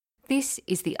This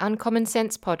is the Uncommon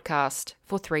Sense podcast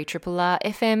for 3RRR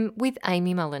FM with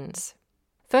Amy Mullins.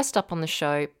 First up on the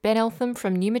show, Ben Eltham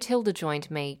from New Matilda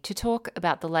joined me to talk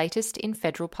about the latest in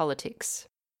federal politics.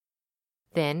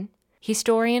 Then,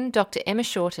 historian Dr. Emma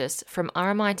Shortis from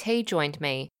RMIT joined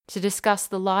me to discuss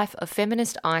the life of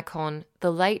feminist icon, the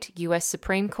late US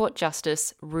Supreme Court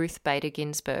Justice Ruth Bader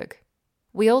Ginsburg.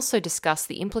 We also discuss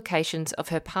the implications of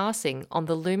her passing on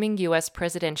the looming US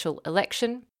presidential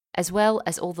election, as well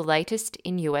as all the latest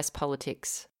in US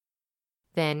politics.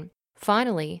 Then,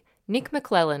 finally, Nic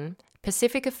Maclellan,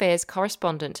 Pacific Affairs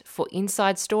correspondent for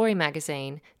Inside Story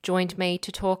magazine, joined me to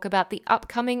talk about the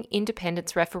upcoming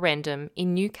independence referendum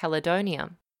in New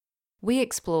Caledonia. We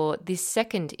explore this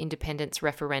second independence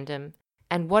referendum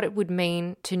and what it would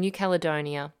mean to New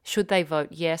Caledonia should they vote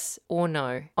yes or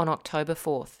no on October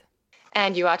 4th.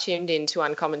 And you are tuned in to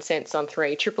Uncommon Sense on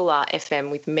 3RRR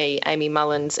FM with me, Amy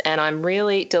Mullins, and I'm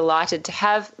really delighted to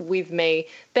have with me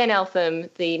Ben Eltham,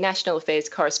 the National Affairs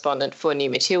correspondent for New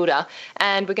Matilda,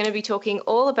 and we're going to be talking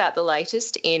all about the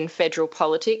latest in federal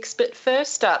politics. But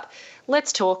first up,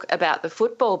 let's talk about the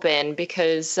football, Ben,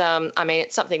 because,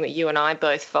 it's something that you and I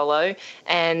both follow,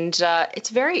 and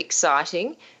it's very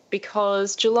exciting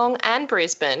because Geelong and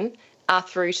Brisbane are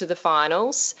through to the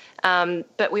finals,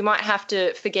 but we might have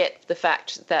to forget the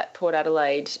fact that Port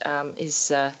Adelaide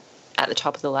is at the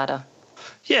top of the ladder.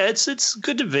 Yeah, it's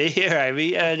good to be here,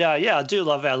 Amy, and I do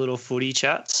love our little footy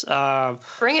chats.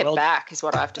 Bring it back is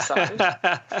what I've decided.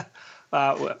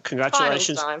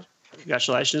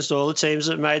 Congratulations to all the teams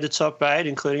that made the top 8,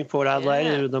 including Port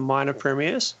Adelaide, who are the minor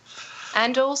premiers.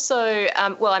 And also,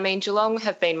 Geelong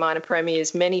have been minor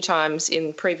premiers many times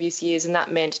in previous years, and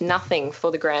that meant nothing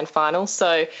for the grand final.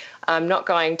 So I'm not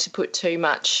going to put too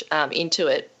much into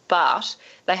it, but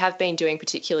they have been doing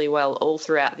particularly well all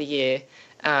throughout the year.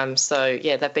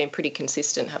 They've been pretty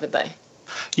consistent, haven't they?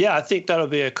 Yeah, I think that'll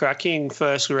be a cracking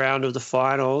first round of the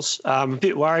finals. I'm a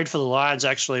bit worried for the Lions,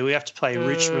 actually. We have to play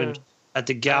Richmond at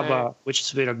the Gabba, which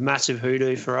has been a massive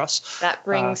hoodoo for us. That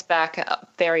brings back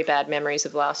very bad memories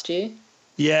of last year.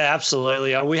 Yeah,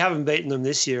 absolutely. We haven't beaten them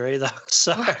this year either.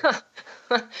 So,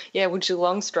 yeah, well,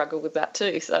 Geelong struggle with that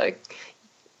too. So,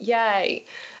 yay.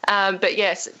 But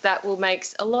yes, that will make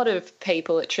a lot of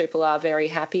people at RRR very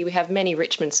happy. We have many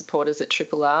Richmond supporters at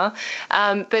RRR.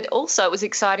 But also it was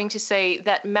exciting to see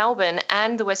that Melbourne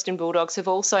and the Western Bulldogs have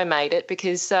also made it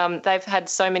because they've had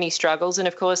so many struggles. And,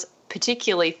 of course,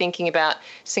 particularly thinking about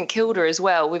St Kilda as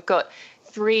well, we've got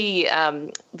 3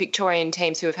 Victorian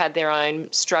teams who have had their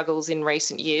own struggles in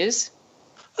recent years.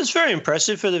 It's very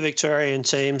impressive for the Victorian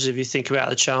teams if you think about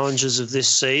the challenges of this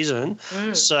season.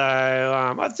 So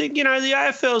I think, the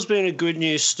AFL's been a good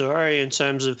news story in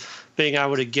terms of being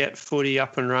able to get footy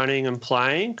up and running and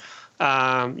playing.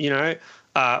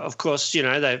 Of course,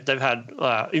 they've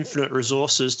had infinite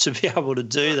resources to be able to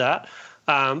do that.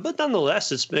 But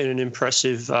nonetheless, it's been an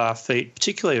impressive feat,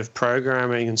 particularly of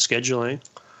programming and scheduling.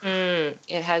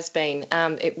 It has been.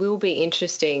 It will be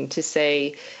interesting to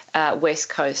see West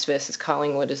Coast versus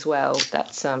Collingwood as well.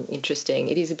 That's interesting.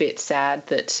 It is a bit sad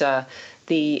that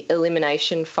the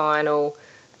elimination final,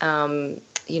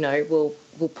 will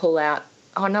pull out.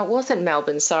 Oh, no, it wasn't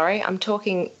Melbourne, sorry. I'm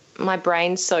talking, my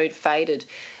brain's so faded.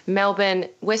 Melbourne,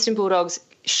 Western Bulldogs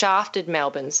shafted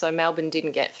Melbourne, so Melbourne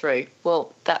didn't get through.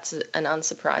 Well, that's an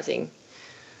unsurprising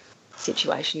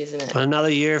situation, isn't it? Another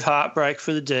year of heartbreak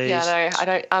for the D's. Yeah,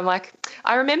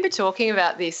 I remember talking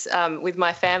about this with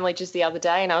my family just the other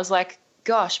day, and I was like,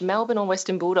 gosh, Melbourne or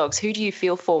Western Bulldogs, who do you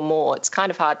feel for more? It's kind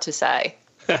of hard to say.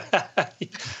 Yeah,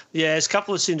 there's a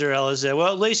couple of Cinderellas there.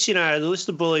 Well, at least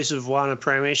the Bullies have won a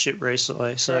premiership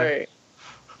recently. So. True.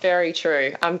 Very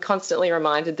true. I'm constantly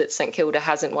reminded that St Kilda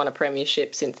hasn't won a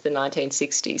premiership since the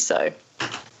 1960s, so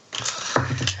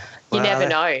you never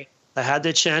know. They had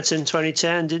their chance in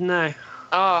 2010, didn't they?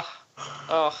 Oh,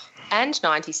 and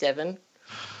 97.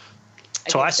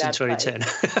 Twice in 2010.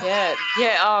 Yeah.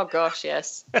 Oh, gosh,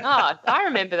 yes. Oh, I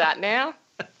remember that now.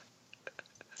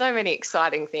 So many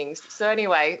exciting things. So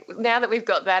anyway, now that we've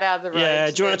got that out of the road.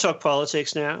 Yeah, do you want to talk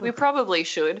politics now? We probably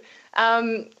should.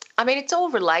 It's all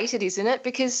related, isn't it?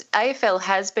 Because AFL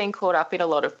has been caught up in a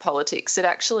lot of politics. It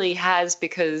actually has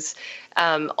because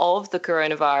of the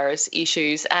coronavirus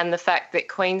issues and the fact that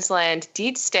Queensland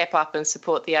did step up and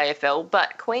support the AFL,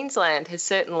 but Queensland has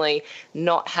certainly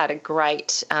not had a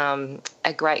great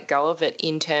go of it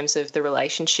in terms of the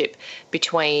relationship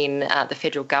between the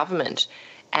federal government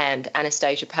and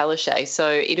Anastasia Palaszczuk. So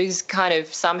it is kind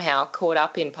of somehow caught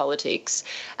up in politics.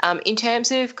 In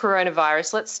terms of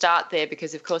coronavirus, let's start there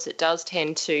because, of course, it does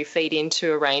tend to feed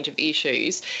into a range of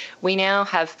issues. We now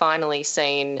have finally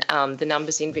seen the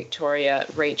numbers in Victoria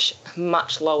reach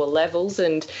much lower levels,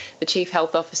 and the Chief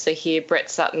Health Officer here,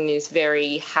 Brett Sutton, is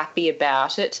very happy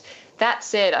about it. That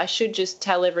said, I should just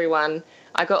tell everyone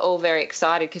I got all very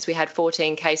excited because we had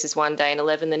 14 cases one day and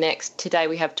 11 the next. Today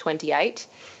we have 28.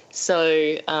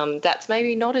 So that's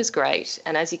maybe not as great.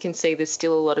 And as you can see, there's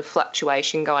still a lot of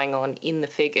fluctuation going on in the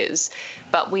figures.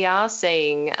 But we are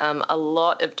seeing a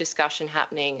lot of discussion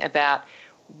happening about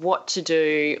what to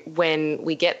do when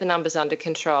we get the numbers under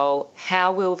control.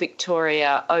 How will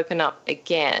Victoria open up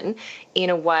again in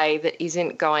a way that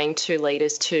isn't going to lead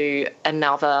us to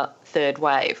another third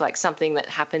wave, like something that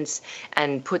happens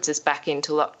and puts us back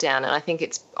into lockdown? And I think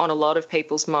it's on a lot of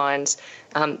people's minds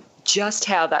just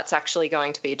how that's actually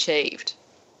going to be achieved.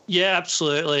 Yeah,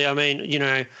 absolutely. I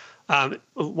mean,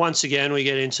 once again, we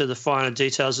get into the finer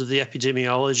details of the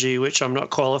epidemiology, which I'm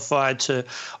not qualified to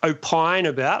opine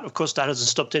about. Of course, that hasn't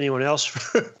stopped anyone else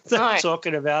from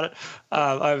talking about it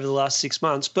over the last 6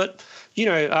 months. But,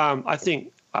 I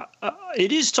think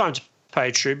it is time to pay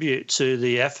tribute to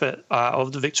the effort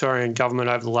of the Victorian government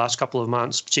over the last couple of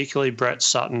months, particularly Brett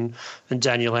Sutton and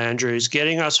Daniel Andrews,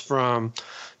 getting us from,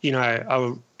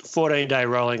 a 14-day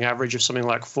rolling average of something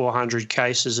like 400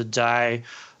 cases a day,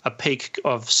 a peak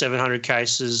of 700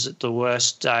 cases at the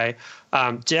worst day,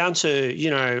 down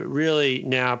to, really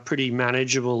now pretty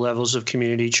manageable levels of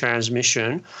community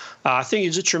transmission. I think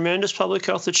it's a tremendous public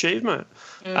health achievement.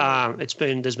 There's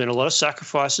been a lot of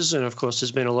sacrifices, and of course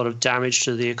there's been a lot of damage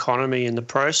to the economy in the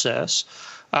process.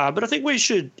 But I think we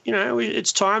should,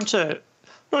 it's time to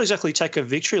not exactly take a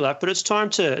victory lap, but it's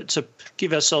time to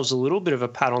give ourselves a little bit of a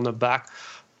pat on the back.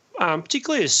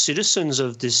 Particularly as citizens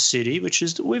of this city,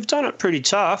 we've done it pretty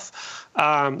tough,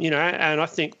 and I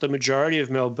think the majority of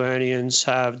Melburnians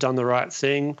have done the right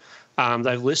thing.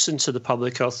 They've listened to the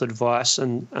public health advice,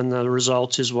 and the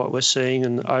result is what we're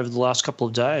seeing over the last couple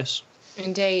of days.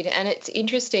 Indeed, and it's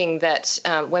interesting that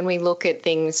when we look at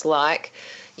things like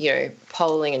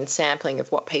polling and sampling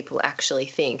of what people actually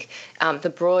think,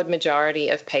 the broad majority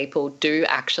of people do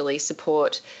actually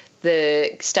support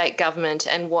the state government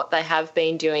and what they have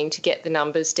been doing to get the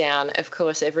numbers down. Of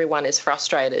course, everyone is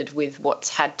frustrated with what's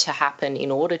had to happen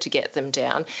in order to get them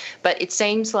down. But it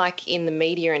seems like in the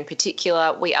media in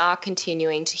particular, we are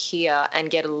continuing to hear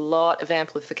and get a lot of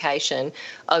amplification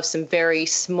of some very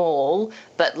small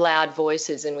but loud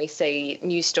voices. And we see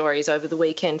news stories over the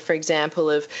weekend, for example,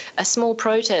 of a small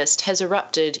protest has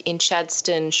erupted in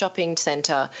Chadstone shopping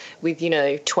centre with,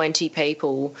 20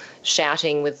 people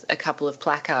shouting with a couple of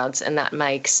placards, and that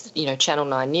makes, Channel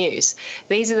 9 News.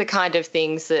 These are the kind of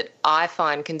things that I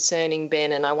find concerning,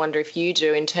 Ben, and I wonder if you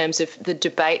do, in terms of the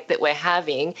debate that we're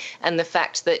having and the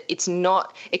fact that it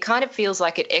kind of feels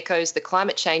like it echoes the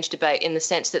climate change debate in the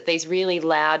sense that these really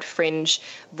loud fringe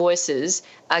voices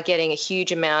are getting a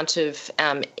huge amount of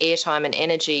airtime and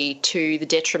energy to the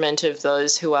detriment of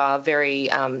those who are very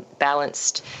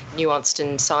balanced, nuanced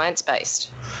and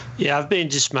science-based. Yeah, I've been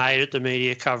dismayed at the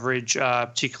media coverage,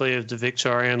 particularly of the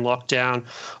Victorian lockdown.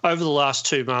 Over the last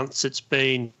 2 months, it's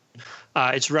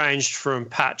ranged from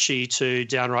patchy to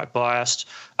downright biased,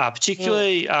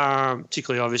 particularly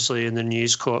obviously in the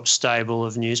News Corp stable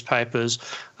of newspapers.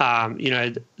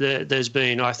 There's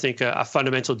been, I think, a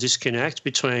fundamental disconnect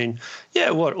between,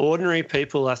 what ordinary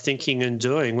people are thinking and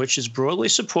doing, which is broadly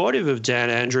supportive of Dan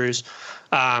Andrews,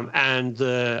 and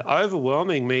the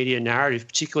overwhelming media narrative,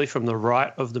 particularly from the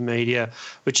right of the media,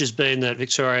 which has been that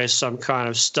Victoria is some kind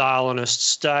of Stalinist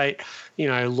state,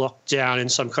 locked down in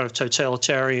some kind of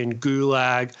totalitarian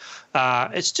gulag.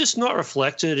 It's just not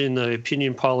reflected in the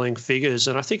opinion polling figures,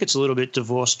 and I think it's a little bit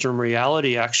divorced from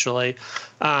reality, actually.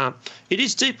 It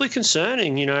is deeply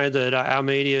concerning, that our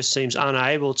media seems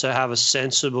unable to have a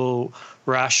sensible,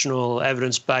 rational,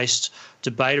 evidence-based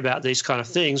debate about these kind of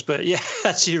things. But,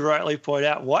 as you rightly point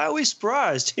out, why are we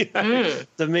surprised?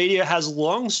 The media has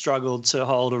long struggled to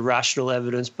hold a rational,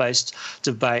 evidence-based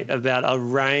debate about a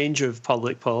range of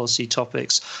public policy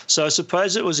topics. So I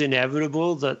suppose it was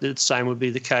inevitable that the same would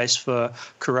be the case for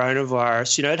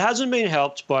coronavirus. It hasn't been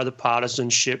helped by the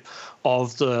partisanship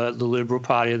of the Liberal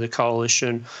Party of the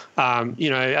coalition.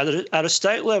 At a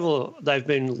state level, they've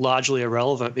been largely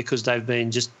irrelevant because they've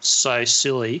been just so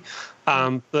silly.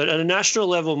 But at a national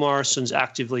level, Morrison's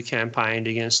actively campaigned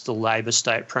against the Labor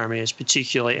state premiers,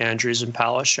 particularly Andrews and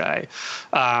Palaszczuk.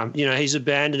 He's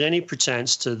abandoned any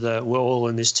pretense to the "we're all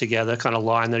in this together" kind of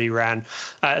line that he ran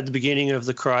at the beginning of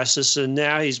the crisis, and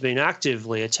now he's been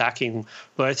actively attacking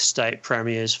both state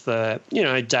premiers for,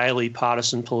 daily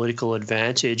partisan political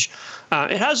advantage.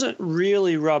 It hasn't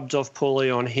really rubbed off poorly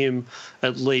on him,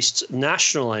 at least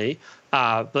nationally,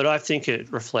 but I think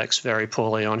it reflects very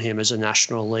poorly on him as a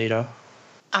national leader.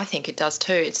 I think it does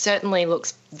too. It certainly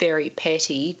looks very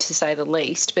petty, to say the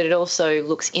least, but it also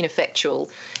looks ineffectual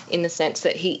in the sense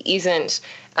that he isn't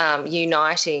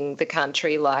uniting the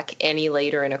country like any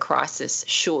leader in a crisis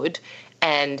should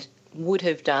and would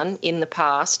have done in the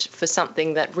past for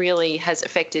something that really has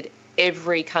affected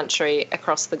every country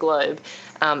across the globe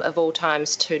of all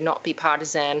times. To not be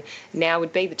partisan now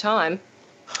would be the time,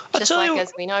 just like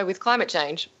as we know with climate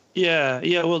change. Yeah,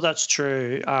 well, that's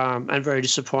true, and very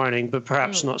disappointing, but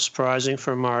perhaps not surprising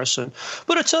from Morrison.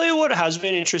 But I tell you what has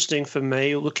been interesting for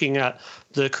me looking at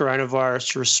the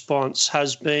coronavirus response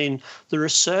has been the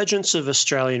resurgence of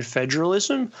Australian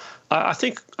federalism. I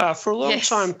think for a long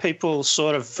time people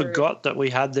sort of forgot that we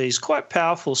had these quite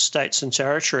powerful states and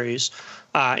territories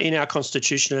in our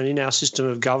constitution and in our system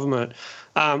of government.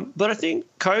 But I think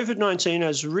COVID-19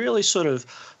 has really sort of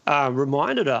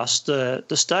reminded us that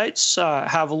the states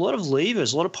have a lot of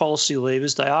levers, a lot of policy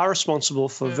levers. They are responsible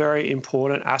for very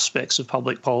important aspects of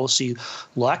public policy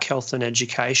like health and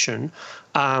education.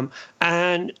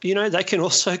 And, they can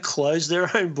also close their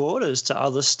own borders to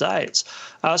other states.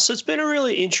 So it's been a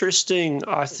really interesting,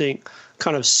 I think,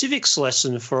 kind of civics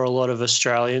lesson for a lot of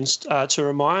Australians to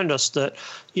remind us that,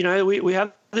 we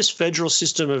have this federal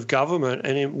system of government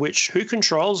and in which who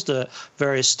controls the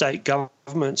various state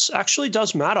governments actually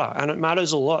does matter, and it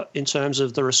matters a lot in terms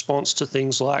of the response to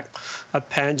things like a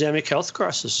pandemic health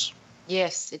crisis.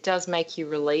 Yes, it does make you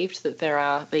relieved that there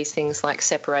are these things like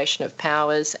separation of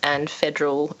powers and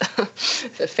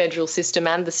the federal system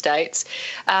and the states.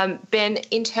 Ben,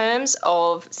 in terms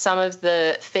of some of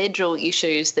the federal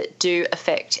issues that do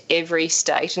affect every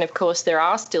state, and of course there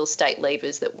are still state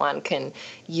levers that one can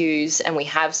use, and we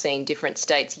have seen different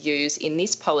states use in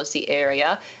this policy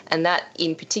area, and that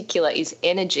in particular is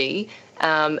energy.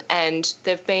 And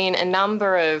there have been a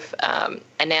number of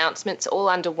announcements all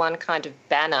under one kind of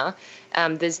banner.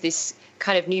 There's this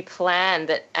kind of new plan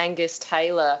that Angus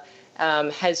Taylor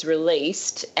has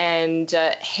released, and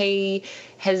he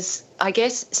has, I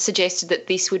guess, suggested that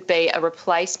this would be a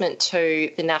replacement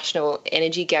to the National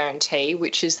Energy Guarantee,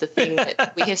 which is the thing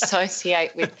that we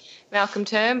associate with Malcolm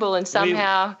Turnbull, and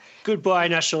somehow... Goodbye,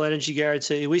 National Energy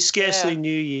Guarantee. We scarcely knew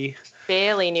you.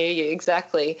 Barely knew you,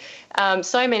 exactly.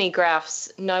 So many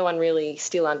graphs, no one really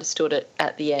still understood it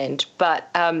at the end. But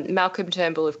Malcolm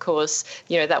Turnbull, of course,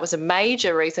 that was a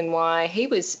major reason why he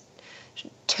was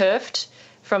turfed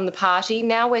from the party.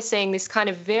 Now we're seeing this kind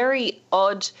of very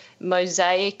odd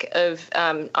mosaic of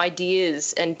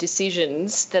ideas and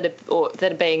decisions that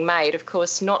are being made. Of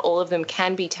course, not all of them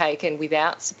can be taken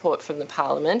without support from the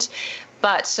Parliament.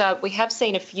 But we have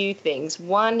seen a few things.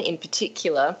 One in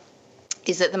particular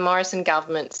is that the Morrison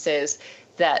government says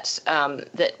that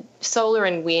that solar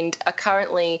and wind are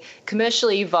currently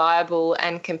commercially viable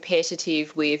and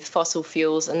competitive with fossil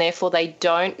fuels, and therefore they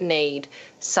don't need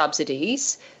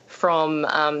subsidies from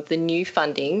the new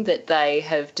funding that they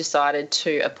have decided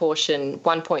to apportion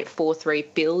 $1.43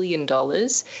 billion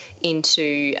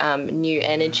into new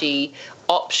energy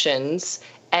options.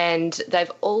 And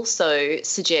they've also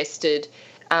suggested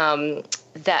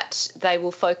that they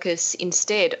will focus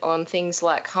instead on things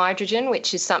like hydrogen,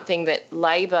 which is something that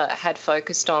Labor had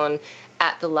focused on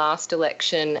at the last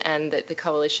election and that the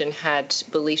coalition had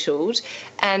belittled.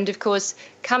 And of course,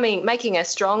 making a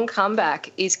strong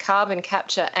comeback is carbon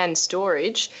capture and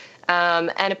storage.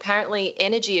 And apparently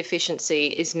energy efficiency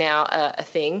is now a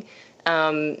thing,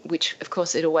 which of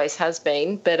course it always has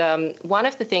been. But one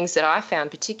of the things that I found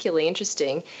particularly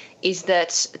interesting is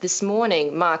that this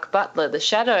morning Mark Butler, the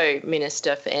Shadow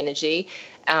Minister for Energy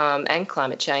and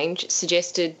Climate Change,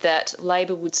 suggested that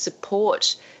Labor would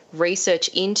support research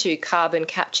into carbon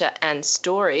capture and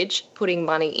storage, putting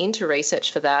money into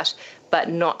research for that, but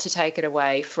not to take it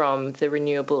away from the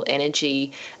renewable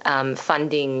energy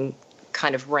funding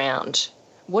kind of round.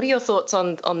 What are your thoughts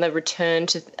on the return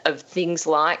of things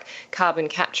like carbon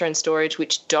capture and storage,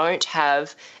 which don't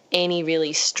have any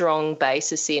really strong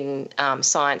basis in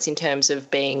science in terms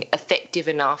of being effective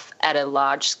enough at a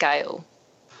large scale?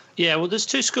 Yeah, well, there's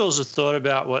two schools of thought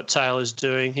about what Taylor's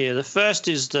doing here. The first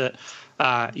is that,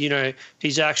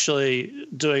 he's actually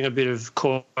doing a bit of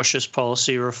cautious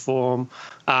policy reform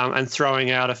and throwing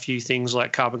out a few things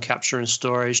like carbon capture and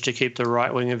storage to keep the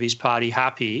right wing of his party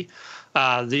happy.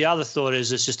 The other thought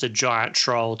is it's just a giant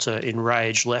troll to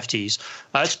enrage lefties.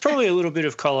 It's probably a little bit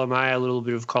of column A, a little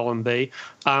bit of column B.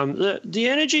 The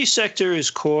energy sector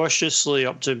is cautiously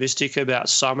optimistic about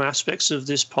some aspects of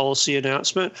this policy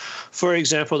announcement. For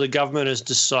example, the government has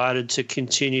decided to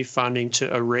continue funding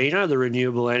to ARENA, the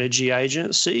Renewable Energy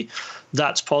Agency.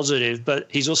 That's positive, but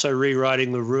he's also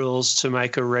rewriting the rules to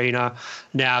make ARENA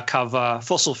now cover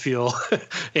fossil fuel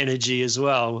energy as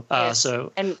well. Yes.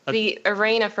 The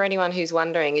ARENA, for anyone who's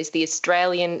wondering, is the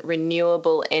Australian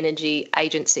Renewable Energy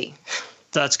Agency.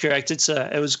 That's correct.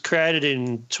 It was created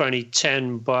in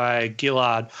 2010 by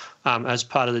Gillard as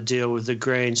part of the deal with the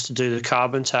Greens to do the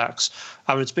carbon tax.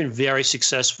 It's been very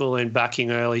successful in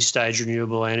backing early-stage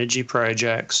renewable energy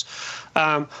projects.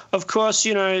 Of course,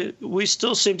 we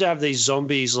still seem to have these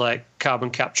zombies like carbon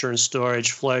capture and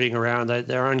storage floating around.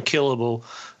 They're unkillable.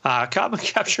 Carbon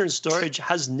capture and storage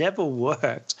has never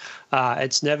worked.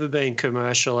 It's never been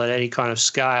commercial at any kind of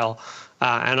scale.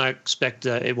 And I expect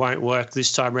it won't work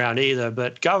this time around either.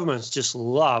 But governments just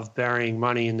love burying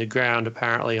money in the ground,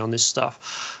 apparently, on this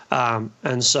stuff.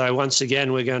 And so once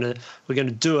again, we're going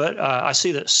to do it. I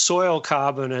see that soil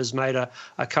carbon has made a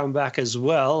comeback as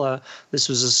well. This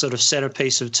was a sort of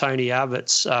centerpiece of Tony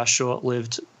Abbott's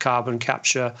short-lived carbon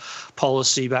capture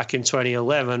policy back in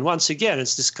 2011. Once again,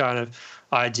 it's this kind of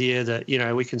idea that,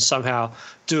 we can somehow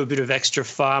do a bit of extra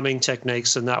farming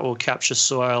techniques and that will capture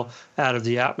soil out of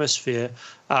the atmosphere.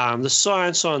 The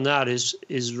science on that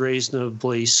is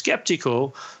reasonably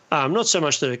skeptical, not so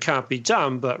much that it can't be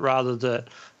done, but rather that,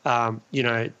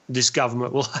 this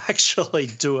government will actually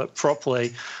do it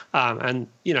properly. And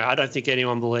I don't think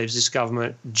anyone believes this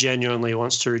government genuinely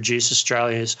wants to reduce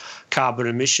Australia's carbon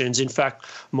emissions. In fact,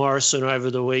 Morrison over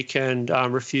the weekend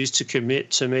refused to commit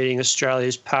to meeting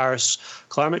Australia's Paris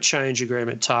climate change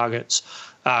agreement targets,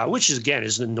 which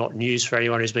is not news for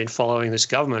anyone who's been following this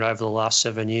government over the last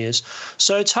 7 years.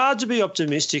 So it's hard to be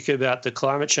optimistic about the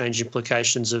climate change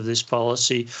implications of this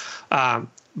policy.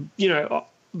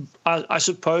 I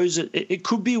suppose it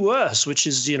could be worse, which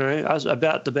is,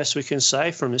 about the best we can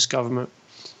say from this government.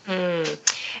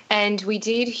 And we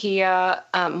did hear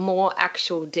more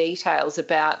actual details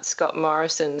about Scott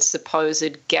Morrison's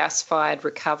supposed gas-fired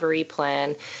recovery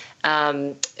plan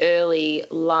early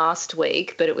last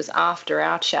week, but it was after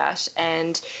our chat.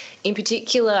 And in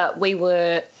particular, we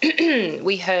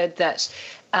heard that,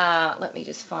 let me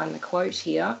just find the quote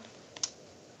here.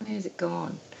 Where's it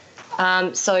gone?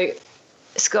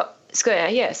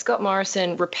 Scott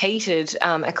Morrison repeated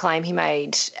a claim he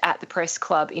made at the press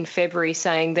club in February,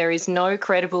 saying there is no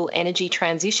credible energy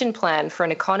transition plan for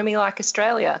an economy like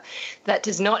Australia that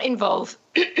does not involve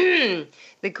the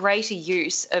greater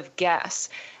use of gas.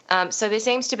 So there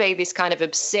seems to be this kind of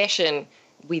obsession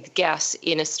with gas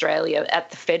in Australia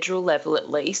at the federal level, at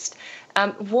least.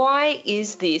 Why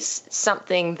is this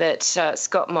something that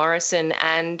Scott Morrison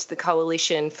and the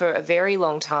coalition for a very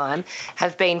long time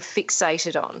have been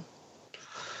fixated on?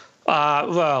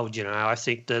 I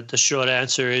think that the short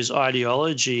answer is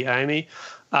ideology, Amy.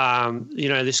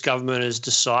 This government has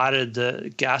decided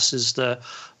that gas is the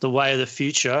way of the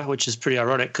future, which is pretty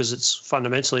ironic because it's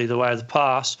fundamentally the way of the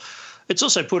past. It's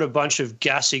also put a bunch of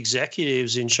gas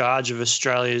executives in charge of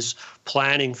Australia's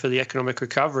planning for the economic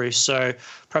recovery. So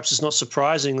perhaps it's not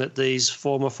surprising that these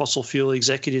former fossil fuel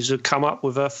executives have come up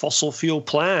with a fossil fuel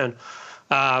plan.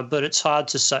 But it's hard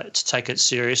to take it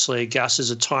seriously. Gas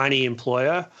is a tiny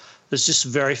employer. There's just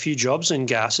very few jobs in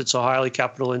gas. It's a highly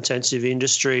capital-intensive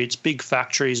industry. It's big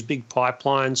factories, big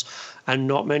pipelines, and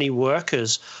not many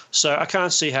workers. So I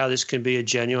can't see how this can be a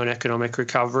genuine economic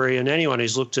recovery. And anyone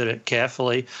who's looked at it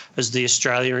carefully, as the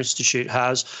Australia Institute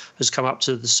has come up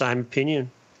to the same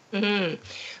opinion.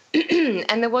 Mm-hmm.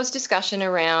 And there was discussion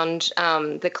around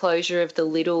the closure of the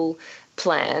Little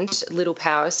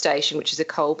Power Station, which is a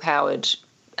coal-powered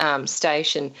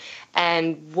station,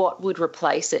 and what would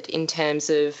replace it in terms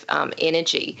of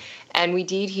energy. And we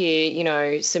did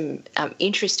hear, some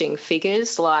interesting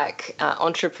figures like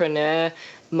entrepreneur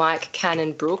Mike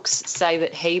Cannon-Brookes say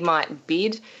that he might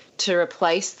bid to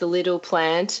replace the Little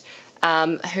plant.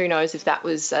 Who knows if that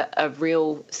was a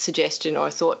real suggestion or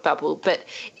a thought bubble. But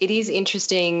it is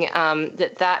interesting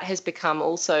that has become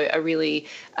also a really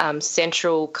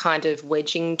central kind of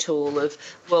wedging tool of,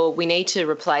 well, we need to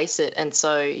replace it. And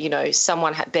so,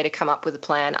 someone had better come up with a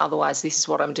plan. Otherwise, this is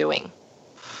what I'm doing.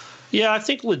 Yeah, I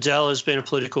think Liddell has been a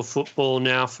political football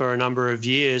now for a number of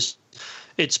years.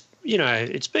 It's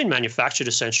it's been manufactured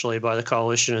essentially by the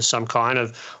coalition as some kind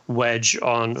of wedge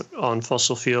on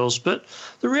fossil fuels. But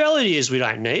the reality is we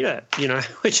don't need it.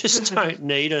 We just don't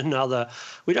need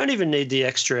we don't even need the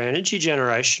extra energy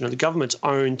generation. The government's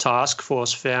own task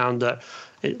force found that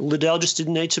Liddell just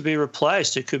didn't need to be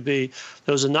replaced. There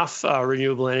was enough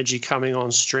renewable energy coming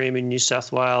on stream in New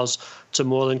South Wales to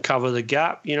more than cover the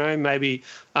gap. Maybe,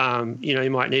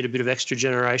 you might need a bit of extra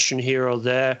generation here or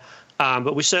there.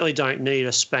 But we certainly don't need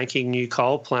a spanking new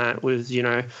coal plant with,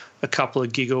 a couple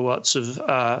of gigawatts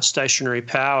of stationary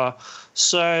power.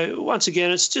 So once again,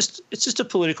 it's just a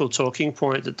political talking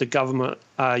point that the government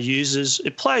uses.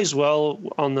 It plays well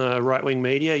on the right-wing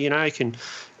media. You can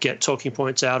get talking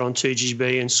points out on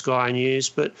 2GB and Sky News.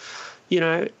 But,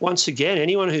 once again,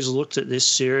 anyone who's looked at this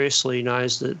seriously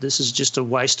knows that this is just a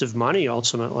waste of money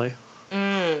ultimately.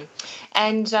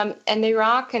 And there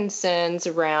are concerns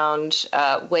around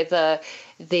whether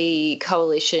the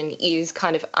coalition is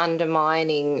kind of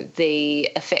undermining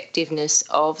the effectiveness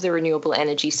of the renewable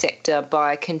energy sector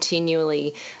by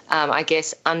continually,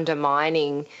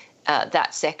 undermining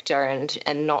that sector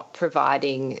and not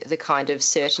providing the kind of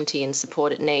certainty and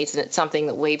support it needs. And it's something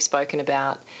that we've spoken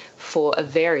about for a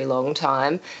very long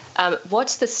time.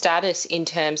 What's the status in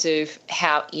terms of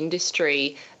how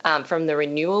industry from the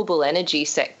renewable energy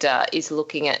sector is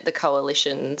looking at the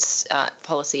coalition's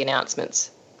policy announcements?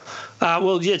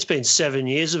 It's been 7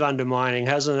 years of undermining,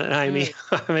 hasn't it, Amy?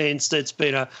 I mean, it's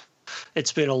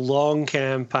been a long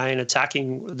campaign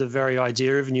attacking the very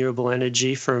idea of renewable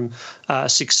energy from a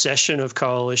succession of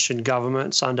coalition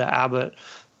governments under Abbott,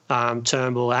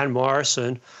 Turnbull and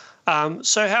Morrison.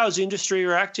 So how is industry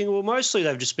reacting? Well, mostly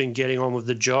they've just been getting on with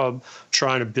the job,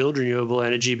 trying to build renewable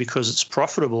energy because it's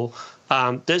profitable.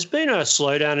 There's been a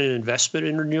slowdown in investment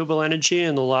in renewable energy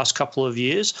in the last couple of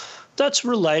years. That's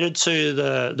related to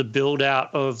the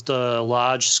build-out of the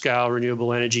large-scale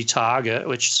renewable energy target,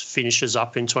 which finishes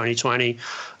up in 2020.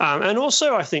 And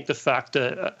also I think the fact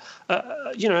that,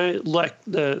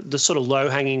 the sort of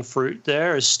low-hanging fruit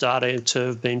there is starting to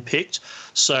have been picked.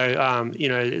 So,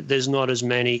 there's not as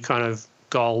many kind of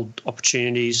gold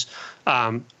opportunities.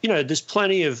 There's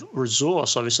plenty of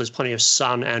resource. Obviously, there's plenty of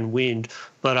sun and wind,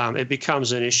 but it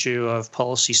becomes an issue of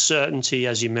policy certainty,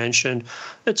 as you mentioned.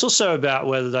 It's also about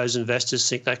whether those investors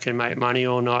think they can make money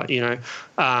or not.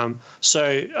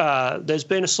 So there's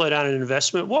been a slowdown in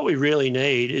investment. What we really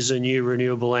need is a new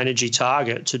renewable energy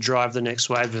target to drive the next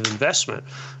wave of investment.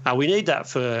 We need that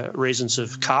for reasons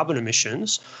of carbon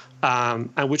emissions.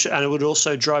 And it would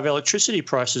also drive electricity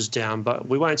prices down, but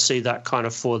we won't see that kind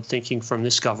of forward thinking from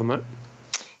this government.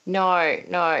 No,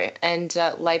 and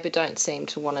Labor don't seem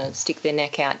to want to stick their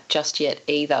neck out just yet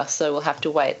either, so we'll have to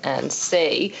wait and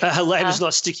see. Labor's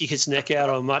not sticking its neck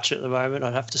out on much at the moment,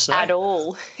 I'd have to say. At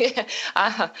all.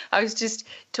 I was just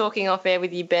talking off air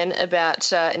with you, Ben,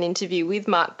 about an interview with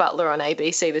Mark Butler on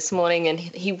ABC this morning, and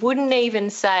he wouldn't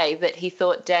even say that he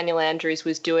thought Daniel Andrews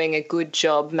was doing a good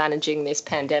job managing this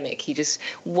pandemic. He just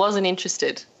wasn't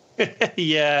interested.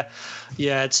 Yeah,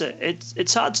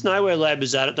 it's hard to know where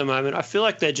Labor's at the moment. I feel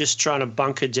like they're just trying to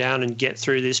bunker down and get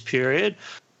through this period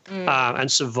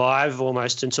and survive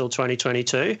almost until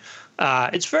 2022.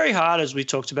 It's very hard, as we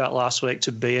talked about last week,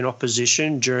 to be in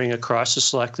opposition during a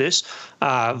crisis like this.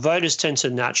 Voters tend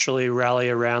to naturally rally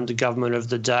around the government of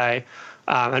the day,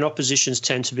 and oppositions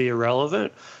tend to be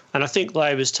irrelevant. And I think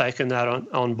Labor's taken that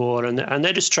on board, and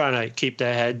they're just trying to keep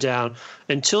their head down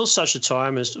until such a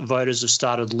time as voters have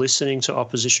started listening to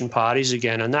opposition parties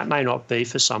again, and that may not be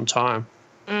for some time.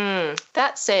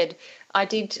 That said, I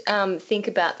did think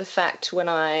about the fact when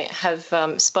I have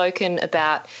spoken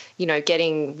about,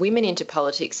 getting women into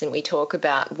politics, and we talk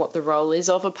about what the role is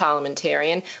of a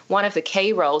parliamentarian, one of the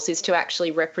key roles is to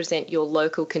actually represent your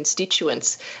local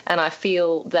constituents. And I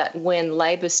feel that when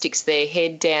Labor sticks their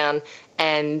head down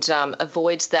and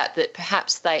avoids that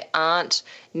perhaps they aren't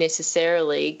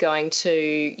necessarily going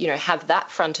to, have that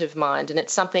front of mind. And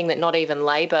it's something that not even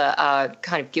Labor are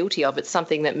kind of guilty of. It's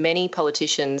something that many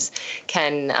politicians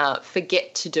can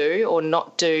forget to do or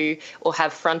not do or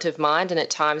have front of mind. And at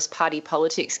times party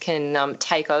politics can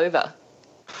take over.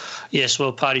 Yes,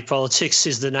 well, party politics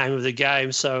is the name of the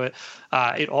game, so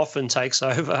it often takes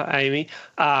over, Amy.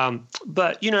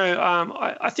 But,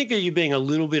 I think you're being a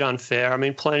little bit unfair. I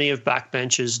mean, plenty of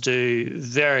backbenchers do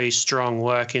very strong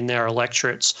work in their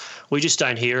electorates. We just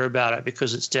don't hear about it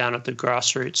because it's down at the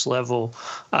grassroots level.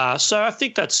 So I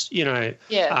think that's,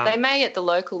 Yeah, they may at the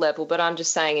local level, but I'm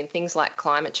just saying in things like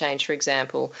climate change, for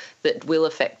example, that will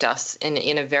affect us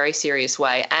in a very serious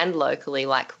way, and locally,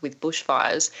 like with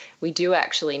bushfires, we do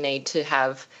actually need to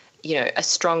have a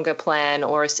stronger plan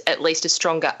or at least a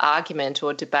stronger argument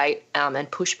or debate and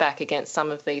pushback against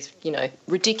some of these,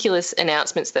 ridiculous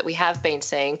announcements that we have been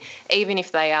seeing, even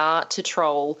if they are to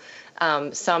troll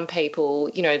some people,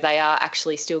 they are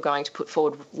actually still going to put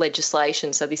forward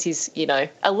legislation. So this is,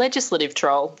 a legislative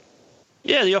troll.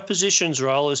 Yeah, the opposition's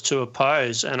role is to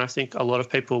oppose, and I think a lot of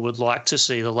people would like to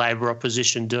see the Labor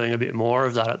opposition doing a bit more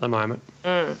of that at the moment.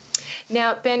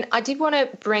 Now, Ben, I did want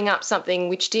to bring up something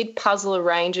which did puzzle a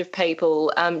range of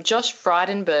people. Josh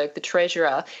Frydenberg, the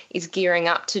Treasurer, is gearing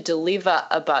up to deliver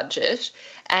a budget,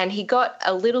 and he got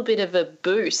a little bit of a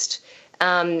boost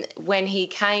when he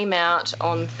came out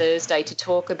on Thursday to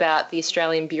talk about the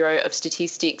Australian Bureau of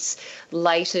Statistics'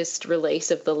 latest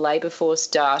release of the labour force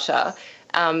data,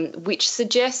 which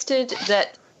suggested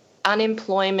that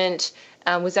unemployment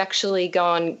was actually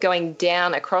going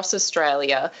down across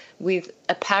Australia, with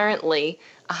apparently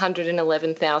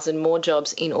 111,000 more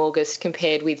jobs in August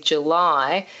compared with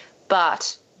July.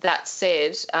 But that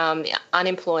said,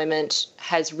 unemployment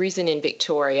has risen in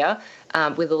Victoria,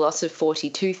 with a loss of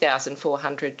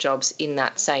 42,400 jobs in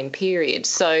that same period.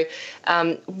 So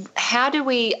how do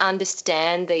we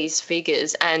understand these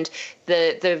figures and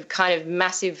the kind of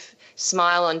massive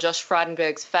smile on Josh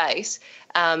Frydenberg's face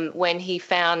when he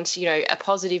found, a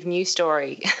positive news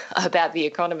story about the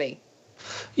economy?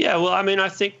 Yeah, well, I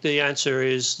think the answer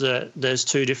is that there's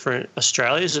two different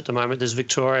Australias at the moment. There's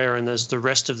Victoria and there's the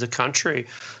rest of the country.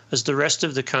 As the rest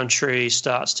of the country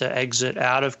starts to exit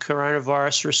out of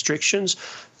coronavirus restrictions,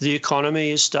 the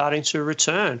economy is starting to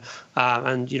return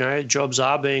and, jobs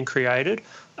are being created.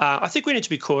 I think we need to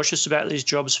be cautious about these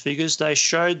jobs figures. They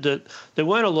showed that there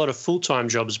weren't a lot of full-time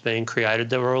jobs being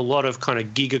created. There were a lot of kind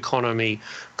of gig economy,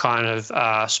 kind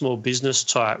of small business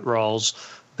type roles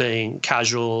being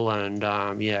casual and,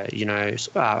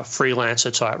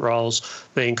 freelancer type roles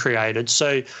being created.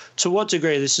 So to what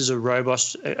degree this is a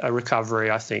robust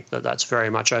recovery, I think that's very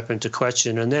much open to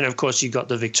question. And then, of course, you've got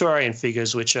the Victorian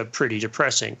figures, which are pretty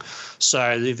depressing.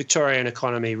 So the Victorian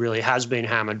economy really has been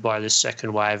hammered by this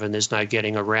second wave, and there's no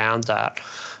getting around that.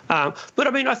 But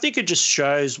I think it just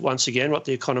shows, once again, what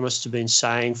the economists have been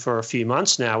saying for a few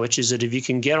months now, which is that if you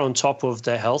can get on top of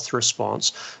the health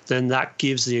response, then that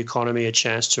gives the economy a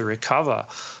chance to recover.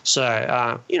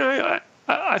 So,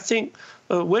 I think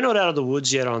we're not out of the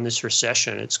woods yet on this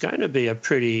recession. It's going to be a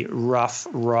pretty rough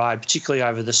ride, particularly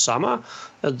over the summer.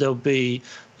 There'll be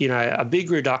a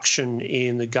big reduction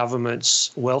in the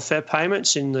government's welfare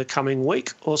payments in the coming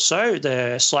week or so.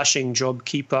 They're slashing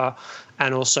JobKeeper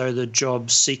and also the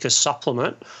Job Seeker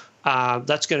Supplement.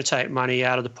 That's going to take money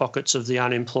out of the pockets of the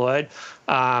unemployed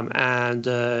and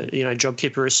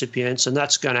JobKeeper recipients, and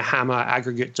that's going to hammer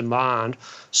aggregate demand.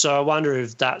 So I wonder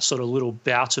if that sort of little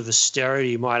bout of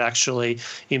austerity might actually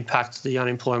impact the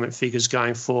unemployment figures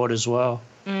going forward as well.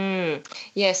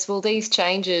 Yes, well, these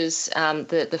changes,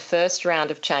 the first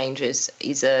round of changes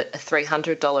is a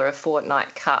 $300 a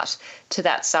fortnight cut to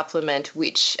that supplement,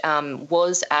 which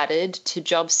was added to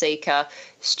JobSeeker,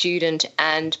 student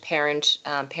and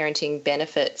parenting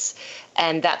benefits,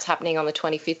 and that's happening on the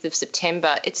 25th of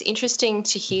September. It's interesting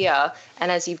to hear,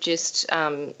 and as you've just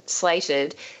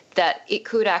slated, that it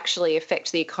could actually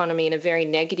affect the economy in a very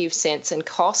negative sense and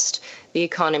cost the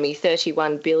economy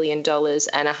 $31 billion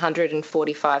and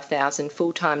 145,000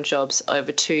 full-time jobs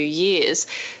over 2 years.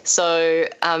 So,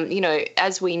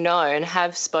 as we know and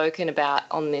have spoken about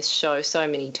on this show so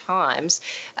many times,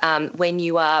 when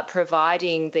you are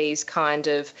providing these kind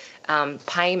of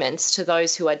payments to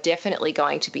those who are definitely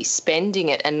going to be spending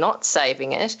it and not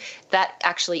saving it, that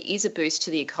actually is a boost to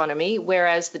the economy,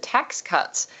 whereas the tax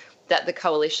cuts that the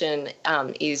coalition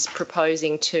is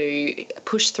proposing to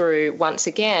push through once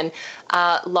again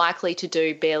are likely to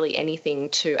do barely anything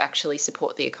to actually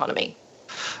support the economy.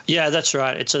 Yeah, that's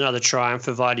right. It's another triumph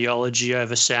of ideology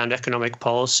over sound economic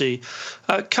policy.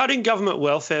 Cutting government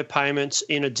welfare payments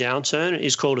in a downturn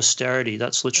is called austerity.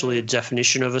 That's literally a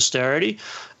definition of austerity.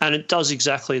 And it does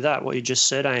exactly that, what you just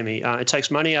said, Amy. It takes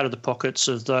money out of the pockets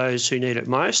of those who need it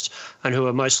most and who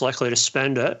are most likely to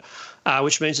spend it,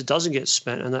 which means it doesn't get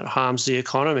spent, and that harms the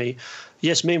economy.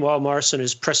 Yes, meanwhile, Morrison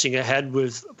is pressing ahead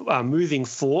with moving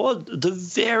forward the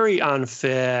very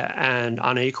unfair and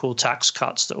unequal tax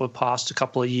cuts that were passed a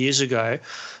couple of years ago.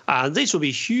 These will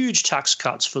be huge tax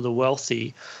cuts for the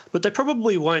wealthy, but they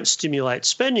probably won't stimulate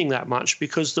spending that much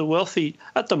because the wealthy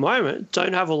at the moment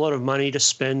don't have a lot of money to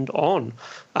spend on.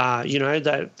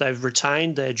 They've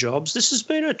retained their jobs. This has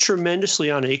been a tremendously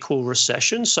unequal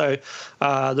recession. So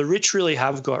the rich really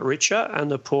have got richer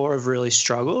and the poor have really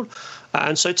struggled.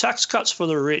 And so tax cuts for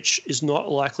the rich is not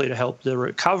likely to help the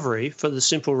recovery for the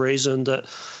simple reason that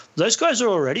those guys are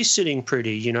already sitting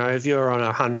pretty. If you're on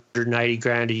 180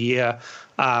 grand a year,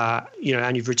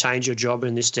 and you've retained your job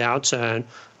in this downturn,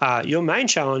 your main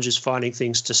challenge is finding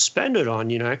things to spend it on.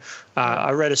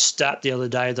 I read a stat the other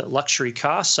day that luxury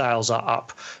car sales are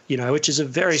up, which is a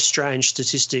very strange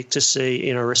statistic to see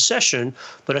in a recession,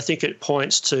 but I think it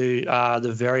points to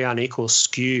the very unequal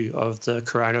skew of the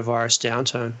coronavirus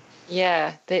downturn.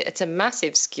 Yeah, it's a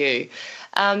massive skew.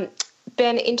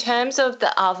 Ben, in terms of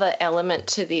the other element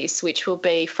to this, which will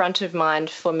be front of mind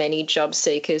for many job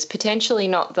seekers, potentially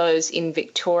not those in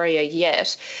Victoria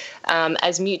yet,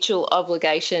 as mutual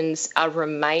obligations are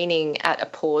remaining at a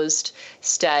paused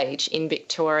stage in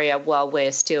Victoria while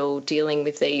we're still dealing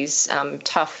with these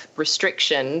tough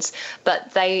restrictions.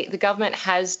 But the government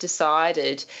has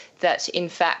decided that, in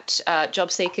fact,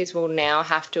 job seekers will now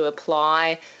have to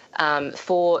apply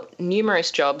for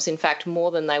numerous jobs, in fact, more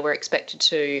than they were expected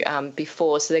to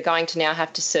before. So they're going to now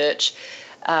have to search,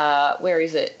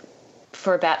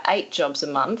 for about 8 jobs a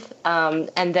month,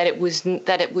 and that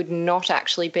it would not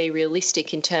actually be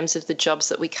realistic in terms of the jobs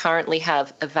that we currently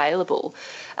have available.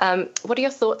 What are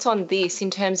your thoughts on this in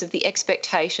terms of the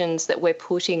expectations that we're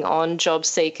putting on job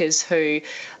seekers who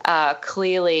are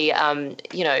clearly,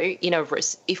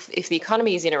 if the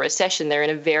economy is in a recession, they're in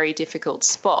a very difficult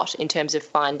spot in terms of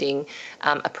finding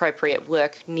appropriate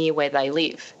work near where they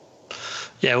live?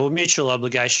 Yeah, well, mutual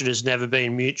obligation has never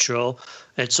been mutual.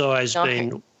 It's always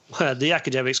been... The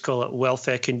academics call it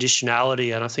welfare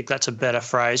conditionality, and I think that's a better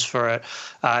phrase for it.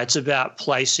 It's about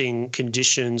placing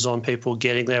conditions on people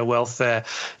getting their welfare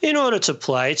in order to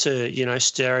play to,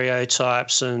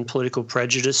 stereotypes and political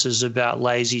prejudices about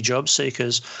lazy job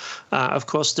seekers. Of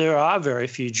course, there are very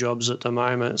few jobs at the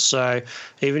moment, so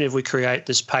even if we create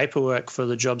this paperwork for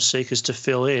the job seekers to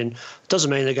fill in, it doesn't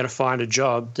mean they're going to find a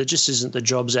job. There just isn't the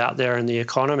jobs out there in the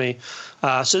economy.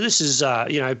 So this is,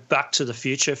 back to the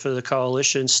future for the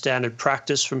coalition, standard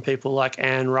practice from people like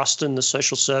Anne Ruston, the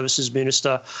Social Services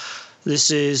Minister.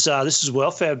 This is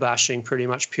welfare bashing, pretty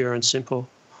much pure and simple.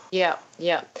 Yeah.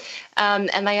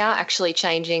 And they are actually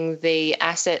changing the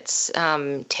assets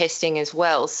testing as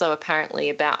well. So apparently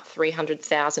about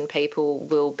 300,000 people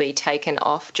will be taken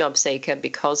off JobSeeker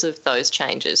because of those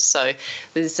changes. So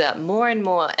there's more and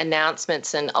more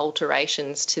announcements and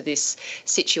alterations to this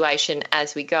situation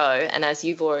as we go. And as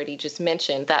you've already just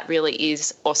mentioned, that really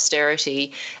is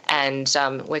austerity, and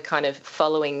we're kind of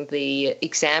following the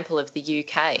example of the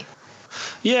UK.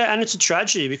 Yeah, and it's a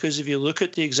tragedy because if you look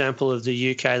at the example of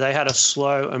the UK, they had a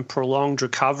slow and prolonged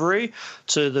recovery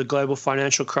to the global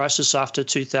financial crisis after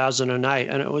 2008,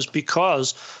 and it was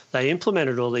because they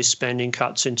implemented all these spending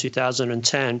cuts in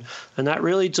 2010, and that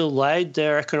really delayed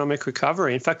their economic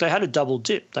recovery. In fact, they had a double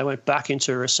dip. They went back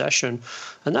into a recession,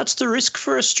 and that's the risk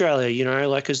for Australia.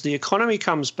 As the economy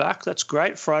comes back, that's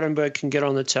great. Frydenberg can get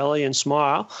on the telly and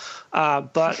smile,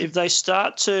 but if they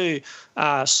start to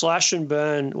slash and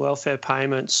burn welfare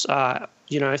payments,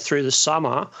 through the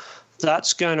summer,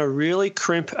 that's going to really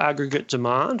crimp aggregate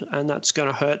demand, and that's going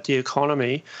to hurt the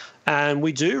economy. And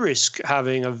we do risk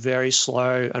having a very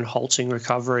slow and halting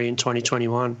recovery in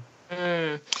 2021.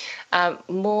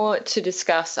 More to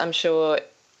discuss, I'm sure,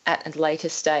 at a later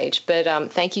stage. But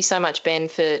thank you so much, Ben,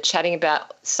 for chatting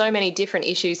about so many different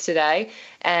issues today.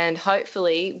 And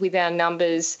hopefully, with our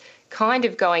numbers kind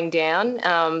of going down,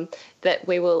 that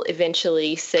we will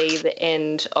eventually see the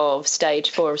end of stage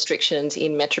 4 restrictions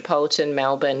in metropolitan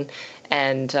Melbourne,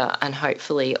 and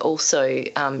hopefully also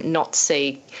not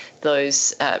see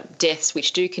those deaths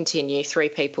which do continue. 3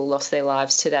 people lost their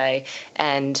lives today,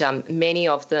 and many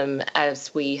of them,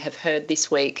 as we have heard this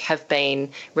week, have been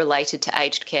related to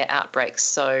aged care outbreaks.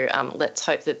 So let's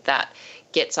hope that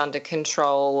gets under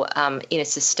control in a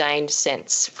sustained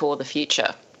sense for the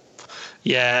future.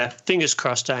 Yeah, fingers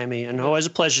crossed, Amy, and always a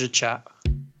pleasure to chat.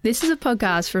 This is a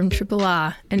podcast from Triple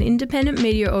R, an independent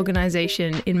media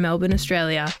organisation in Melbourne,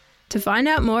 Australia. To find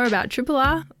out more about Triple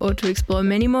R, or to explore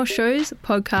many more shows,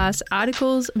 podcasts,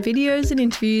 articles, videos and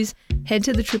interviews, head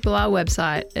to the Triple R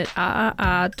website at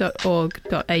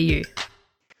rrr.org.au.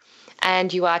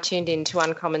 And you are tuned in to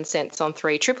Uncommon Sense on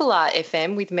 3RRR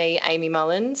FM with me, Amy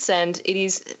Mullins, and it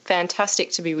is fantastic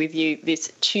to be with you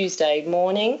this Tuesday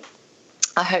morning.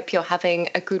 I hope you're having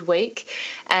a good week,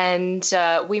 and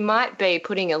we might be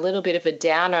putting a little bit of a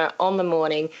downer on the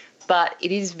morning, but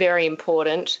it is very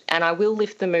important, and I will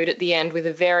lift the mood at the end with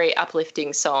a very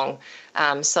uplifting song.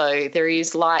 So there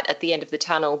is light at the end of the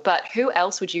tunnel. But who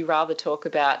else would you rather talk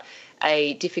about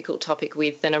a difficult topic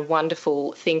with than a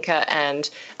wonderful thinker and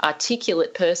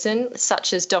articulate person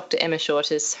such as Dr. Emma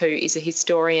Shortis, who is a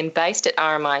historian based at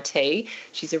RMIT.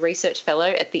 She's a research fellow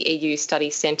at the EU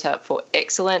Studies Centre for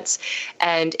Excellence.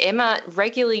 And Emma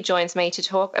regularly joins me to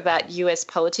talk about US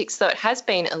politics, though it has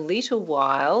been a little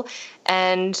while.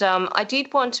 And I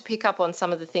did want to pick up on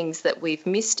some of the things that we've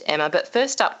missed, Emma. But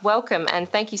first up, welcome and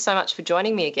thank you so much for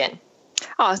joining me again.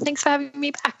 Oh, thanks for having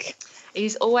me back. It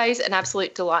is always an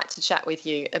absolute delight to chat with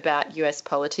you about US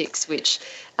politics, which,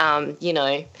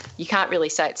 you can't really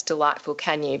say it's delightful,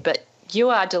 can you? But you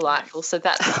are delightful, so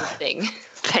that's a good thing.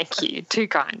 Thank you. Too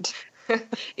kind.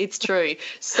 It's true.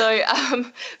 So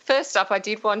first up, I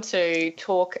did want to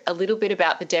talk a little bit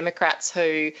about the Democrats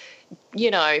who,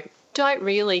 don't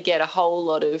really get a whole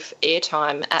lot of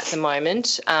airtime at the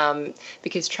moment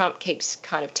because Trump keeps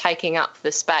kind of taking up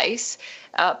the space.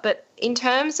 But in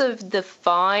terms of the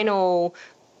final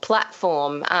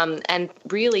platform and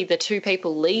really the two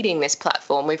people leading this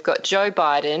platform, we've got Joe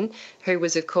Biden, who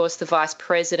was, of course, the vice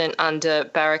president under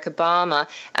Barack Obama,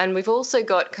 and we've also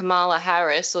got Kamala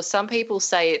Harris, or some people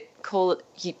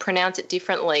you pronounce it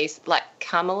differently, like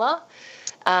Kamala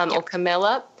or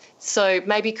Kamala. So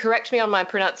maybe correct me on my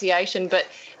pronunciation, but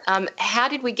how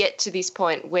did we get to this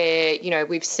point where,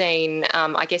 we've seen,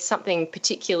 I guess, something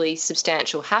particularly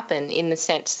substantial happen in the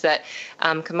sense that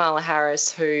Kamala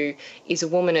Harris, who is a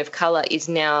woman of colour, is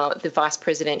now the vice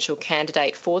presidential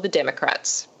candidate for the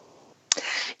Democrats?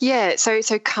 Yeah, so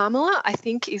Kamala, I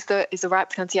think, is the right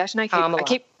pronunciation. I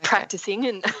keep practicing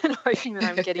and hoping that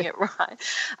I'm getting it right.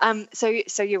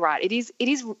 So you're right. It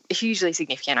is hugely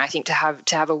significant, I think, to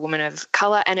have a woman of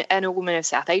colour and a woman of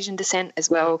South Asian descent as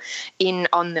well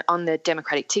on the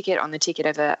Democratic ticket, on the ticket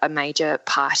of a major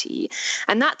party,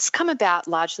 and that's come about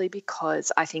largely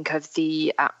because I think of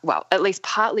the at least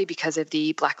partly because of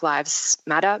the Black Lives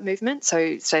Matter movement.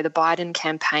 So the Biden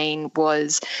campaign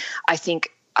was, I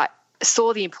think,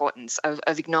 saw the importance of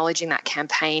acknowledging that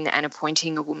campaign and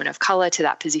appointing a woman of colour to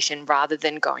that position rather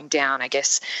than going down, I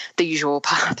guess, the usual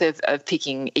path of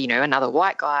picking, another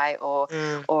white guy or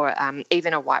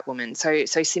even a white woman. So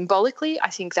symbolically, I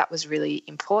think that was really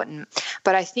important.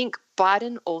 But I think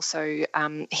Biden also,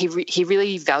 he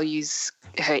really values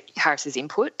Harris's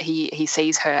input. He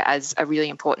sees her as a really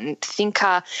important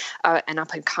thinker, an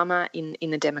up-and-comer in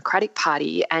the Democratic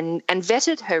Party, and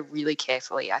vetted her really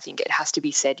carefully. I think it has to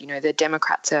be said, the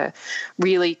Democrats are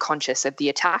really conscious of the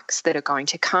attacks that are going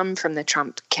to come from the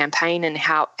Trump campaign and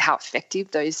how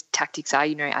effective those tactics are.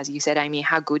 As you said, Amy,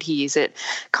 how good he is at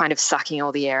kind of sucking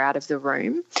all the air out of the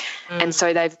room. And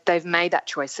so they've made that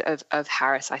choice of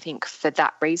Harris, I think, for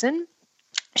that reason.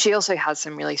 She also has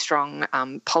some really strong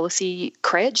policy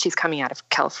cred. She's coming out of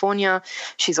California.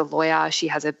 She's a lawyer. She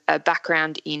has a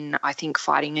background in, I think,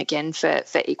 fighting again for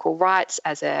equal rights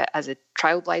as a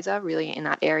trailblazer, really, in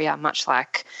that area, much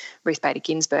like Ruth Bader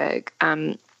Ginsburg.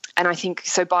 And I think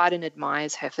so Biden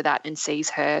admires her for that and sees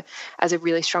her as a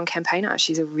really strong campaigner.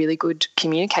 She's a really good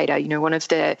communicator. One of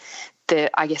the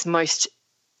I guess, most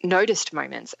noticed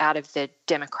moments out of the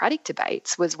Democratic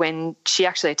debates was when she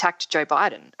actually attacked Joe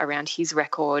Biden around his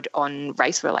record on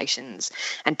race relations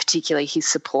and particularly his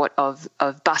support of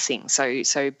busing.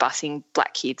 So busing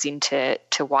black kids into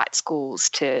white schools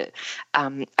to,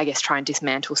 I guess, try and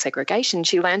dismantle segregation.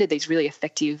 She landed these really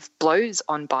effective blows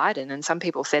on Biden, and some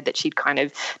people said that she'd kind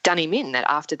of done him in, that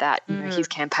after that, his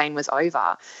campaign was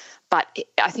over. But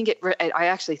I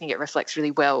actually think it reflects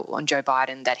really well on Joe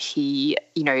Biden that he,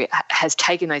 has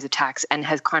taken those attacks and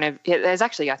has there's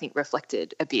actually, I think,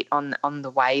 reflected a bit on the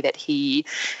way that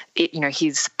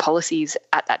his policies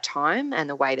at that time and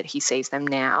the way that he sees them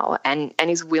now, and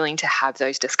is willing to have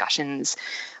those discussions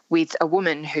with a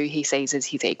woman who he sees as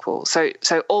his equal. So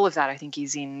all of that, I think,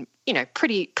 is in,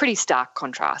 pretty stark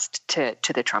contrast to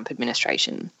the Trump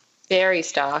administration. Very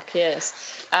stark,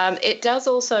 yes. It does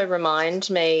also remind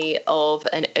me of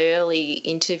an early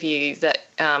interview that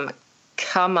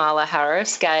Kamala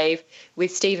Harris gave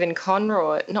with Stephen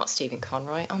Conroy. Not Stephen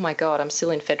Conroy. Oh, my God, I'm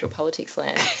still in federal politics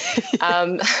land.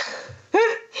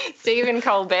 Stephen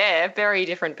Colbert, very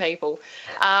different people.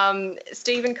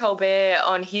 Stephen Colbert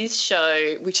on his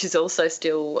show, which is also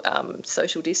still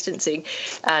social distancing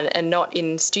and not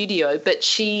in studio, but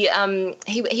he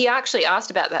actually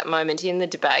asked about that moment in the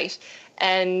debate,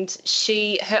 and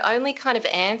her only kind of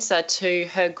answer to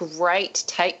her great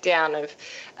takedown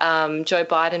of Joe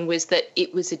Biden was that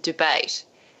it was a debate.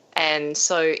 And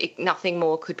so nothing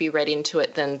more could be read into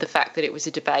it than the fact that it was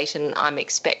a debate and I'm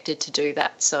expected to do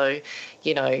that. So,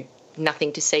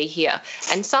 nothing to see here.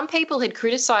 And some people had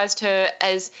criticised her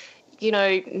as,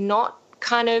 not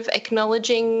kind of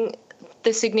acknowledging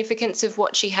the significance of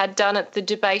what she had done at the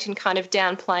debate and kind of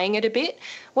downplaying it a bit.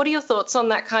 What are your thoughts on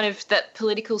that kind of that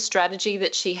political strategy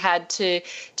that she had to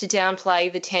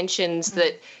downplay the tensions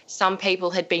that some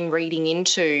people had been reading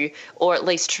into, or at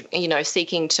least, you know,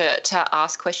 seeking to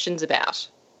ask questions about?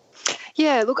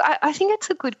 Yeah, look, I think it's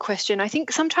a good question. I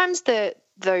think sometimes the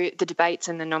debates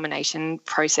and the nomination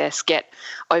process get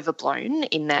overblown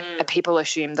in that people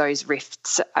assume those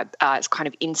rifts are kind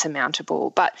of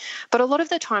insurmountable. But a lot of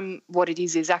the time what it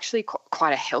is actually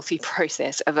quite a healthy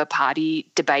process of a party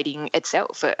debating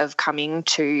itself, of coming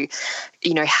to,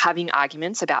 you know, having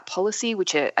arguments about policy,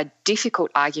 which are difficult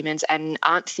arguments and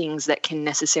aren't things that can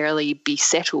necessarily be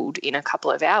settled in a couple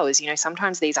of hours. You know,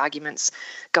 sometimes these arguments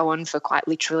go on for quite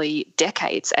literally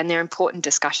decades, and they're important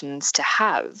discussions to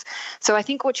have. So I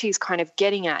think what she's kind of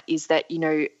getting at is that, you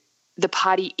know, the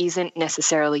party isn't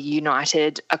necessarily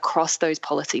united across those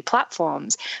policy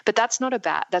platforms, but that's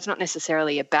not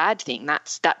necessarily a bad thing.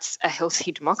 That's a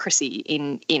healthy democracy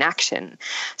in action.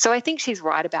 So I think she's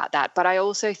right about that. But I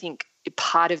also think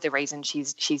part of the reason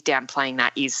she's downplaying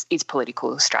that is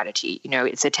political strategy. You know,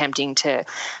 it's attempting to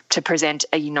present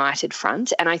a united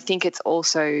front, and I think it's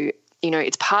also, you know,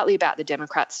 it's partly about the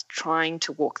Democrats trying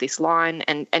to walk this line,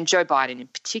 and Joe Biden in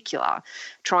particular,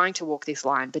 trying to walk this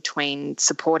line between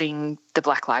supporting the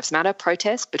Black Lives Matter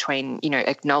protest, between, you know,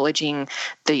 acknowledging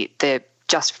the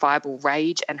justifiable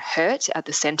rage and hurt at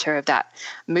the centre of that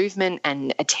movement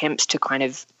and attempts to kind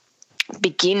of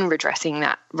begin redressing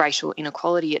that racial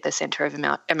inequality at the centre of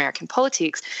American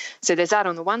politics. So there's that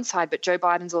on the one side, but Joe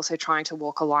Biden's also trying to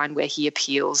walk a line where he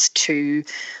appeals to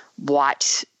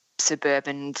white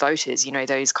suburban voters, you know,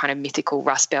 those kind of mythical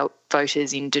Rust Belt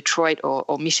voters in Detroit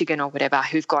or Michigan or whatever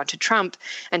who've gone to Trump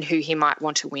and who he might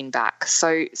want to win back.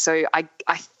 So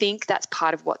I think that's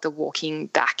part of what the walking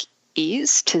back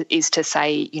is to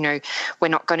say, you know, we're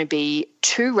not going to be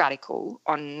too radical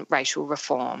on racial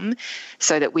reform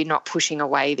so that we're not pushing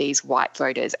away these white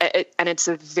voters. And it's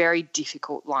a very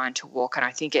difficult line to walk, and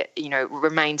I think it, you know,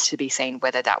 remains to be seen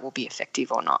whether that will be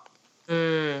effective or not.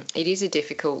 It is a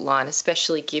difficult line,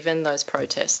 especially given those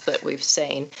protests that we've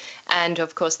seen. And,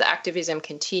 of course, the activism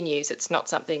continues. It's not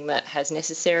something that has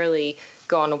necessarily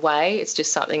gone away. It's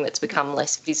just something that's become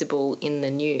less visible in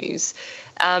the news.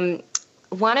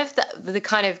 One of the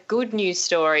kind of good news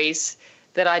stories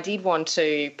that I did want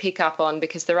to pick up on,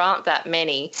 because there aren't that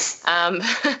many,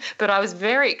 but I was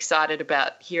very excited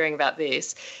about hearing about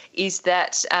this, is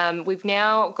that we've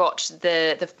now got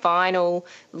the final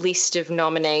list of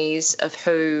nominees of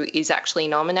who is actually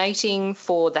nominating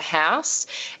for the House.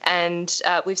 And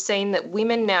we've seen that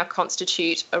women now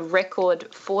constitute a record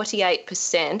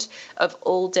 48% of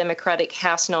all Democratic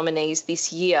House nominees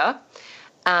this year.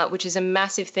 Which is a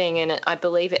massive thing, and I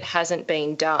believe it hasn't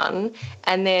been done.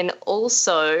 And then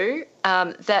also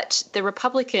that the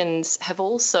Republicans have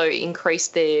also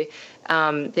increased their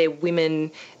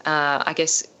women,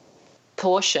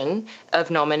 portion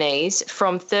of nominees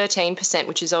from 13%,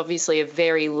 which is obviously a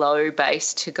very low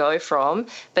base to go from,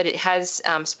 but it has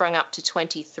sprung up to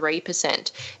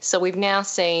 23%. So we've now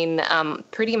seen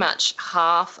pretty much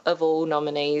half of all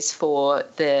nominees for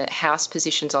the House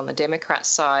positions on the Democrat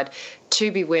side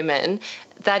to be women.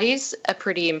 That is a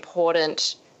pretty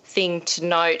important thing to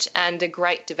note and a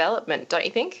great development, don't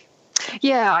you think?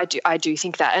 Yeah, I do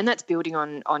think that, and that's building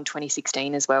on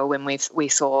 2016 as well, when we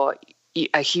saw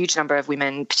a huge number of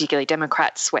women, particularly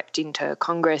Democrats, swept into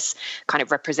Congress, kind of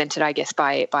represented, I guess,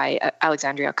 by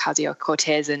Alexandria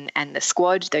Ocasio-Cortez and the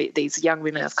Squad, these young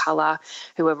women of colour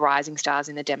who are rising stars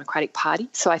in the Democratic Party.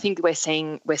 So I think we're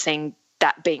seeing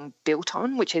that being built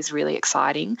on, which is really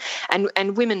exciting,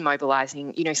 and women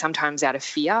mobilising, you know, sometimes out of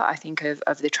fear, I think,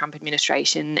 of the Trump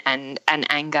administration and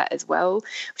anger as well.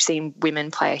 We've seen women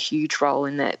play a huge role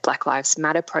in the Black Lives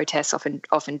Matter protests,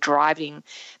 often driving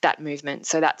that movement.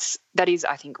 So that is,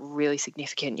 I think, really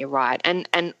significant. You're right.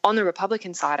 And on the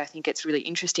Republican side, I think it's really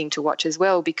interesting to watch as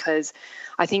well, because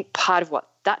I think part of what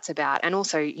that's about, and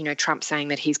also, you know, Trump saying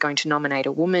that he's going to nominate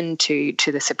a woman to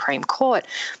the Supreme Court,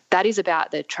 that is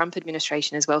about the Trump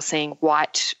administration as well, seeing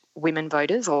white women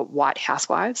voters, or white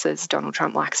housewives, as Donald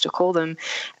Trump likes to call them,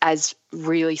 as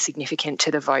really significant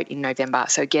to the vote in November.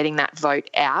 So getting that vote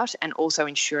out and also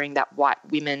ensuring that white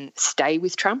women stay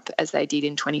with Trump as they did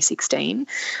in 2016.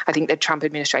 I think the Trump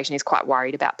administration is quite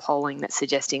worried about polling that's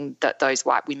suggesting that those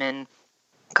white women,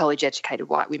 college-educated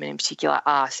white women in particular,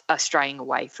 are straying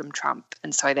away from Trump.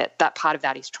 And so that part of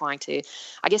that is trying to,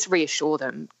 I guess, reassure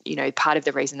them. You know, part of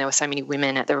the reason there were so many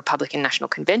women at the Republican National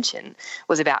Convention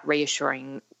was about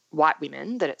reassuring white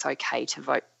women that it's okay to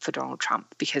vote for Donald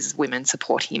Trump, because women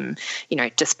support him, you know,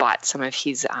 despite some of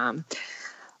his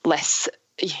less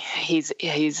his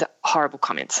horrible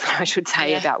comments, I should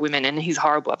say, about women, and his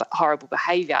horrible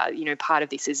behaviour. Part of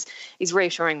this is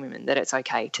reassuring women that it's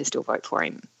okay to still vote for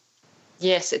him.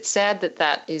 Yes, it's sad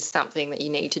that is something that you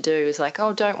need to do, is like,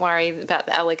 oh, don't worry about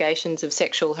the allegations of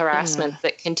sexual harassment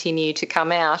that continue to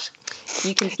come out.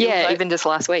 You can still vote. Even just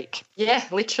last week. Yeah,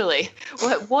 literally.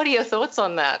 What are your thoughts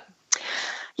on that?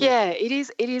 Yeah, it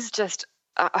is just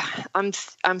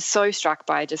I'm so struck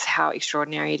by just how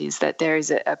extraordinary it is that there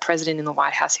is a president in the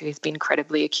White House who has been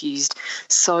credibly accused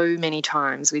so many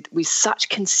times with such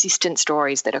consistent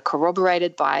stories that are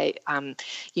corroborated by,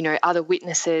 other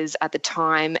witnesses at the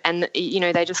time. And,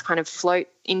 they just kind of float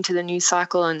into the news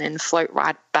cycle and then float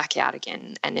right back out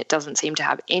again. And it doesn't seem to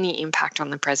have any impact on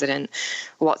the president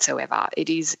whatsoever.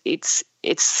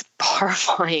 It's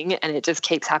horrifying, and it just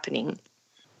keeps happening.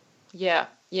 Yeah,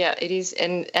 it is,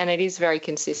 and it is very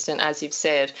consistent, as you've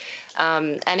said,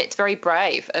 and it's very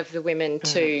brave of the women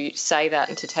to say that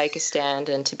and to take a stand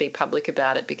and to be public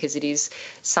about it, because it is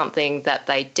something that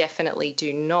they definitely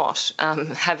do not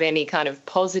have any kind of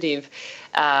positive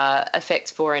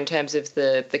effects for, in terms of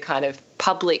the kind of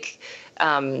public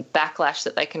backlash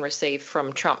that they can receive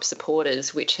from Trump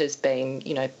supporters, which has been,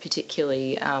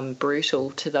 particularly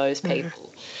brutal to those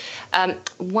people.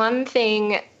 One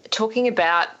thing, talking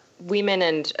about women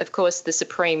and, of course, the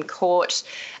Supreme Court,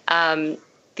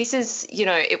 this is,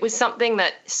 it was something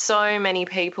that so many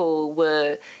people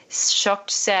were shocked,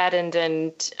 saddened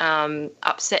and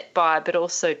upset by, but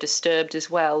also disturbed as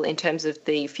well in terms of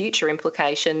the future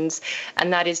implications,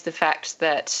 and that is the fact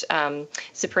that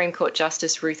Supreme Court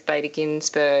Justice Ruth Bader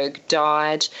Ginsburg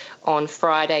died on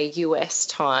Friday US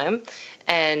time,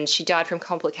 and she died from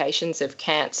complications of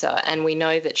cancer. And we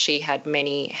know that she had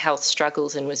many health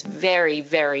struggles and was very,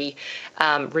 very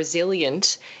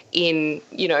resilient in,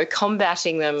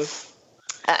 combating them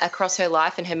across her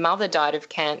life. And her mother died of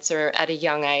cancer at a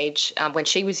young age when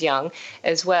she was young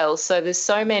as well. So there's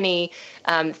so many,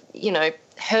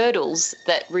 hurdles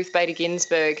that Ruth Bader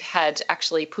Ginsburg had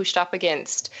actually pushed up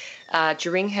against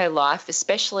during her life,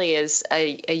 especially as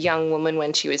a young woman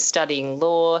when she was studying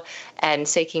law and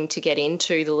seeking to get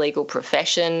into the legal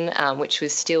profession, which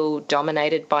was still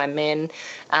dominated by men.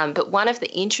 But one of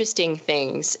the interesting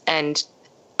things, and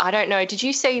I don't know, did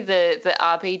you see the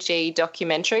RBG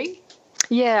documentary?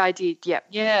 Yeah, I did, yeah.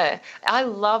 Yeah, I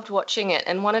loved watching it,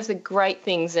 and one of the great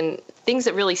things and things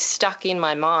that really stuck in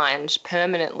my mind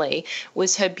permanently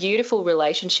was her beautiful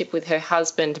relationship with her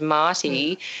husband,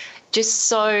 Marty. Just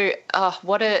so,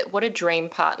 what a dream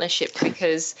partnership,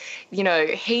 because,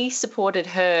 he supported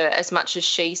her as much as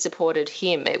she supported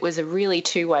him. It was a really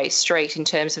two-way street in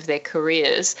terms of their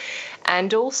careers.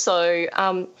 And also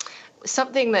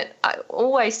something that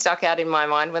always stuck out in my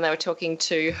mind when they were talking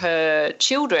to her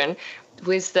children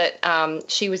was that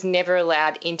she was never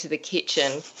allowed into the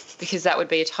kitchen because that would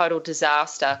be a total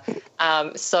disaster.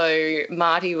 So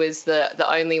Marty was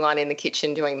the only one in the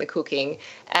kitchen doing the cooking.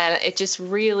 And it just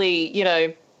really,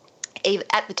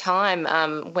 at the time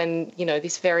when,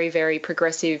 this very, very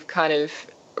progressive kind of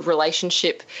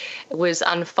relationship was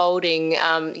unfolding,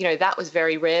 that was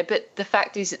very rare. But the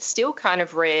fact is it's still kind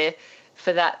of rare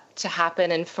for that to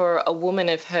happen, and for a woman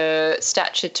of her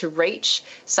stature to reach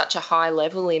such a high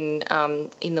level in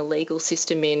the legal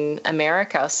system in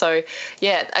America. So,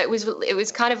 yeah, it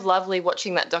was kind of lovely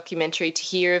watching that documentary to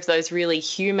hear of those really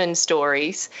human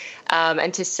stories,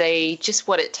 and to see just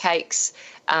what it takes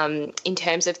in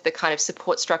terms of the kind of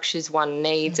support structures one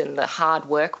needs and the hard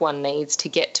work one needs to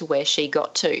get to where she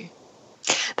got to.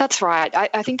 That's right.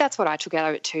 I think that's what I took out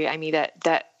of it too, Amy,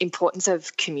 that importance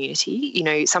of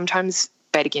community. Sometimes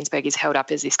Bader Ginsburg is held up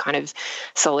as this kind of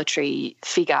solitary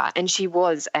figure, and she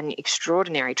was an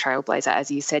extraordinary trailblazer,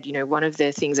 as you said. One of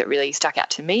the things that really stuck out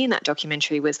to me in that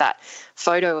documentary was that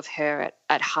photo of her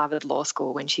at Harvard Law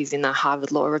School when she's in the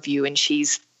Harvard Law Review, and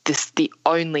she's the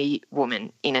only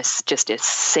woman in just a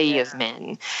sea of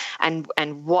men, and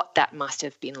what that must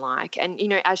have been like. And,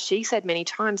 as she said many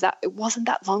times, that it wasn't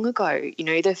that long ago.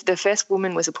 The first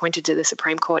woman was appointed to the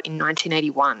Supreme Court in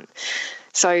 1981.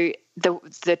 So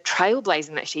the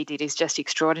trailblazing that she did is just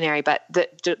extraordinary. But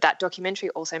that documentary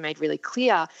also made really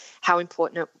clear how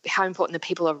important the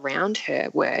people around her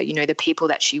were. The people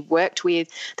that she worked with,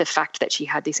 the fact that she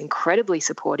had this incredibly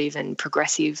supportive and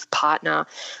progressive partner,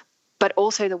 but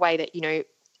also the way that,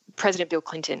 President Bill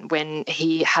Clinton, when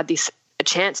he had a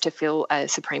chance to fill a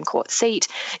Supreme Court seat,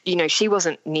 she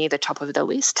wasn't near the top of the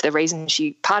list.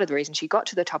 Part of the reason she got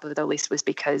to the top of the list was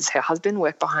because her husband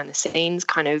worked behind the scenes,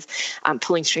 kind of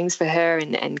pulling strings for her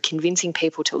and convincing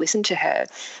people to listen to her.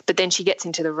 But then she gets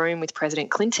into the room with President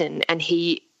Clinton, and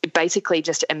he basically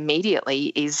just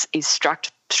immediately is struck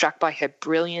struck by her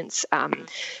brilliance,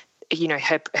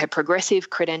 her progressive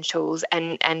credentials,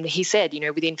 and he said,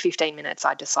 within 15 minutes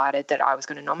I decided that I was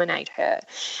going to nominate her.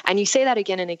 And you see that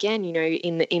again and again,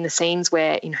 in the scenes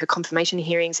where in her confirmation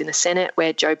hearings in the Senate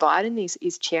where Joe Biden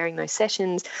is chairing those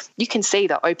sessions, you can see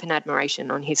the open admiration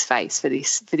on his face for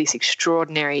this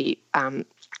extraordinary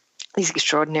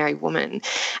woman.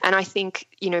 And I think,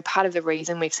 part of the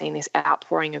reason we've seen this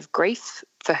outpouring of grief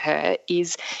for her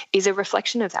is a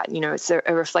reflection of that. It's a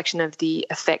reflection of the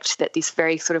effect that this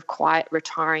very sort of quiet,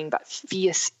 retiring but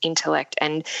fierce intellect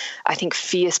and I think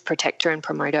fierce protector and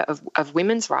promoter of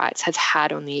women's rights has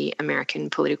had on the American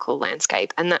political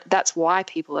landscape. And that's why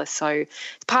it's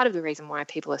part of the reason why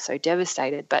people are so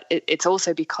devastated, but it's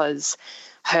also because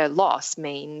her loss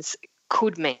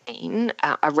could mean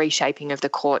a reshaping of the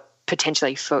court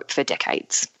potentially for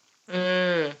decades.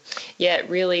 Yeah, it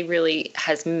really, really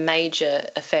has major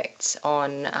effects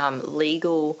on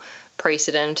legal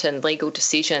precedent and legal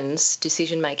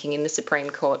decision-making in the Supreme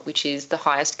Court, which is the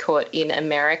highest court in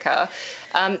America.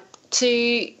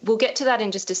 We'll get to that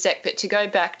in just a sec, but to go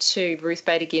back to Ruth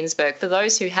Bader Ginsburg, for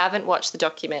those who haven't watched the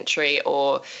documentary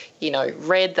or,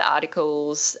 read the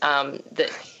articles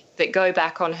that go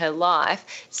back on her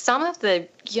life, some of the,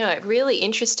 really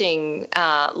interesting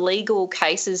legal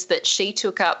cases that she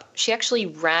took up, she actually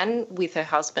ran with her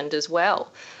husband as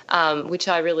well, which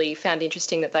I really found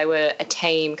interesting that they were a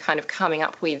team kind of coming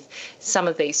up with some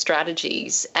of these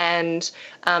strategies. And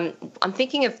I'm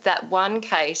thinking of that one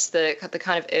case, the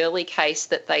kind of early case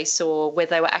that they saw where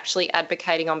they were actually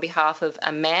advocating on behalf of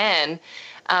a man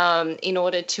in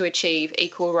order to achieve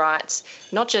equal rights,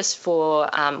 not just for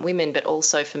women, but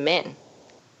also for men.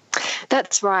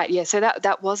 That's right. Yeah. So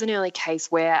that was an early case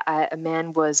where a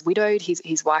man was widowed.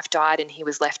 His wife died, and he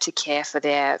was left to care for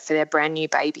their brand new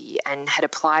baby, and had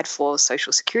applied for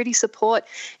Social Security support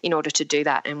in order to do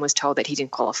that, and was told that he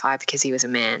didn't qualify because he was a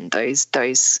man. Those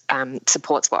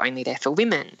supports were only there for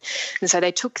women, and so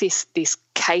they took this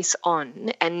case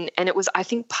on, and it was, I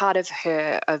think, part of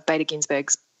Bader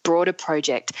Ginsburg's broader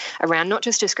project around not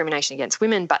just discrimination against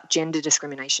women, but gender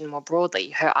discrimination more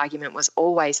broadly. Her argument was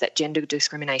always that gender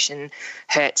discrimination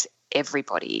hurts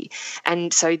everybody.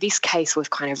 And so this case was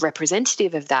kind of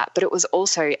representative of that, but it was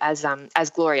also, as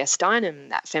Gloria Steinem,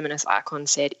 that feminist icon,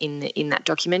 said in that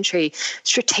documentary,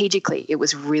 strategically it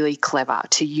was really clever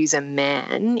to use a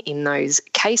man in those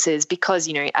cases because,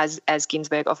 as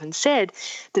Ginsburg often said,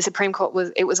 the Supreme Court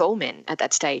was all men at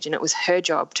that stage, and it was her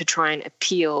job to try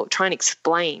and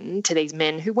explain to these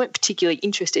men who weren't particularly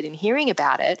interested in hearing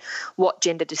about it what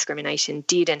gender discrimination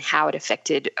did and how it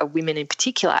affected women in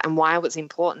particular, and why it was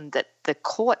important that the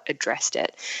court addressed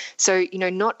it. So,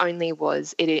 not only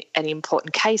was it an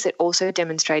important case, it also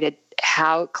demonstrated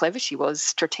how clever she was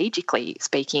strategically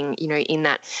speaking, in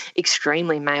that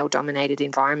extremely male-dominated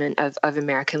environment of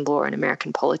American law and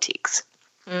American politics.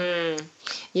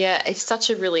 Yeah, it's such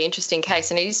a really interesting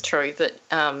case, and it is true that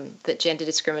that gender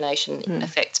discrimination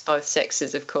affects both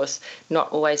sexes, of course,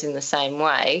 not always in the same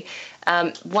way.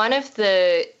 One of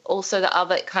the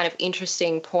other kind of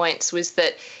interesting points was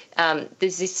that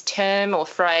there's this term or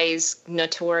phrase,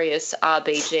 notorious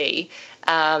RBG,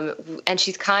 and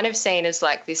she's kind of seen as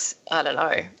like this, I don't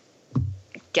know,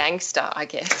 gangster, I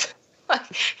guess.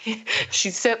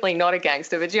 She's certainly not a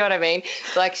gangster, but do you know what I mean?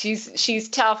 Like she's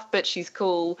tough, but she's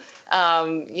cool,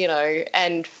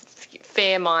 and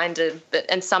fair-minded,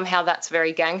 and somehow that's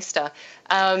very gangster.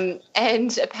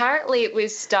 And apparently it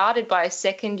was started by a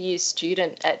second-year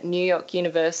student at New York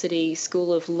University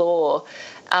School of Law.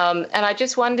 And I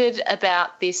just wondered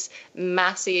about this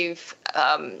massive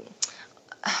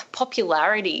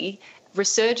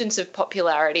resurgence of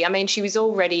popularity. I mean, she was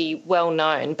already well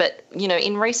known, but,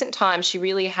 in recent times she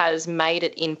really has made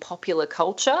it in popular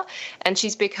culture, and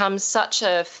she's become such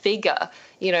a figure.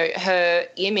 Her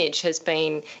image has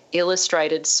been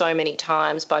illustrated so many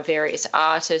times by various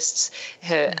artists.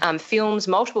 Her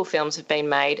multiple films have been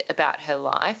made about her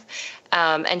life.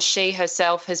 And she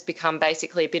herself has become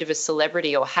basically a bit of a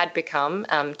celebrity, or had become,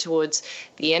 towards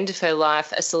the end of her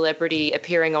life, a celebrity,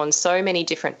 appearing on so many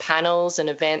different panels and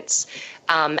events,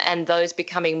 and those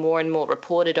becoming more and more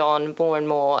reported on, more and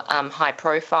more high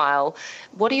profile.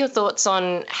 What are your thoughts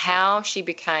on how she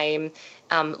became,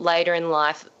 later in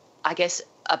life, I guess,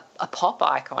 a pop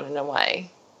icon in a way?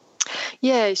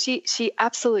 Yeah, she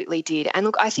absolutely did. And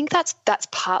look, I think that's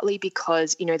partly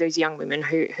because, those young women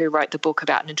who wrote the book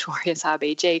about Notorious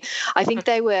RBG, I think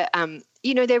they were,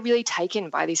 they're really taken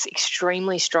by this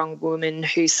extremely strong woman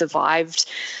who survived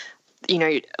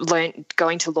learned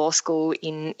going to law school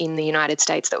in the United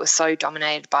States that was so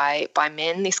dominated by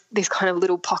men. This kind of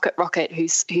little pocket rocket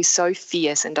who's so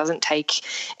fierce and doesn't take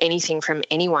anything from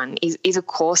anyone is of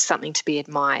course something to be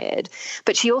admired.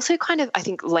 But she also kind of, I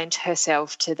think, lent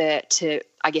herself to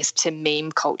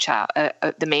meme culture,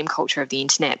 the meme culture of the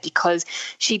internet, because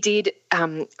she did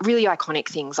really iconic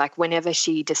things. Like whenever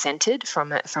she dissented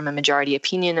from a majority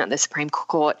opinion at the Supreme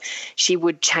Court, she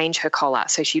would change her collar.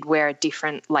 So she'd wear a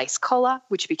different lace collar,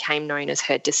 which became known as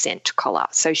her dissent collar.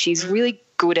 So she's really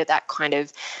good at that kind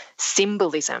of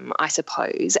symbolism, I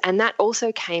suppose. And that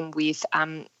also came with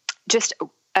just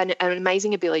an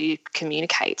amazing ability to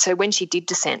communicate. So when she did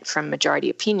dissent from majority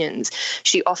opinions,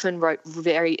 she often wrote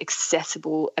very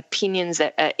accessible opinions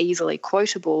that are easily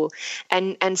quotable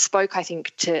and spoke, I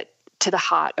think, to the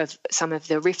heart of some of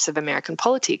the rifts of American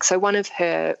politics. So one of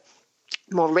her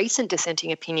more recent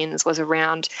dissenting opinions was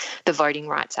around the Voting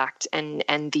Rights Act and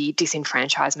the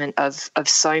disenfranchisement of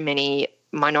so many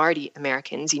minority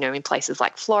Americans, in places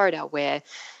like Florida, where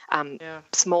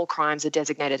small crimes are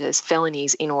designated as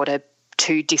felonies in order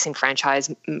to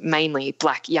disenfranchise mainly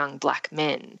young black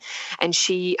men. And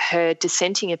her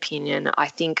dissenting opinion, I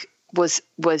think, was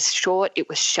short, it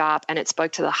was sharp, and it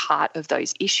spoke to the heart of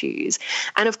those issues.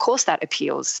 And of course that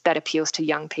appeals to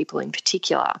young people in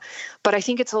particular. But I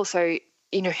think it's also,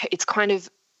 it's kind of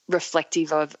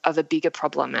reflective of a bigger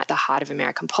problem at the heart of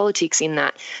American politics, in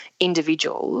that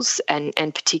individuals and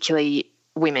particularly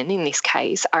women in this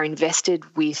case are invested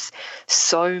with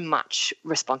so much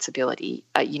responsibility,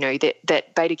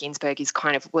 that Bader Ginsburg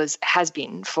has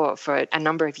been for a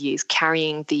number of years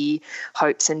carrying the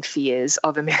hopes and fears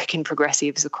of American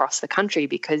progressives across the country,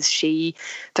 because she,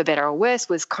 for better or worse,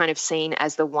 was kind of seen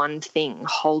as the one thing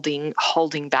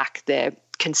holding back the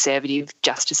conservative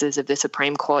justices of the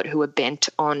Supreme Court who are bent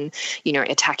on,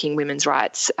 attacking women's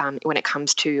rights when it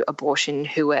comes to abortion,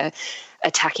 who are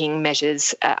attacking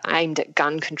measures aimed at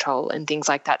gun control and things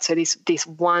like that. So this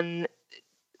one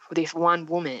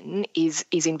woman is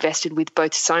invested with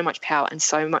both so much power and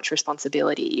so much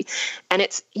responsibility, and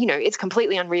it's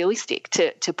completely unrealistic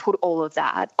to put all of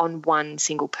that on one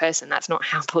single person. That's not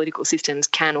how political systems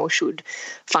can or should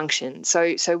function.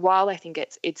 So while I think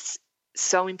it's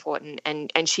so important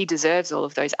and she deserves all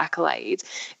of those accolades,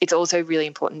 it's also really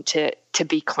important to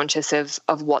be conscious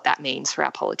of what that means for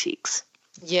our politics.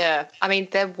 Yeah, I mean,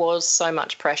 there was so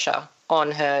much pressure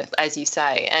on her, as you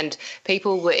say, and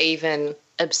people were even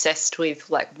obsessed with,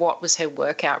 like, what was her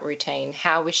workout routine?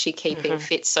 How was she keeping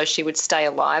fit so she would stay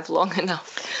alive long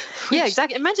enough? Yeah,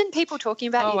 exactly. Imagine people talking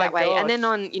about you that way. And then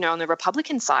on the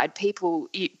Republican side, people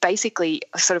basically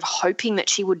sort of hoping that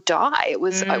she would die. It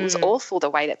was awful the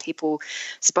way that people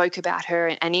spoke about her.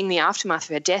 And in the aftermath of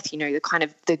her death, the kind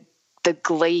of the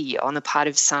glee on the part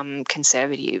of some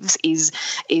conservatives is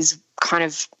kind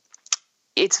of,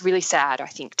 it's really sad, I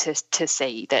think, to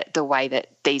see that the way that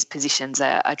these positions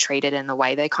are treated and the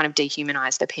way they kind of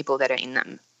dehumanise the people that are in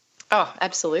them. Oh,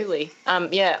 absolutely.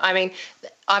 Yeah, I mean,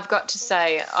 I've got to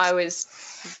say I was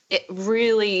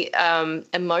really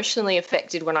emotionally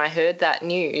affected when I heard that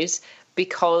news,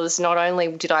 because not only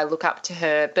did I look up to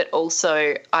her, but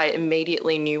also I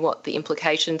immediately knew what the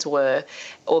implications were,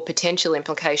 or potential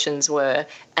implications were,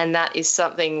 and that is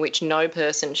something which no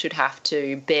person should have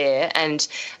to bear. And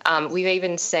we've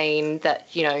even seen that,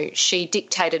 she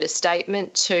dictated a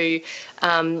statement to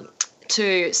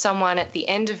someone at the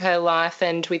end of her life,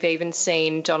 and we've even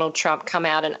seen Donald Trump come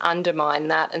out and undermine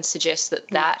that and suggest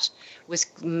that was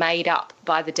made up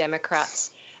by the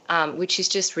Democrats, which is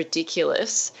just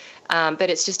ridiculous. But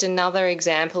it's just another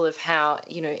example of how,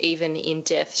 even in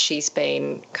death, she's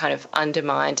been kind of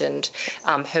undermined, and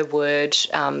her word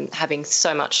having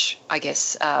so much, I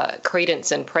guess,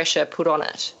 credence and pressure put on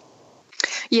it.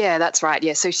 Yeah, that's right.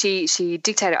 Yeah, so she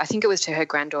dictated, I think it was to her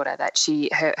granddaughter, that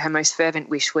her most fervent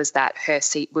wish was that her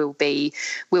seat will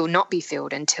not be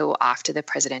filled until after the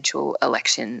presidential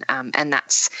election, and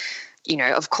that's,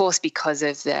 of course, because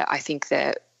of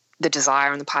the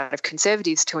desire on the part of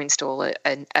conservatives to install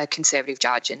a conservative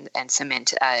judge and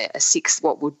cement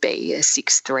what would be a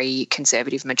 6-3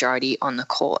 conservative majority on the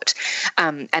court.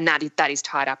 And that is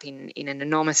tied up in an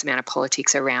enormous amount of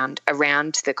politics around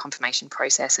the confirmation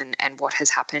process and what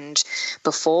has happened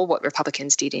before, what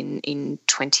Republicans did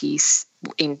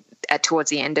towards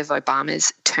the end of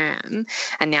Obama's term,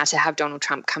 and now to have Donald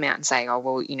Trump come out and say, oh,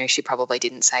 well, she probably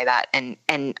didn't say that,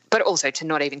 but also to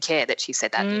not even care that she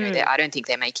said that. I don't think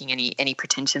they're making any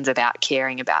pretensions about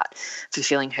caring about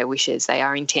fulfilling her wishes. They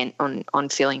are intent on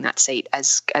filling that seat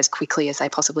as quickly as they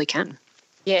possibly can.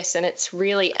 Yes, and it's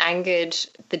really angered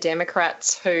the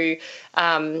Democrats who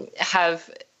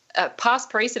have past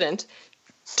precedent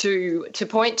to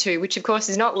point to, which of course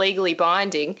is not legally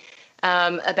binding,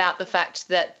 about the fact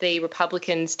that the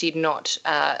Republicans did not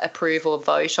approve or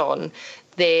vote on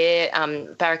their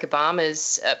Barack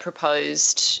Obama's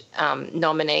proposed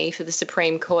nominee for the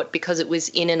Supreme Court because it was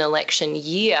in an election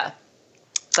year.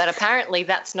 But apparently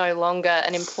that's no longer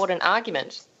an important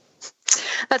argument.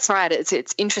 That's right.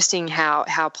 It's interesting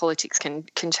how politics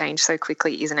can change so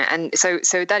quickly, isn't it? And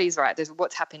so that is right. There's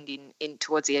what's happened in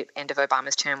towards the end of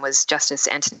Obama's term was Justice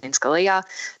Antonin Scalia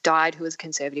died, who was a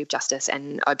conservative justice,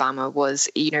 and Obama was,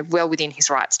 well within his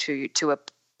rights to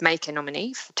make a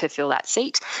nominee to fill that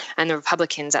seat. And the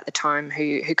Republicans at the time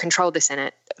who controlled the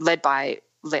Senate, led by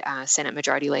Senate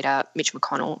Majority Leader Mitch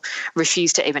McConnell,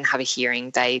 refused to even have a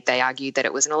hearing. They argued that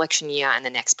it was an election year and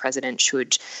the next president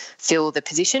should fill the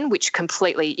position, which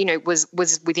completely, was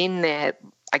within their,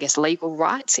 I guess, legal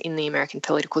rights in the American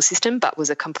political system, but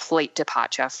was a complete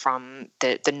departure from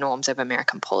the norms of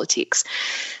American politics.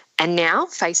 And now,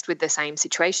 faced with the same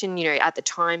situation, at the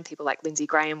time, people like Lindsey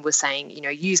Graham was saying,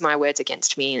 use my words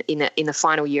against me. In the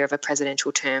final year of a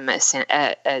presidential term, a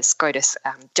SCOTUS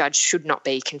judge should not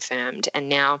be confirmed. And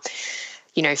now,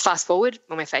 fast forward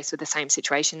when we're faced with the same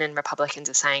situation, and Republicans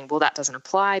are saying, well, that doesn't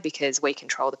apply because we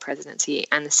control the presidency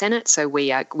and the Senate, so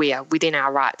we are within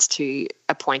our rights to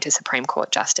appoint a Supreme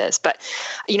Court justice. But,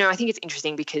 I think it's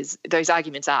interesting because those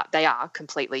arguments are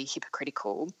completely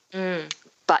hypocritical.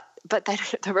 But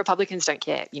the Republicans don't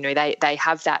care. They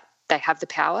have that. They have the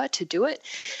power to do it,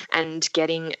 and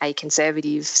getting a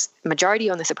Conservative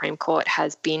majority on the Supreme Court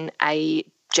has been a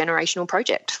generational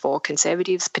project for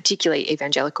Conservatives, particularly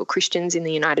evangelical Christians in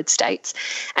the United States.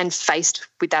 And faced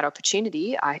with that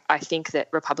opportunity, I think that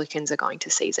Republicans are going to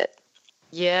seize it.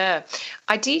 Yeah.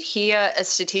 I did hear a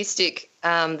statistic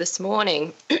this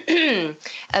morning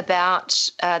about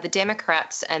the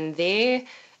Democrats and their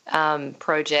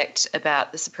project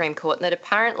about the Supreme Court, and that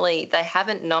apparently they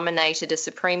haven't nominated a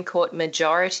Supreme Court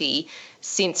majority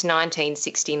since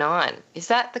 1969. Is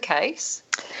that the case?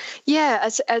 Yeah,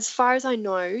 as far as I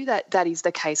know, that is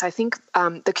the case. I think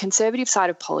the Conservative side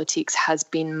of politics has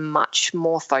been much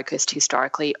more focused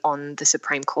historically on the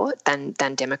Supreme Court than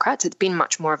Democrats. It's been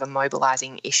much more of a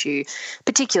mobilising issue,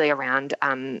 particularly around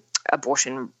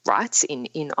abortion rights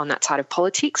on that side of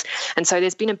politics. And so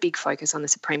there's been a big focus on the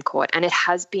Supreme Court, and it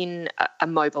has been a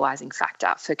mobilising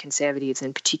factor for Conservatives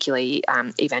and particularly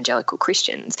evangelical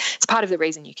Christians. It's part of the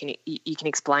reason you can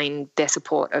explain their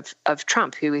support of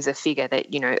Trump, who is a figure that,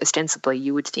 ostensibly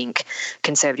you would think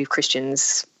Conservative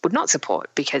Christians would not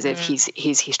support because of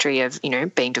his history of,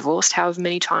 being divorced however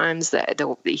many times,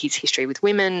 his history with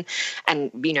women,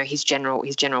 and, his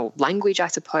general language, I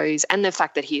suppose, and the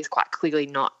fact that he is quite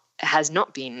clearly has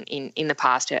not been in the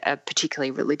past a particularly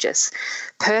religious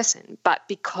person. But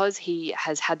because he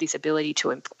has had this ability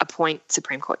to appoint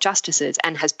Supreme Court justices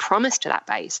and has promised to that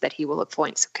base that he will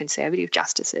appoint Conservative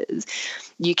justices,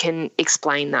 you can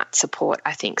explain that support,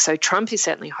 I think. So Trump is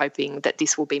certainly hoping that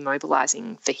this will be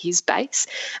mobilising for his base.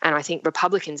 And I think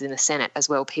Republicans in the Senate as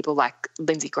well, people like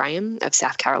Lindsey Graham of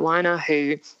South Carolina,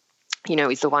 who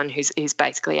is the one who's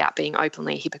basically out being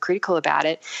openly hypocritical about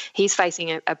it. He's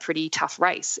facing a pretty tough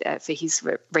race for his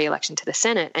re-election to the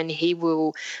Senate, and he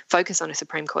will focus on a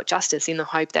Supreme Court justice in the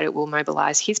hope that it will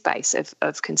mobilise his base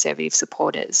of Conservative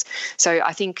supporters. So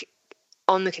I think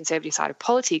on the Conservative side of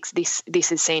politics,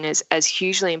 this is seen as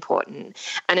hugely important.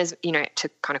 And as, to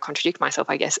kind of contradict myself,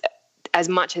 I guess, as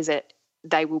much as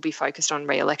they will be focused on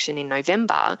re-election in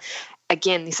November,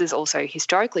 again, this is also,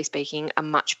 historically speaking, a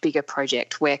much bigger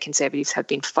project where Conservatives have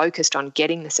been focused on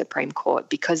getting the Supreme Court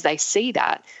because they see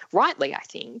that, rightly, I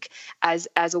think, as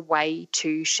a way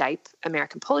to shape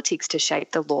American politics, to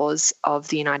shape the laws of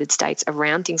the United States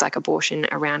around things like abortion,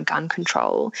 around gun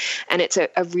control. And it's a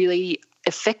really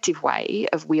effective way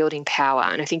of wielding power.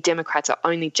 And I think Democrats are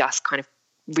only just kind of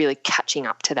really catching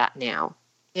up to that now.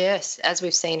 Yes, as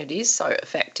we've seen, it is so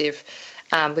effective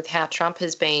with how Trump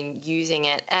has been using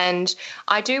it. And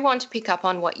I do want to pick up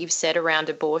on what you've said around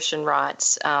abortion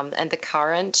rights and the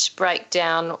current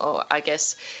breakdown, or I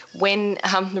guess when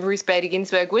Ruth Bader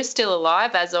Ginsburg was still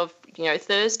alive as of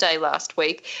Thursday last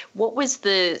week. What was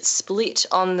the split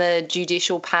on the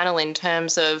judicial panel in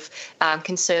terms of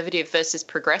conservative versus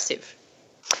progressive?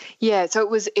 Yeah, so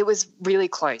it was really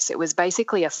close. It was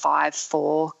basically a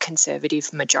 5-4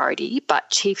 Conservative majority, but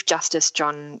Chief Justice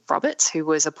John Roberts, who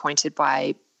was appointed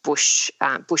by Bush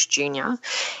Jr.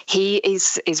 He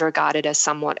is regarded as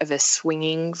somewhat of a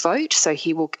swinging vote, so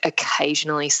he will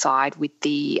occasionally side with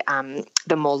the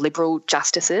more liberal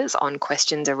justices on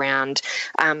questions around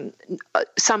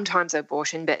sometimes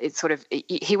abortion, but it's sort of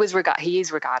he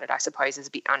is regarded, I suppose, as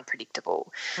a bit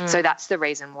unpredictable. So that's the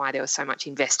reason why there was so much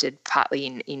invested, partly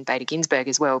in Bader Ginsburg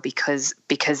as well, because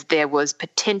there was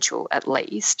potential at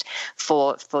least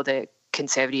for the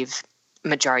Conservative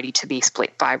majority to be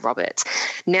split by Roberts.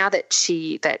 Now that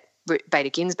Bader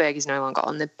Ginsburg is no longer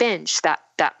on the bench, that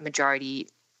majority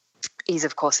is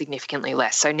of course significantly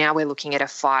less. So now we're looking at a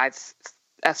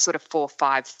sort of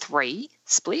 4-5-3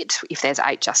 split if there's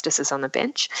 8 justices on the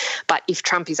bench. But if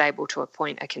Trump is able to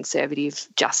appoint a Conservative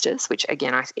justice, which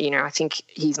again I think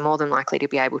he's more than likely to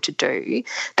be able to do,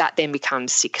 that then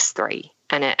becomes 6-3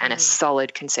 and a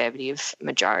solid Conservative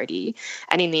majority.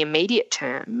 And in the immediate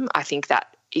term, I think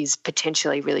that is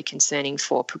potentially really concerning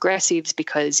for progressives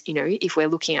because, if we're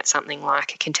looking at something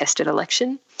like a contested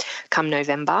election come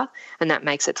November and that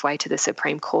makes its way to the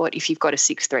Supreme Court, if you've got a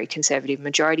 6-3 Conservative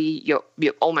majority, you're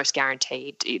almost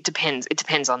guaranteed, it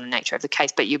depends on the nature of the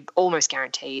case, but you're almost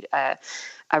guaranteed a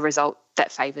result that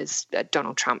favours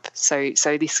Donald Trump. So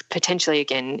this potentially,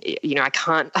 again, I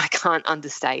can't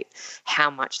understate how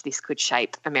much this could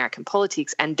shape American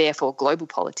politics and therefore global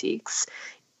politics,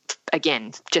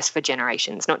 again, just for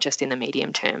generations, not just in the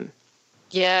medium term.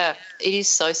 Yeah, it is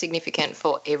so significant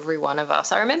for every one of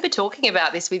us. I remember talking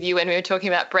about this with you when we were talking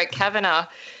about Brett Kavanaugh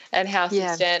and how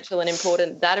substantial and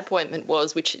important that appointment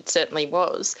was, which it certainly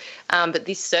was. But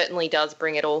this certainly does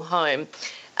bring it all home.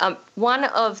 One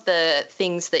of the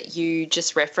things that you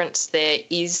just referenced there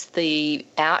is the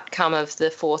outcome of the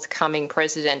forthcoming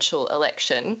presidential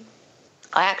election.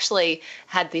 I actually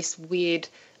had this weird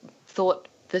thought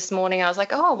this morning. I was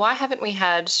like, why haven't we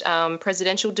had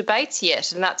presidential debates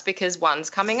yet? And that's because one's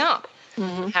coming up.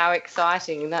 Mm-hmm. How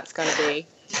exciting that's going to be.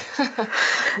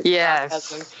 Yeah.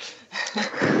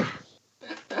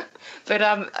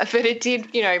 But it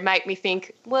did, make me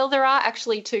think, well, there are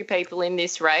actually 2 people in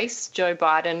this race, Joe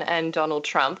Biden and Donald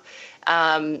Trump.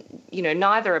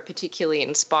 Neither are particularly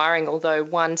inspiring, although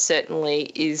one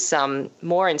certainly is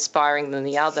more inspiring than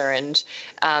the other. And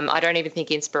I don't even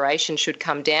think inspiration should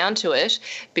come down to it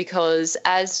because,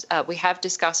 as we have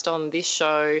discussed on this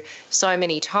show so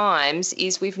many times,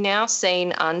 is we've now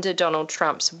seen under Donald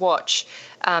Trump's watch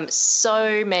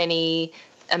so many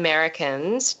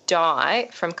Americans die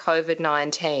from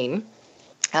COVID-19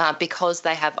 because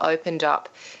they have opened up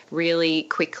really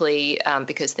quickly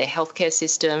because their healthcare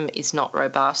system is not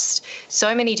robust.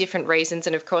 So many different reasons,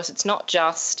 and of course, it's not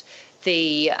just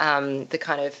the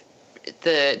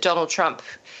Donald Trump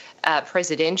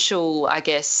presidential,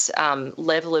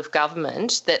 level of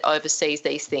government that oversees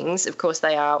these things. Of course,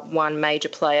 they are one major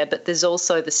player, but there's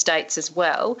also the states as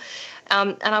well.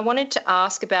 And I wanted to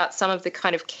ask about some of the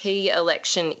kind of key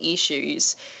election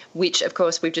issues, which, of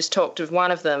course, we've just talked of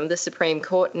one of them, the Supreme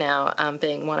Court now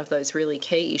being one of those really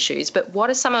key issues. But what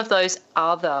are some of those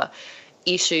other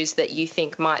issues that you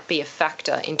think might be a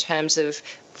factor in terms of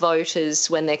voters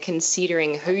when they're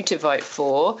considering who to vote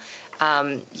for?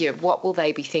 What will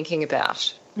they be thinking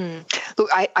about? Look,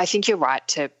 I think you're right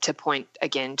to point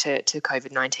again to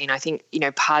COVID-19. I think,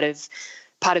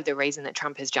 part of the reason that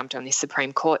Trump has jumped on this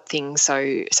Supreme Court thing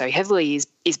so heavily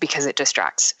is because it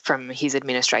distracts from his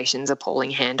administration's appalling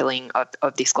handling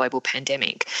of this global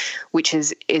pandemic, which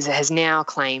has now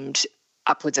claimed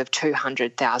upwards of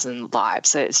 200,000 lives.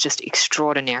 So it's just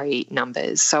extraordinary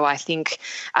numbers. So I think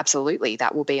absolutely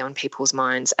that will be on people's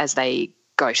minds as they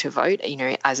go to vote,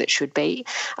 as it should be.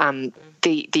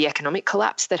 The economic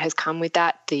collapse that has come with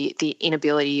that, the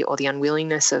inability or the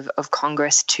unwillingness of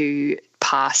Congress to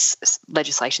pass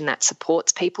legislation that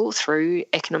supports people through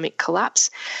economic collapse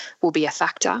will be a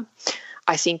factor.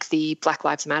 I think the Black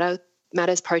Lives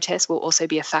Matters protests will also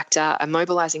be a factor, a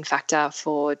mobilising factor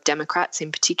for Democrats in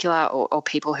particular, or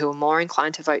people who are more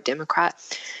inclined to vote Democrat.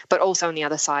 But also on the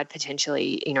other side,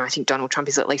 potentially, I think Donald Trump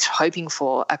is at least hoping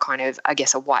for a kind of,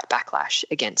 a white backlash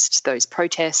against those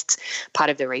protests. Part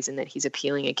of the reason that he's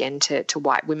appealing again to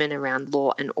white women around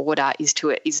law and order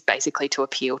is basically to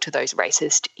appeal to those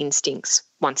racist instincts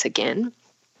once again.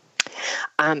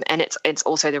 And it's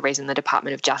also the reason the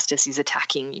Department of Justice is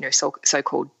attacking,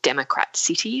 so-called Democrat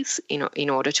cities in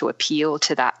order to appeal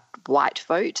to that white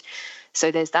vote.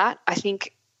 So there's that. I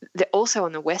think that also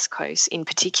on the West Coast in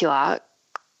particular,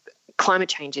 climate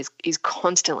change is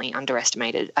constantly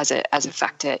underestimated as a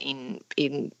factor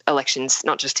in elections,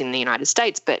 not just in the United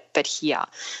States, but here.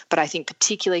 But I think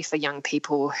particularly for young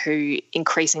people who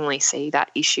increasingly see that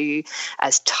issue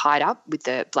as tied up with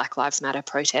the Black Lives Matter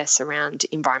protests around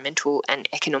environmental and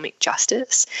economic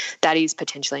justice, that is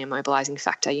potentially a mobilising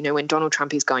factor. You know, when Donald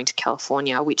Trump is going to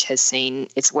California, which has seen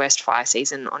its worst fire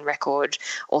season on record,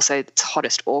 also its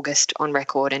hottest August on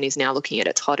record, and is now looking at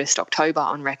its hottest October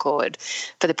on record,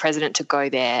 for the president to go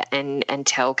there and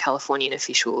tell Californian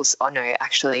officials, oh no,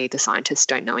 actually the scientists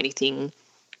don't know anything,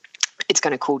 it's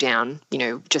going to cool down, you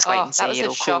know, just wait and see,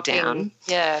 it'll cool down.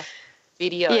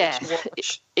 Video. Yeah,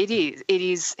 it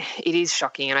is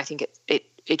shocking, and I think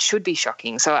it should be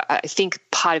shocking. So I think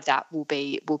part of that will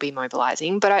be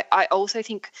mobilising, but I also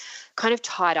think kind of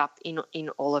tied up in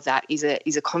all of that is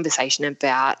a conversation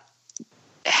about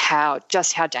how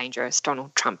dangerous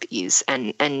Donald Trump is,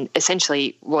 and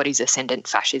essentially what is ascendant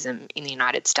fascism in the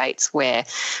United States, where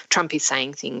Trump is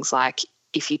saying things like,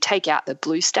 if you take out the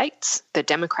blue states, the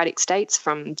democratic states,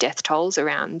 from death tolls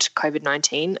around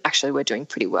COVID-19, actually we're doing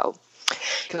pretty well.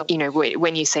 Cool. You know,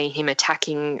 when you see him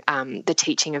attacking the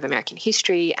teaching of American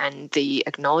history and the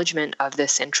acknowledgement of the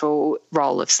central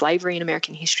role of slavery in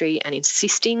American history, and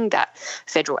insisting that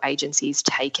federal agencies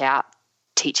take out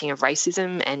teaching of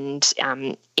racism and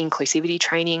inclusivity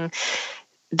training,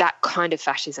 that kind of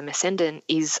fascism ascendant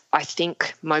is, I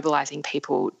think, mobilising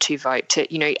people to vote.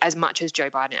 To, you know, as much as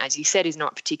Joe Biden, as you said, is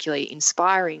not particularly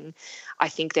inspiring, I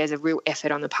think there's a real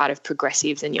effort on the part of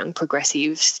progressives and young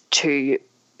progressives to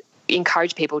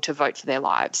encourage people to vote for their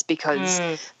lives, because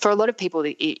for a lot of people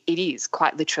it is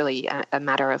quite literally a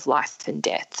matter of life and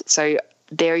death. So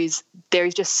there is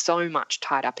just so much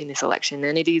tied up in this election,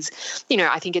 and it is, you know,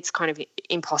 I think it's kind of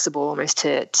impossible almost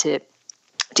to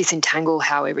disentangle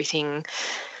how everything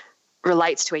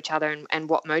relates to each other and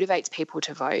what motivates people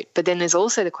to vote. But then there's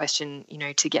also the question, you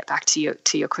know, to get back to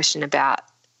your question about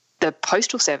the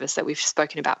postal service that we've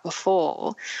spoken about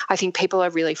before. I think people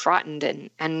are really frightened,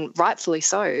 and rightfully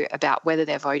so, about whether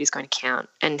their vote is going to count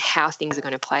and how things are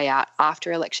going to play out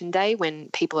after Election Day, when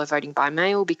people are voting by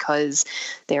mail because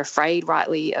they're afraid,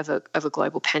 rightly, of a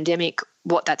global pandemic,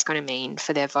 what that's going to mean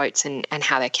for their votes and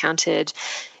how they're counted.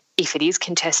 If it is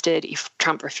contested, if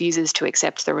Trump refuses to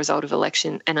accept the result of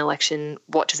an election,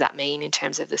 what does that mean in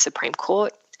terms of the Supreme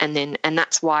Court? And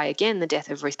that's why, again, the death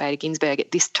of Ruth Bader Ginsburg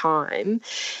at this time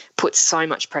puts so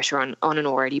much pressure on an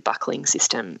already buckling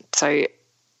system. So,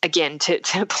 again,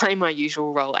 to play my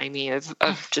usual role, Amy, of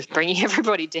just bringing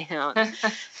everybody down,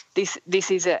 this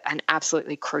is an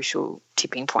absolutely crucial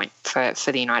tipping point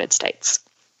for the United States.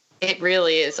 It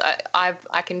really is.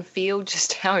 I can feel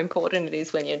just how important it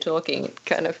is when you're talking. It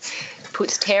kind of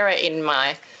puts terror in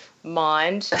my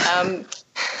mind.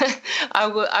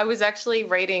 I was actually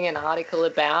reading an article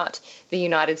about the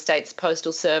United States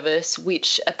Postal Service,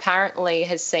 which apparently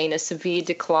has seen a severe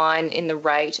decline in the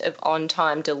rate of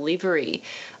on-time delivery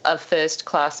of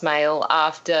first-class mail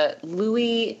after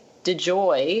Louis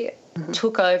DeJoy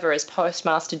took over as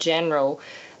Postmaster General.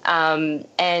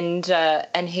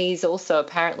 And he's also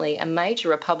apparently a major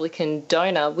Republican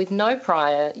donor with no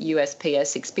prior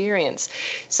USPS experience.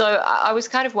 So I was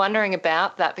kind of wondering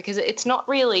about that, because it's not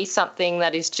really something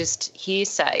that is just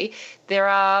hearsay. There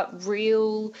are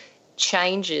real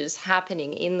changes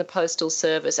happening in the Postal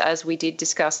Service, as we did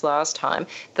discuss last time,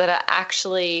 that are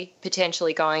actually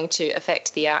potentially going to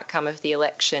affect the outcome of the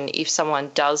election if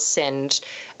someone does send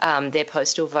their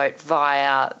postal vote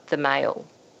via the mail.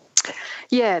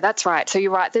 Yeah, that's right. So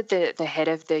you're right that the head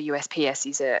of the USPS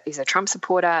is a Trump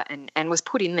supporter and was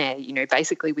put in there, you know,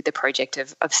 basically with the project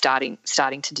of starting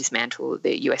to dismantle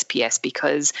the USPS,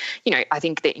 because, you know, I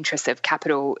think the interests of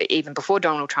capital, even before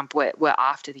Donald Trump, were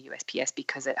after the USPS,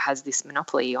 because it has this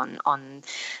monopoly on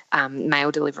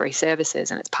mail delivery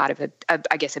services, and it's part of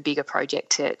a bigger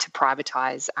project to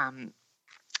privatise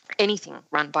anything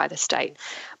run by the state.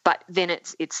 But then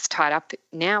it's tied up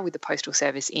now with the Postal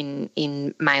Service in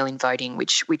mail-in voting,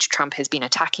 which Trump has been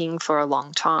attacking for a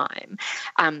long time.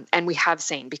 And we have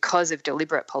seen, because of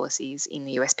deliberate policies in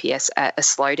the USPS, a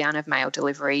slowdown of mail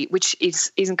delivery, which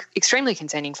is extremely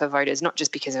concerning for voters, not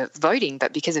just because of voting,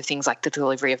 but because of things like the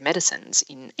delivery of medicines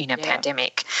in a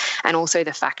pandemic. And also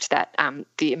the fact that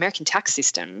the American tax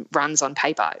system runs on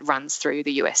paper, runs through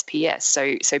the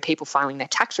USPS. So people filing their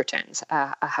tax returns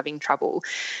are having trouble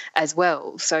as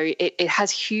well. So it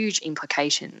has huge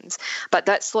implications. But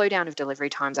that slowdown of delivery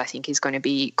times, I think, is going to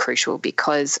be crucial,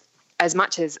 because as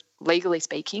much as legally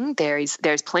speaking, there is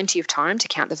plenty of time to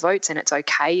count the votes, and it's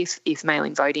okay if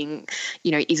mail-in voting,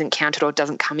 you know, isn't counted or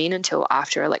doesn't come in until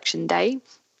after Election Day.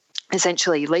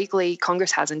 essentially, legally,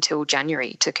 Congress has until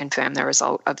January to confirm the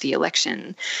result of the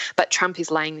election. But Trump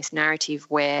is laying this narrative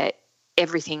where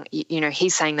everything,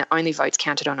 he's saying that only votes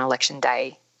counted on election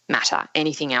day matter.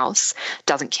 Anything else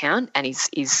doesn't count and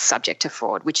is subject to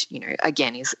fraud, which,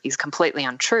 again, is completely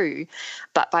untrue.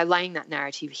 But by laying that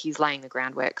narrative, he's laying the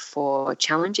groundwork for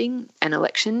challenging an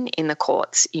election in the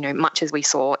courts, much as we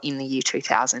saw in the year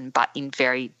 2000, but in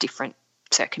very different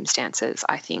circumstances,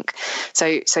 I think.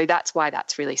 So that's why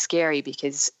that's really scary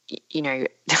because,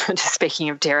 just speaking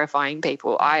of terrifying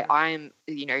people, I am,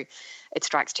 it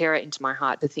strikes terror into my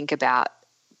heart to think about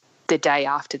the day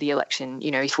after the election,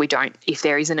 if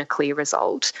there isn't a clear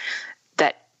result,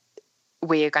 that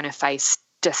we are going to face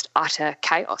just utter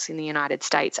chaos in the United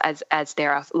States as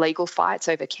there are legal fights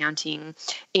over counting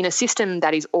in a system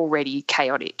that is already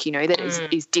chaotic, that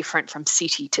is different from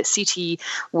city to city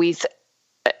with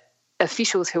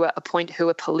officials who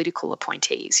are political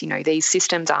appointees. These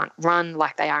systems aren't run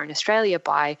like they are in Australia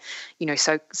by,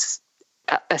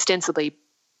 ostensibly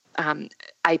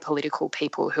apolitical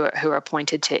people who are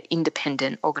appointed to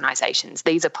independent organisations.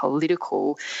 These are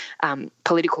political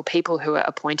people who are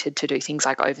appointed to do things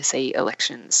like oversee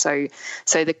elections. So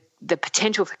the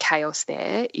potential for chaos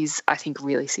there is, I think,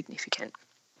 really significant.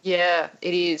 Yeah,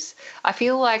 it is. I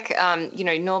feel like,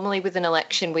 normally with an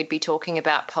election we'd be talking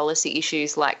about policy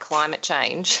issues like climate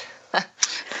change,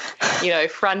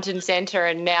 front and centre.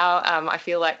 And now I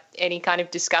feel like any kind of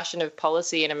discussion of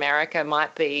policy in America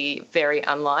might be very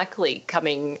unlikely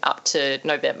coming up to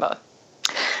November.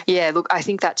 Yeah, look, I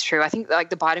think that's true. I think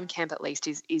the Biden camp at least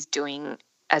is doing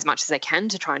as much as they can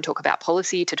to try and talk about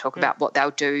policy, to talk about what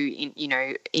they'll do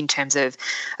in terms of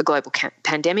a global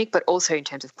pandemic, but also in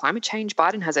terms of climate change.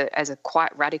 Biden has a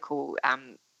quite radical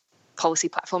policy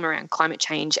platform around climate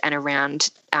change and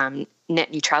around net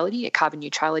neutrality, carbon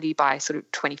neutrality by sort of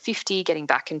 2050, getting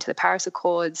back into the Paris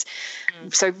Accords.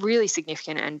 So really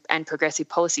significant and progressive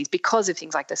policies because of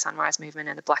things like the Sunrise Movement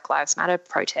and the Black Lives Matter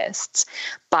protests.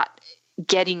 But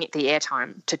getting the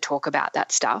airtime to talk about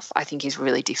that stuff, I think, is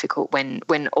really difficult when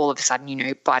all of a sudden,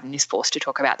 Biden is forced to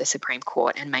talk about the Supreme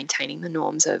Court and maintaining the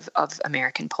norms of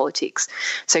American politics.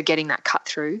 So getting that cut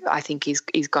through, I think,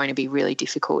 is going to be really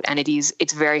difficult. And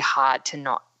it's very hard to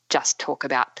not just talk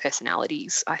about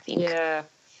personalities, I think. Yeah.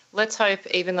 Let's hope,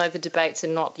 even though the debates are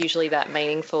not usually that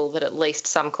meaningful, that at least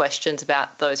some questions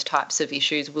about those types of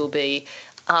issues will be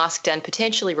asked and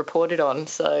potentially reported on.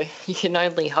 So you can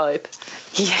only hope.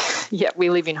 Yeah, we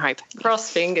live in hope.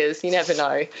 Cross fingers, you never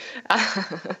know.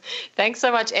 Thanks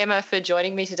so much, Emma, for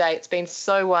joining me today. It's been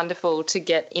so wonderful to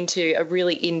get into a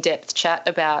really in-depth chat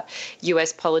about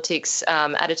US politics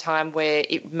at a time where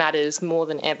it matters more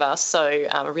than ever. So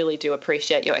I really do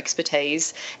appreciate your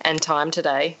expertise and time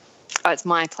today. Oh, it's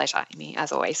my pleasure, Amy,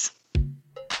 as always.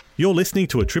 You're listening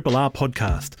to a Triple R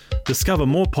podcast. Discover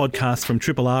more podcasts from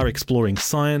Triple R exploring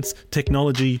science,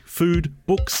 technology, food,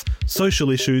 books,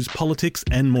 social issues, politics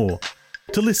and more.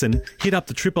 To listen, hit up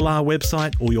the Triple R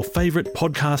website or your favourite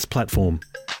podcast platform.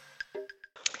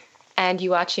 And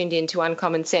you are tuned in to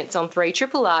Uncommon Sense on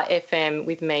 3RRR FM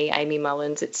with me, Amy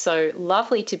Mullins. It's so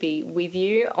lovely to be with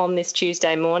you on this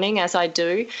Tuesday morning, as I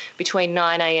do, between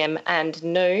 9 a.m. and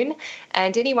noon.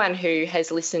 And anyone who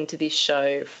has listened to this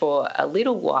show for a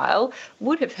little while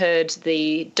would have heard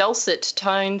the dulcet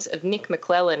tones of Nic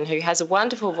Maclellan, who has a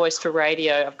wonderful voice for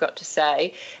radio, I've got to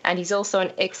say, and he's also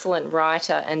an excellent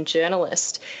writer and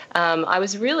journalist. I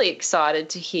was really excited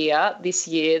to hear this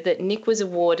year that Nic was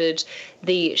awarded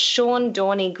the Sean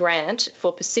Dorney Grant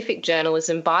for Pacific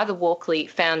Journalism by the Walkley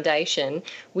Foundation,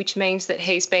 which means that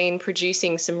he's been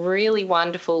producing some really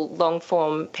wonderful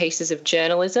long-form pieces of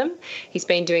journalism. He's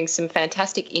been doing some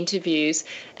fantastic interviews,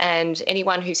 and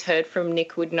anyone who's heard from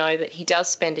Nic would know that he does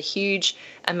spend a huge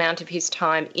amount of his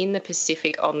time in the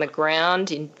Pacific on the ground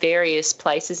in various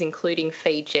places, including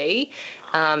Fiji.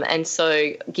 And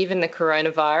so given the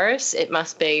coronavirus, it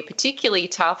must be particularly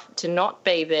tough to not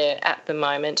be there at the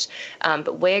moment.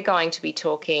 But we're going to be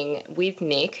talking with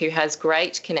Nic, who has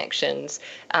great connections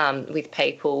with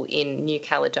people in New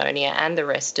Caledonia and the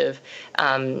rest of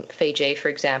Fiji, for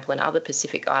example, and other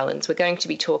Pacific islands. We're going to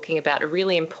be talking about a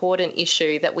really important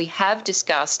issue that we have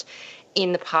discussed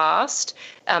in the past.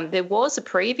 There was a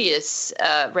previous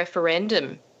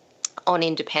referendum on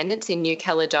independence in New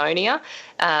Caledonia,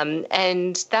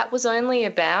 And that was only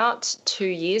about 2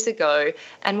 years ago.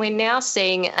 And we're now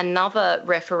seeing another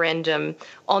referendum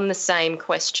on the same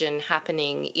question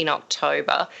happening in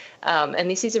October. And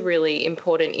this is a really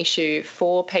important issue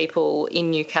for people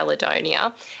in New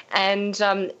Caledonia. And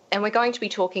we're going to be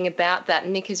talking about that.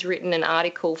 Nic has written an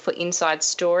article for Inside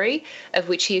Story, of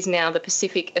which he is now the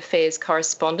Pacific Affairs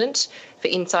correspondent for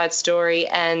Inside Story,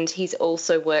 and he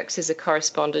also works as a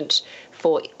correspondent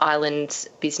for Islands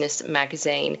Business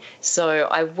Magazine. So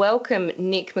I welcome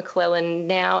Nic Maclellan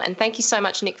now, and thank you so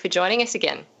much, Nic, for joining us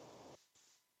again.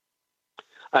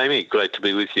 Amy, great to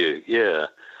be with you. Yeah,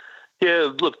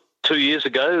 look, 2 years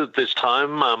ago at this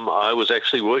time, I was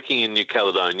actually working in New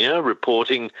Caledonia,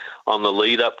 reporting on the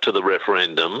lead up to the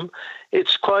referendum.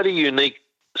 It's quite a unique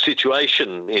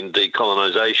situation in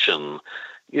decolonisation.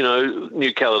 You know,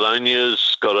 New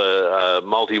Caledonia's got a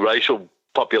multiracial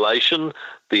population.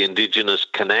 The indigenous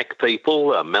Kanak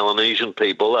people, Melanesian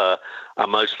people, are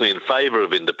mostly in favour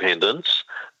of independence,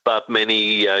 but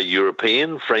many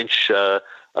European, French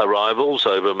arrivals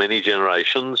over many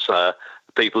generations,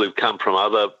 people who've come from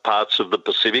other parts of the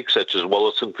Pacific, such as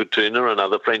Wallis and Futuna and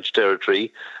other French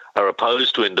territory, are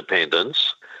opposed to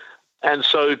independence. And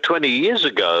so 20 years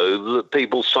ago, the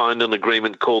people signed an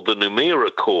agreement called the Noumea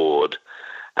Accord,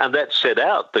 and that set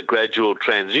out the gradual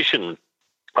transition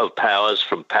of powers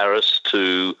from Paris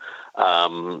to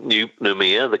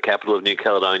Noumea, the capital of New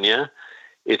Caledonia.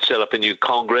 It set up a new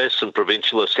Congress and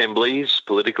provincial assemblies,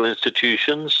 political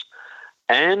institutions,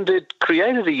 and it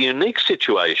created a unique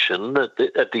situation that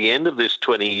at the end of this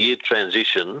 20-year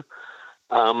transition,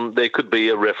 there could be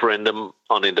a referendum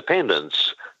on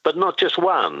independence, but not just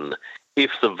one.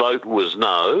 If the vote was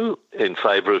no, in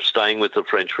favour of staying with the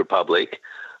French Republic,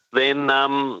 then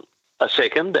a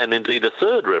second and indeed a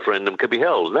third referendum could be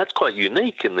held. And that's quite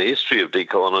unique in the history of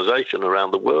decolonisation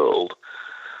around the world.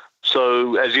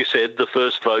 So, as you said, the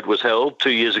first vote was held 2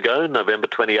 years ago, November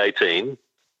 2018.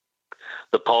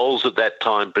 The polls at that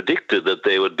time predicted that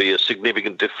there would be a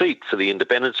significant defeat for the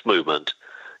independence movement.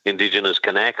 Indigenous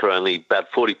Kanak are only about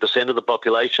 40% of the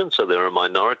population, so they're a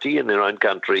minority in their own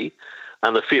country.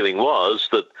 And the feeling was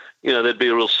that, you know, there'd be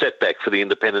a real setback for the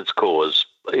independence cause.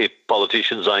 If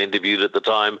politicians I interviewed at the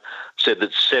time said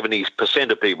that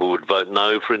 70% of people would vote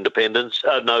no for independence,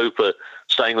 no for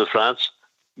staying with France,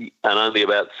 and only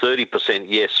about 30%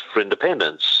 yes for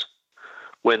independence.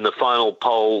 When the final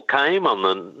poll came on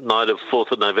the night of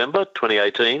 4th of November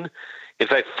 2018, in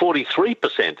fact,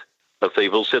 43% of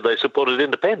people said they supported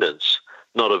independence.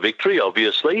 Not a victory,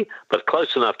 obviously, but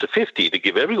close enough to 50 to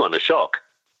give everyone a shock.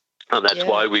 And that's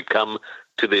why we've come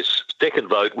to this second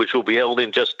vote, which will be held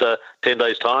in just 10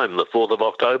 days' time, the 4th of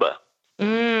October.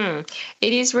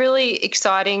 It is really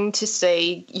exciting to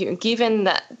see, given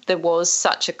that there was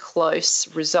such a close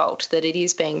result, that it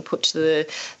is being put to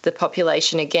the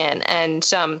population again. And,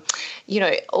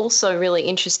 also really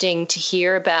interesting to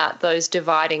hear about those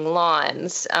dividing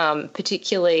lines,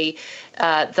 particularly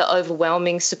the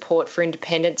overwhelming support for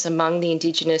independence among the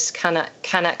Indigenous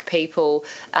Kanak people,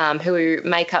 who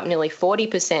make up nearly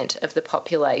 40% of the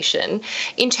population.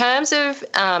 In terms of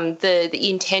the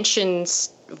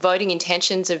voting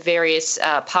intentions of various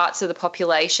parts of the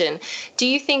population, do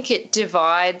you think it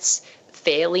divides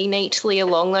fairly neatly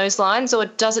along those lines, or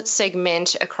does it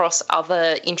segment across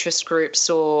other interest groups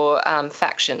or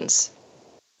factions?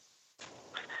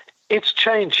 It's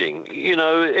changing. You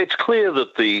know, it's clear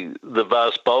that the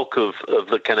vast bulk of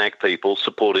the Kanak people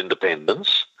support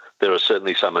independence. There are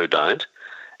certainly some who don't.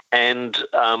 And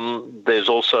there's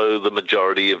also the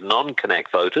majority of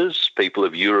non-Kanak voters, people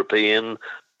of European,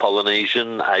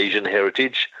 Polynesian, Asian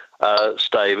heritage,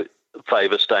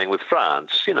 favour staying with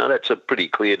France. You know, that's a pretty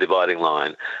clear dividing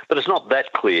line. But it's not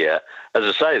that clear. As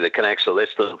I say, the Kanaks are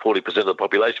less than 40% of the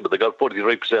population, but they got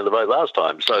 43% of the vote last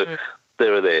time. So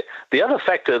they're there. The other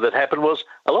factor that happened was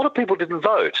a lot of people didn't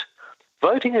vote.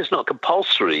 Voting is not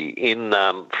compulsory in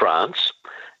France,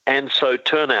 and so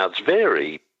turnouts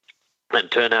vary. And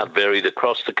turnout varied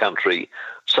across the country.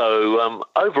 So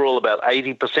overall about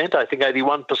 80%, I think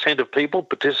 81% of people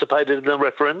participated in the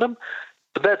referendum,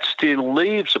 but that still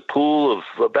leaves a pool of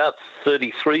about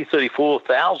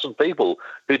 34,000 people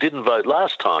who didn't vote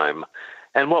last time.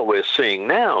 And what we're seeing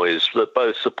now is that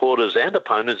both supporters and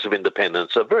opponents of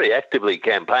independence are very actively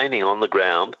campaigning on the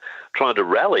ground, trying to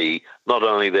rally not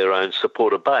only their own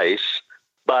supporter base,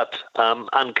 but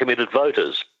uncommitted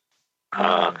voters.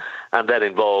 And that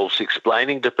involves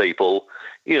explaining to people,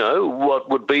 you know, what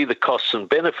would be the costs and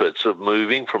benefits of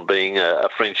moving from being a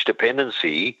French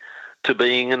dependency to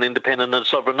being an independent and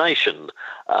sovereign nation.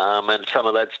 And some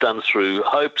of that's done through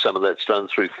hope, some of that's done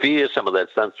through fear, some of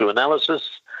that's done through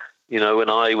analysis. When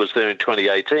I was there in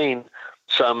 2018,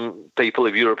 some people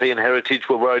of European heritage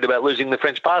were worried about losing the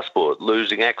French passport,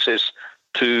 losing access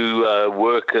to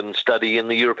work and study in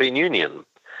the European Union,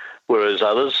 whereas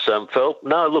others felt,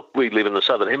 no, look, we live in the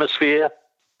Southern Hemisphere.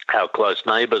 Our close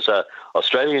neighbours are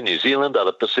Australia, New Zealand,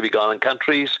 other Pacific Island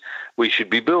countries. We should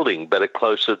be building better,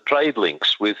 closer trade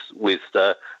links with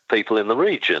people in the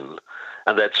region.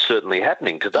 And that's certainly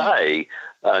happening today.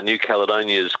 New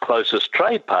Caledonia's closest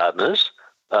trade partners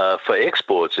for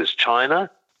exports is China,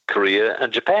 Korea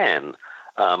and Japan,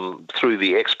 through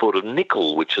the export of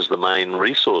nickel, which is the main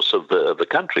resource of the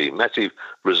country. Massive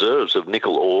reserves of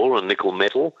nickel ore and nickel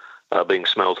metal are being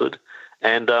smelted.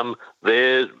 And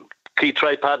their key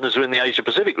trade partners are in the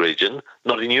Asia-Pacific region,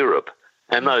 not in Europe.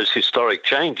 And those historic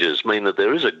changes mean that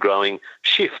there is a growing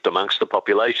shift amongst the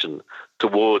population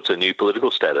towards a new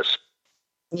political status.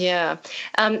 Yeah.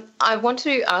 I want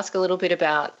to ask a little bit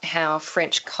about how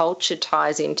French culture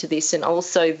ties into this, and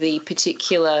also the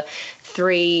particular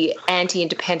 3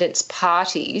 anti-independence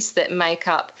parties that make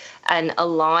up an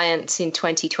alliance in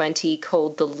 2020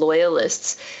 called the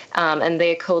Loyalists, and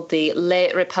they're called the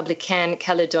Les Républicains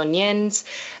Calédoniens,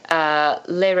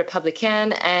 Les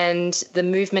Républicains, and the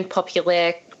Mouvement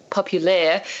Populaire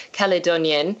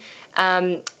Calédonien.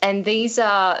 And these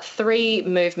are 3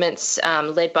 movements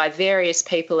led by various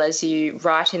people, as you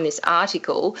write in this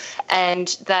article,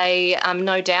 and they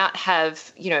no doubt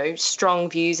have, strong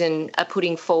views and are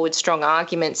putting forward strong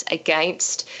arguments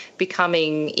against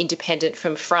becoming independent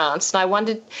from France. And I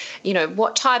wondered,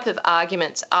 what type of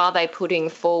arguments are they putting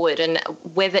forward, and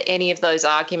whether any of those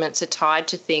arguments are tied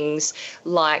to things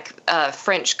like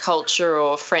French culture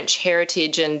or French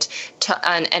heritage and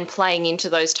playing into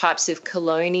those types of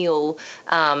colonial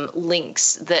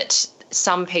links that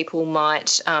some people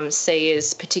might see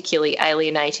as particularly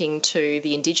alienating to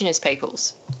the Indigenous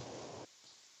peoples.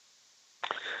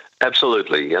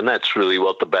 Absolutely, and that's really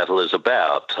what the battle is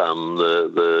about.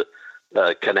 The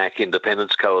Kanak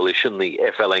Independence Coalition, the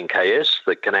FLNKS,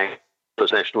 the Kanak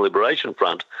National Liberation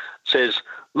Front, says,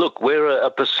 look, we're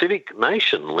a Pacific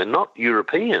nation, we're not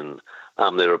European.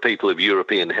 There are people of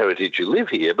European heritage who live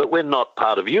here, but we're not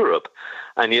part of Europe.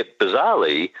 And yet,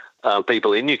 bizarrely,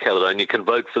 people in New Caledonia can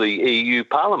vote for the EU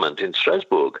Parliament in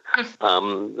Strasbourg.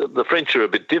 The French are a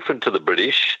bit different to the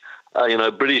British.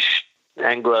 British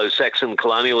Anglo-Saxon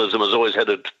colonialism has always had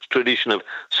a tradition of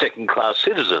second-class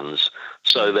citizens,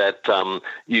 so that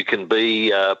you can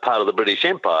be part of the British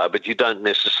Empire, but you don't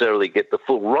necessarily get the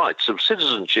full rights of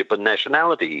citizenship and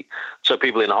nationality. So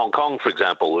people in Hong Kong, for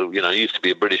example, used to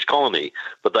be a British colony,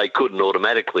 but they couldn't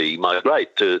automatically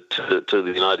migrate to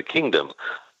the United Kingdom,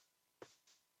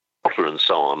 and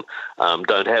so on,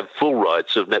 don't have full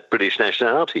rights of British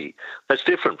nationality. That's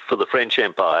different for the French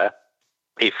Empire.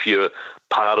 If you're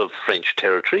part of French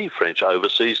territory, French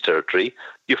overseas territory,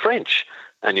 you're French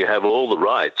and you have all the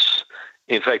rights.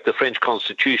 In fact, the French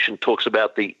Constitution talks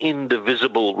about the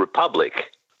indivisible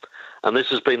republic. And this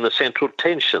has been the central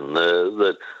tension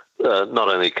that not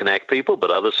only Kanak people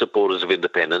but other supporters of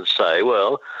independence say,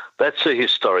 well, that's a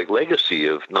historic legacy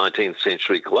of 19th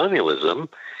century colonialism.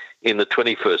 In the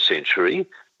 21st century,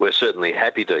 we're certainly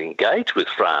happy to engage with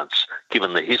France,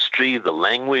 given the history, the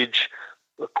language,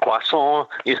 the croissant,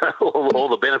 all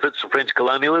the benefits of French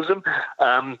colonialism.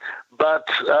 But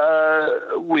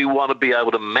we want to be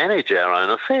able to manage our own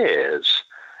affairs.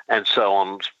 And so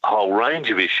on a whole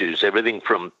range of issues, everything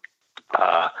from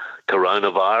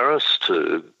coronavirus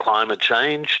to climate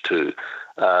change to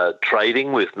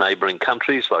trading with neighbouring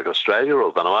countries like Australia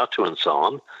or Vanuatu and so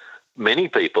on. Many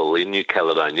people in New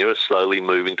Caledonia are slowly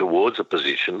moving towards a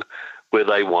position where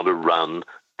they want to run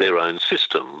their own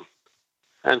system.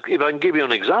 And if I can give you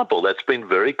an example, that's been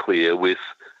very clear with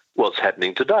what's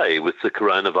happening today with the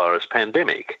coronavirus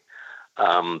pandemic.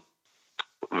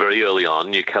 Very early on,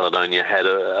 New Caledonia had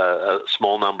a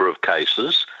small number of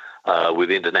cases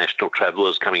with international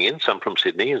travellers coming in, some from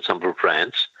Sydney and some from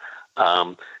France.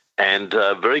 And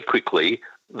very quickly,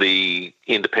 the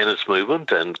independence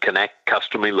movement and Kanak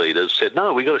customary leaders said,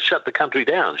 no, we've got to shut the country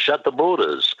down, shut the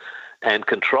borders and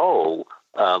control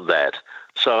that.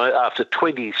 So after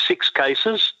 26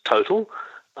 cases total,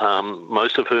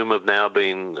 most of whom have now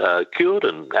been cured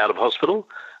and out of hospital,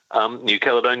 New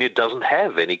Caledonia doesn't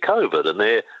have any COVID, and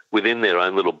they're within their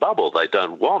own little bubble. They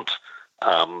don't want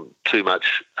too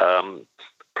much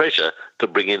pressure to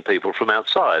bring in people from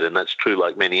outside, and that's true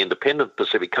like many independent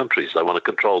Pacific countries. They want to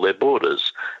control their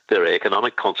borders. There are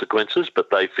economic consequences,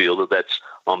 but they feel that that's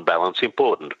on balance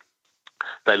important.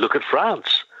 They look at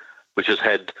France, which has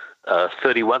had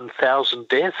 31,000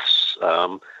 deaths,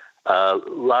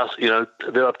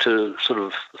 They're up to sort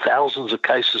of thousands of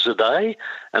cases a day,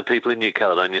 and people in New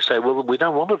Caledonia say, well, we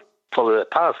don't want to follow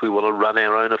that path. We want to run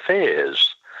our own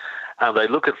affairs. And they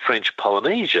look at French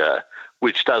Polynesia,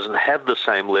 which doesn't have the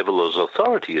same level of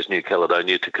authority as New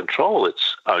Caledonia to control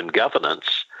its own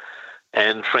governance.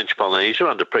 And French Polynesia,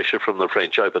 under pressure from the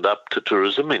French, opened up to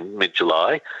tourism in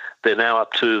mid-July. They're now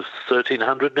up to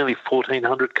 1,300, nearly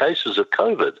 1,400 cases of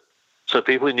COVID. So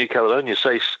people in New Caledonia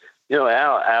say,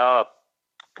 our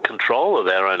control of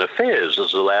our own affairs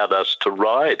has allowed us to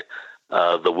ride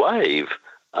the wave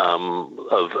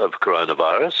of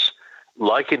coronavirus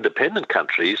like independent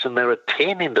countries, and there are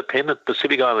 10 independent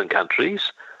Pacific Island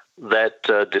countries that,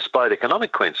 despite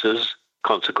economic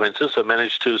consequences, have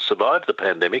managed to survive the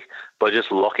pandemic by just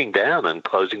locking down and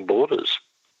closing borders.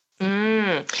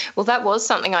 Well, that was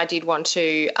something I did want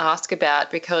to ask about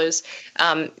because,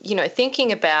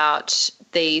 thinking about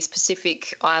these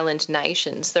Pacific Island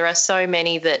nations, there are so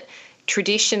many that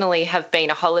traditionally have been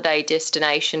a holiday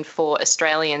destination for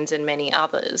Australians and many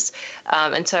others.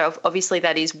 And so obviously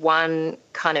that is one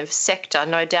kind of sector.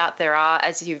 No doubt there are,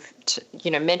 as you've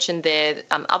mentioned there,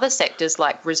 other sectors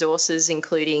like resources,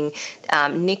 including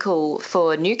nickel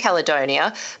for New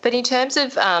Caledonia. But in terms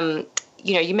of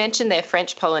you mentioned there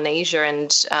French Polynesia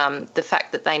and the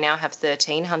fact that they now have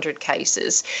 1,300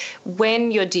 cases.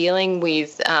 When you're dealing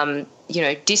with,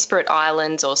 disparate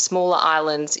islands or smaller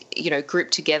islands,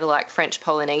 grouped together like French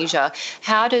Polynesia,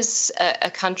 how does a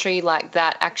country like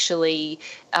that actually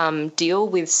deal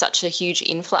with such a huge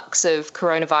influx of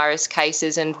coronavirus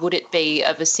cases? And would it be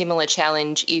of a similar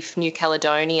challenge if New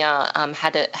Caledonia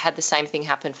had the same thing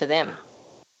happen for them?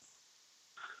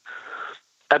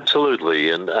 Absolutely,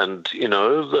 and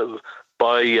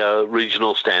by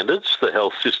regional standards, the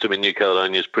health system in New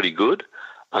Caledonia is pretty good.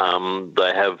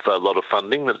 They have a lot of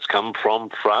funding that's come from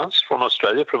France, from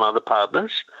Australia, from other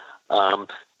partners.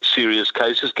 Serious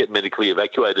cases get medically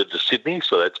evacuated to Sydney,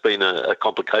 so that's been a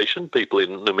complication. People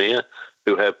in Noumea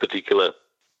who have particular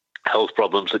health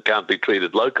problems that can't be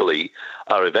treated locally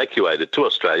are evacuated to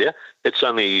Australia. It's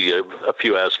only a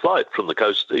few hours' flight from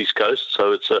the east coast,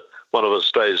 so it's one of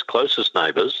Australia's closest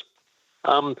neighbours.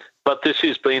 But this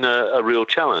has been a real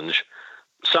challenge.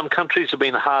 Some countries have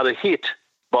been harder hit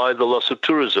by the loss of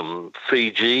tourism.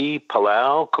 Fiji,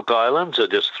 Palau, Cook Islands are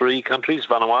just 3 countries,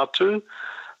 Vanuatu,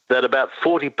 that about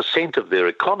 40% of their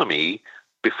economy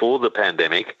before the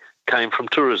pandemic came from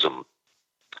tourism.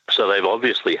 So they've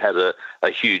obviously had a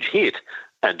huge hit.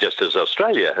 And just as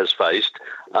Australia has faced,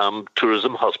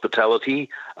 tourism, hospitality,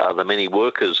 the many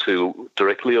workers who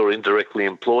directly or indirectly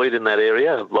employed in that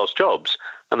area have lost jobs.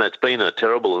 And that's been a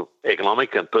terrible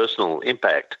economic and personal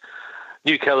impact.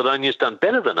 New Caledonia's done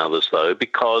better than others, though,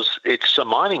 because it's a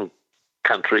mining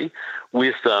country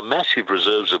with massive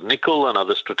reserves of nickel and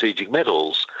other strategic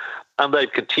metals. And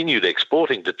they've continued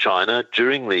exporting to China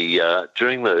during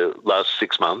the last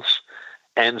 6 months,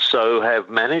 and so have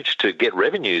managed to get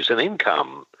revenues and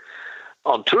income.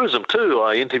 On tourism too,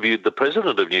 I interviewed the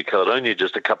president of New Caledonia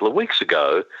just a couple of weeks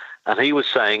ago, and he was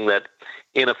saying that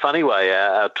in a funny way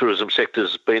our tourism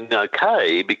sector's been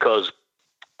okay because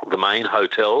the main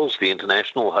hotels, the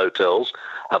international hotels,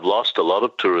 have lost a lot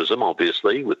of tourism,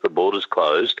 obviously, with the borders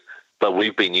closed, but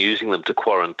we've been using them to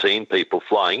quarantine people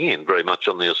flying in, very much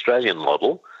on the Australian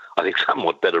model. I think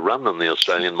somewhat better run than the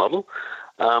Australian model.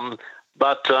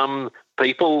 But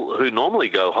people who normally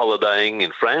go holidaying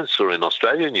in France or in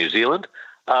Australia, New Zealand,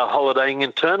 are holidaying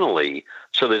internally.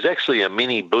 So there's actually a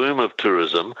mini boom of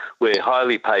tourism where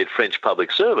highly paid French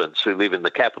public servants who live in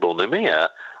the capital, Noumea,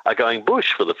 are going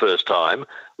bush for the first time.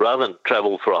 Rather than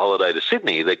travel for a holiday to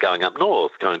Sydney, they're going up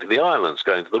north, going to the islands,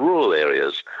 going to the rural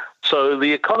areas. So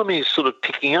the economy is sort of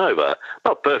ticking over.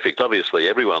 Not perfect, obviously.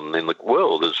 Everyone in the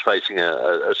world is facing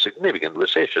a significant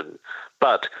recession.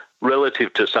 But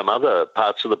relative to some other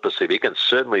parts of the Pacific and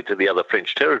certainly to the other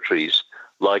French territories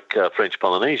like French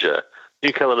Polynesia,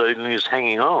 New Caledonia is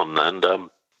hanging on. And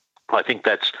I think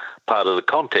that's part of the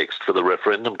context for the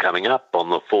referendum coming up on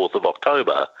the 4th of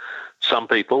October. Some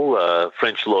people,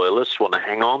 French loyalists, want to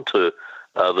hang on to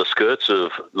the skirts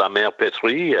of La Mère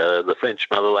Patrie, the French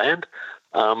motherland,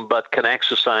 but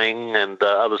Kanaks are saying, and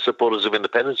other supporters of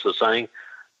independence are saying,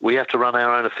 we have to run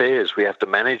our own affairs. We have to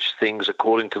manage things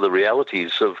according to the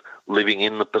realities of living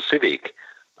in the Pacific.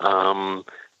 And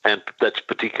that's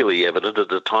particularly evident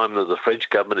at a time that the French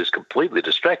government is completely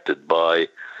distracted by,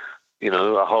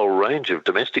 a whole range of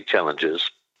domestic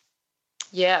challenges.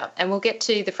 Yeah, and we'll get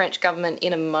to the French government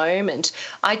in a moment.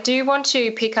 I do want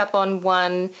to pick up on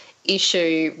one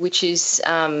issue which is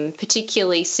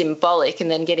particularly symbolic and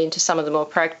then get into some of the more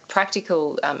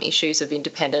practical issues of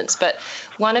independence. But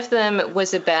one of them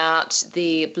was about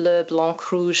the bleu,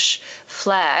 blanc, rouge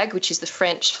flag, which is the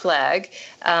French flag,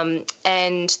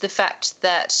 and the fact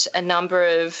that a number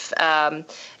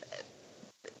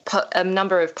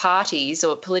of parties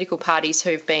or political parties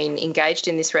who've been engaged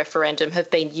in this referendum have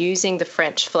been using the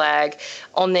French flag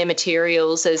on their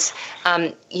materials as,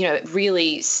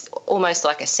 really almost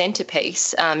like a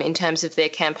centrepiece in terms of their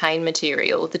campaign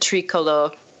material, the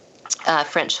tricolour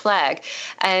French flag.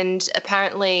 And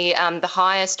apparently the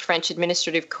highest French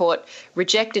administrative court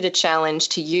rejected a challenge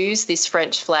to use this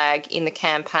French flag in the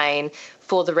campaign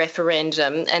for the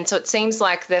referendum. And so it seems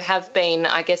like there have been,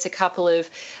 I guess, a couple of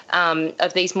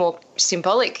these more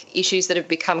symbolic issues that have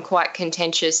become quite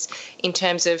contentious in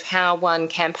terms of how one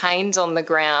campaigns on the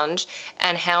ground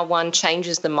and how one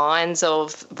changes the minds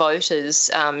of voters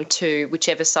to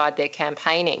whichever side they're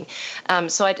campaigning.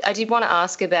 So I did want to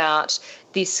ask about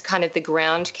this kind of the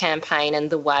ground campaign and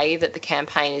the way that the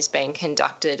campaign is being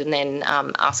conducted, and then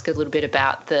ask a little bit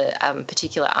about the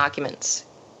particular arguments.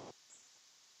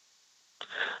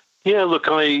 Yeah, look,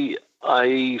 I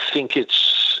think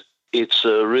it's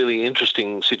a really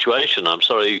interesting situation. I'm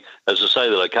sorry, as I say,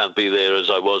 that I can't be there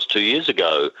as I was 2 years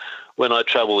ago. When I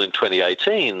travel in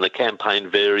 2018, the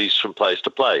campaign varies from place to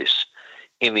place.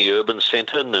 In the urban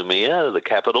centre, Nouméa, the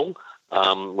capital,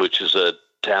 which is a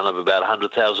town of about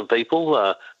 100,000 people,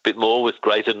 a bit more with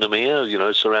Greater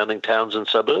Nouméa, surrounding towns and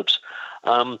suburbs.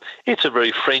 It's a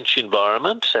very French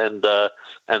environment and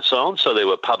so on. So there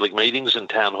were public meetings and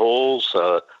town halls,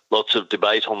 lots of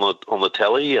debate on the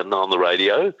telly and on the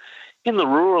radio. In the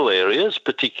rural areas,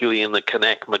 particularly in the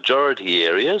Kanak majority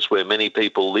areas, where many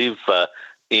people live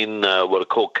in what are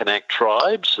called Kanak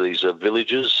tribes, these are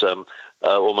villages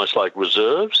almost like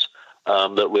reserves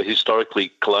that were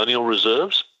historically colonial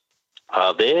reserves.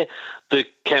 There, the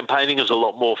campaigning is a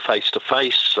lot more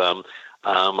face-to-face.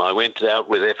 I went out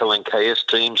with FLNKS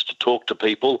teams to talk to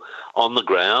people on the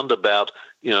ground about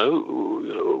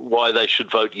why they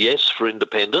should vote yes for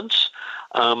independence.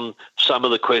 Some of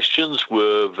the questions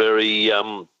were very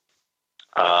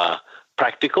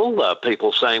practical.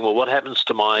 People saying, well, what happens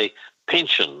to my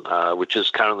pension, which is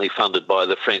currently funded by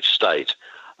the French state?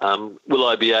 Will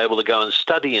I be able to go and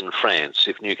study in France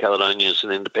if New Caledonia is an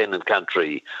independent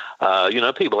country?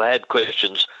 People had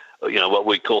questions, what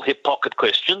we call hip pocket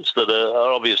questions that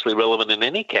are obviously relevant in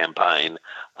any campaign.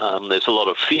 There's a lot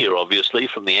of fear, obviously,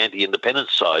 from the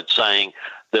anti-independence side, saying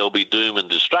there'll be doom and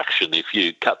destruction if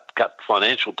you cut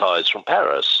financial ties from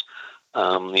Paris.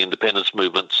 The independence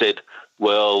movement said,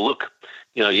 well, look,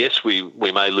 yes, we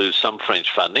may lose some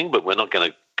French funding, but we're not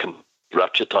going to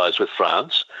rupture ties with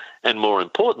France. And more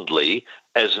importantly,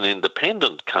 as an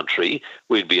independent country,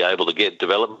 we'd be able to get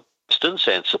development assistance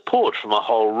and support from a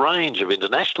whole range of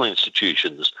international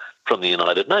institutions, from the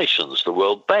United Nations, the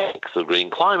World Bank, the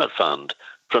Green Climate Fund,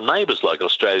 from neighbours like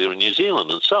Australia and New Zealand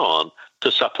and so on,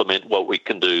 to supplement what we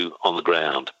can do on the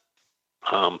ground.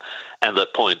 And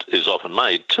that point is often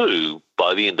made too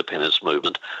by the independence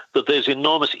movement, that there's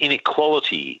enormous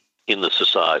inequality in the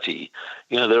society.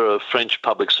 There are French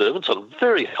public servants on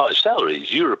very high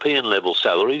salaries, European-level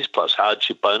salaries, plus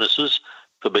hardship bonuses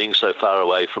for being so far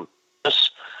away from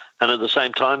us. And at the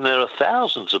same time, there are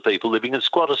thousands of people living in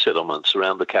squatter settlements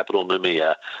around the capital,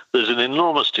 Nouméa. There's an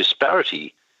enormous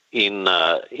disparity in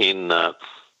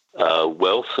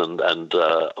wealth and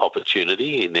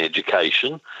opportunity in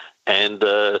education, and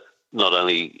not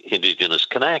only Indigenous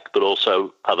Kanak, but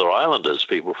also other islanders,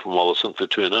 people from Wallis and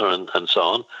Futuna and so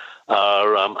on,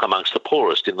 are amongst the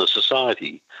poorest in the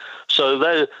society.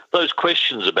 So those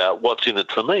questions about what's in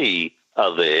it for me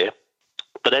are there.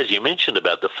 But as you mentioned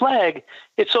about the flag,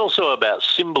 it's also about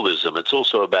symbolism. It's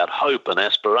also about hope and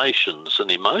aspirations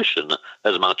and emotion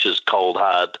as much as cold,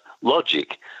 hard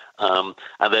logic. And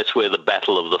that's where the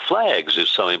battle of the flags is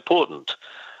so important.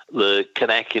 The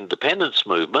Kanak independence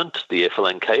movement, the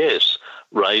FLNKS,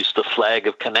 raised the flag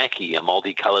of Kanaki, a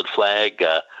multicoloured flag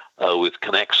with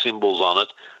Kanak symbols on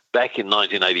it, back in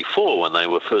 1984 when they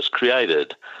were first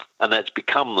created. And that's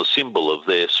become the symbol of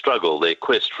their struggle, their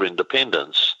quest for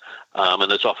independence.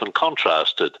 And it's often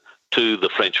contrasted to the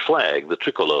French flag, the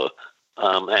tricolour,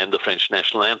 and the French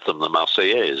national anthem, the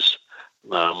Marseillaise.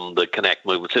 The Kanak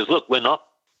movement says, look, we're not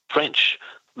French.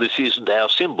 This isn't our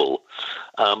symbol.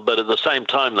 But at the same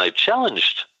time, they've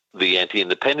challenged the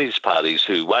anti-independence parties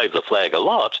who wave the flag a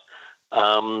lot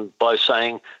by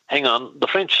saying, hang on, the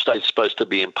French state's supposed to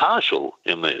be impartial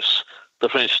in this. the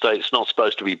French state's not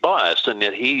supposed to be biased, and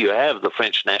yet here you have the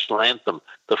French national anthem,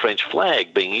 the French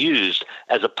flag, being used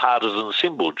as a partisan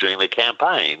symbol during the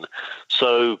campaign.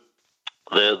 So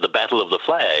the battle of the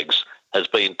flags has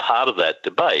been part of that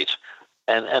debate,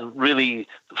 and really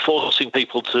forcing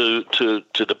people to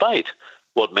debate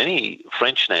what many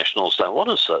French nationals don't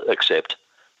want to accept,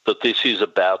 that this is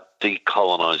about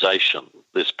decolonisation.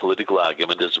 This political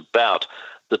argument is about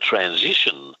the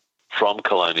transition from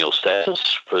colonial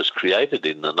status, first created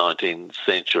in the 19th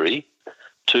century,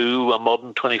 to a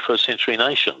modern 21st century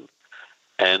nation.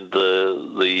 And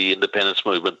the independence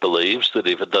movement believes that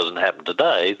if it doesn't happen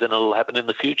today, then it'll happen in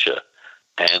the future.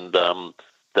 And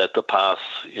that the path,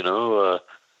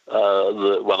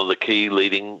 one of the key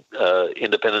leading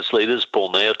independence leaders,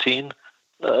 Paul Néotine,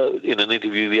 in an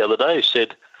interview the other day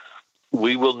said,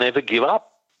 we will never give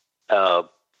up our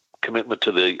commitment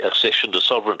to the accession to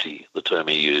sovereignty, the term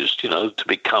he used, to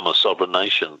become a sovereign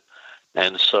nation.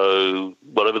 And so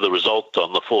whatever the result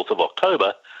on the 4th of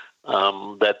October,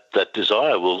 that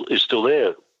desire is still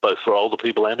there, both for older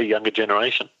people and a younger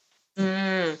generation.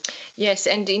 Yes,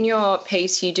 and in your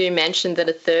piece you do mention that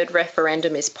a third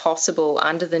referendum is possible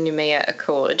under the Noumea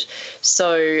Accord.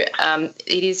 So it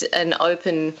is an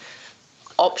open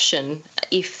option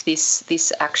if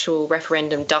this actual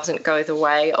referendum doesn't go the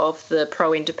way of the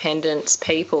pro-independence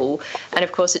people. And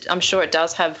of course, I'm sure it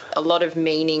does have a lot of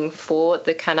meaning for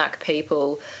the Kanak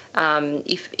people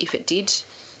if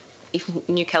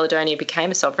New Caledonia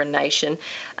became a sovereign nation.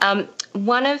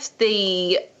 One of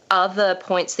the other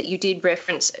points that you did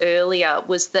reference earlier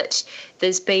was that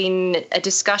there's been a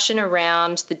discussion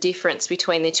around the difference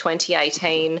between the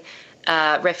 2018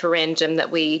 referendum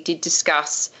that we did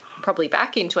discuss probably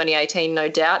back in 2018, no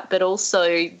doubt, but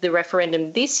also the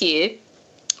referendum this year,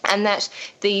 and that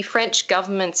the French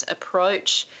government's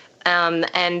approach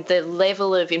and the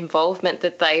level of involvement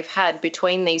that they've had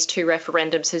between these two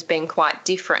referendums has been quite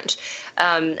different.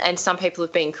 And some people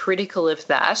have been critical of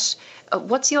that.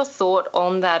 What's your thought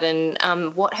on that,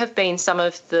 and what have been some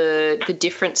of the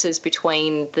differences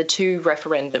between the two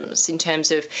referendums in terms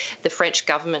of the French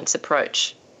government's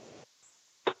approach?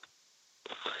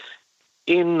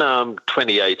 In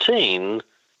 2018,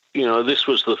 this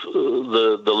was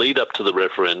the lead up to the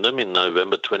referendum in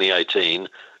November 2018,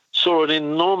 saw an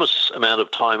enormous amount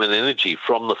of time and energy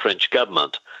from the French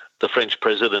government. The French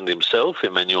president himself,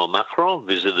 Emmanuel Macron,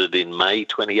 visited in May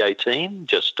 2018,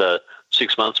 just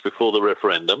 6 months before the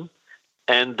referendum,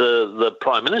 and the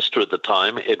Prime Minister at the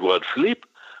time, Edouard Philippe,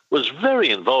 was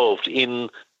very involved in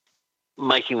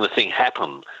making the thing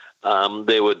happen.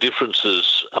 There were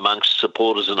differences amongst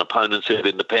supporters and opponents of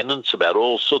independence about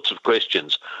all sorts of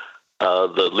questions.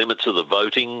 The limits of the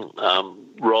voting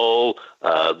role,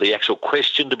 the actual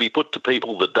question to be put to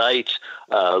people, the date,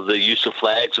 the use of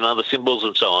flags and other symbols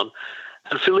and so on.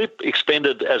 And Philippe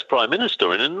expended, as Prime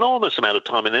Minister, an enormous amount of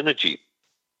time and energy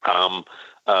to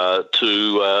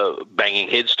banging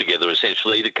heads together,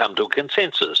 essentially, to come to a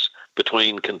consensus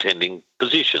between contending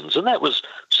positions. And that was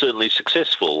certainly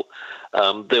successful.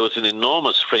 There was an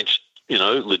enormous French,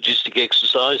 logistic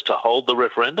exercise to hold the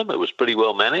referendum. It was pretty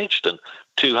well managed, and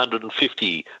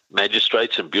 250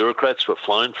 magistrates and bureaucrats were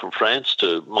flown from France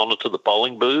to monitor the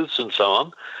polling booths and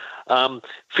so on.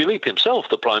 Philippe himself,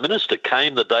 the Prime Minister,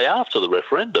 came the day after the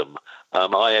referendum.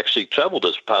 I actually travelled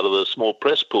as part of the small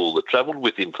press pool that travelled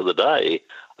with him for the day,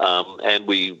 and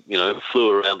we,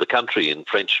 flew around the country in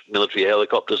French military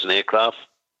helicopters and aircraft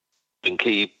and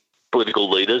key political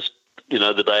leaders,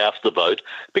 the day after the vote,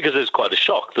 because there's quite a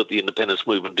shock that the independence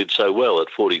movement did so well at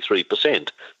 43%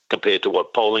 compared to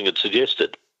what polling had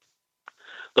suggested.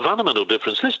 The fundamental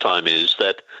difference this time is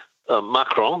that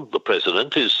Macron, the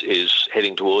president, is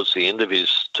heading towards the end of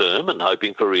his term and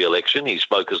hoping for re-election. He's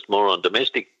focused more on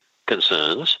domestic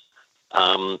concerns,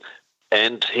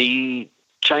 and he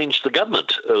changed the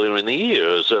government earlier in the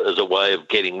year as a way of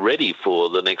getting ready for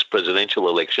the next presidential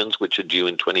elections, which are due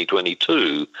in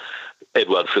 2022.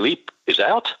 Edouard Philippe is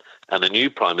out, and a new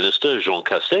Prime Minister, Jean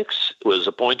Castex, was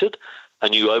appointed. A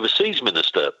new overseas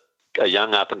minister, a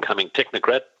young up-and-coming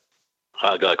technocrat,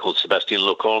 a guy called Sébastien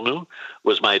Lecornu,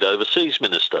 was made overseas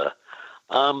minister.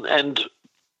 And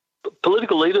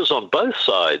political leaders on both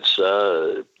sides,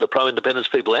 the pro-independence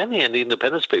people and the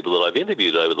anti-independence people that I've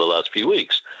interviewed over the last few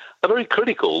weeks, are very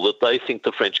critical that they think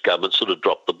the French government sort of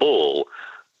dropped the ball,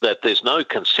 that there's no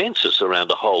consensus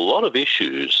around a whole lot of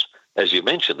issues. As you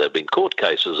mentioned, there have been court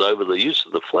cases over the use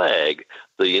of the flag.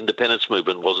 The independence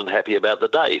movement wasn't happy about the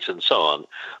date and so on.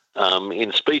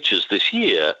 In speeches this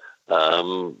year,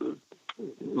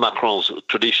 Macron's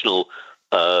traditional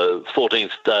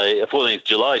 14th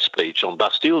July speech on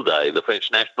Bastille Day, the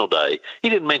French National Day, he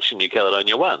didn't mention New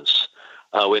Caledonia once.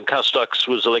 When Castex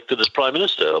was appointed as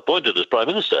Prime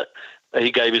Minister,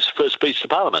 he gave his first speech to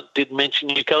Parliament, didn't mention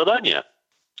New Caledonia.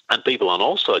 And people on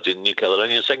all sides in New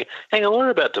Caledonia are saying, hang on, we're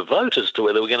about to vote as to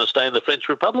whether we're going to stay in the French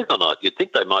Republic or not. You'd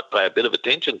think they might pay a bit of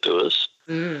attention to us.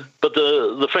 But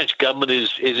the French government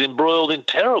is embroiled in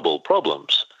terrible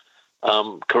problems.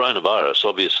 Coronavirus,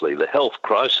 obviously, the health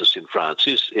crisis in France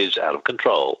is out of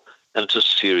control, and it's a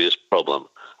serious problem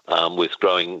with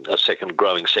growing second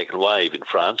wave in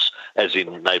France, as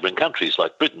in neighbouring countries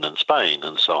like Britain and Spain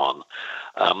and so on.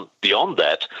 Beyond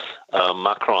that,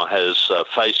 Macron has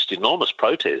faced enormous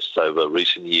protests over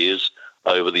recent years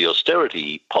over the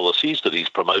austerity policies that he's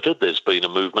promoted. There's been a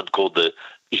movement called the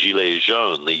Gilets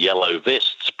jaunes, the yellow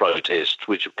vests protests,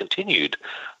 which have continued,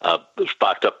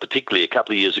 sparked up particularly a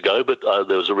couple of years ago, but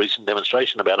there was a recent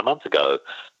demonstration about a month ago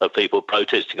of people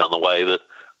protesting on the way that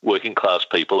working class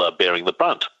people are bearing the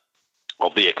brunt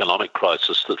of the economic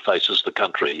crisis that faces the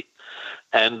country.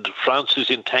 And France is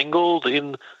entangled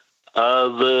in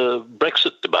the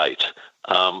Brexit debate.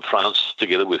 France,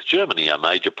 together with Germany, are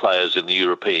major players in the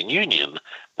European Union,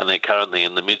 and they're currently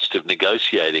in the midst of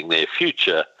negotiating their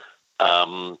future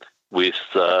with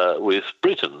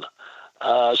Britain.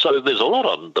 So there's a lot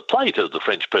on the plate of the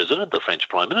French president, the French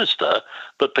prime minister,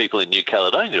 but people in New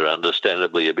Caledonia are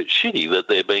understandably a bit shitty that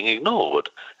they're being ignored,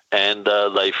 and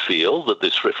they feel that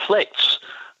this reflects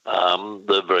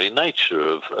the very nature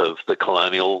of the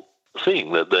colonial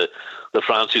thing, that the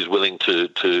France is willing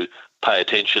to pay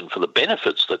attention for the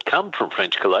benefits that come from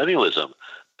French colonialism,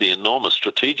 the enormous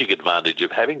strategic advantage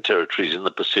of having territories in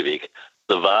the Pacific,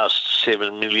 the vast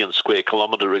 7 million square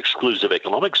kilometre exclusive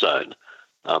economic zone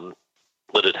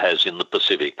that it has in the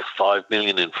Pacific, 5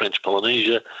 million in French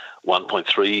Polynesia,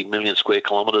 1.3 million square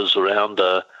kilometres around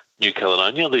New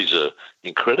Caledonia. These are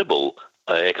incredible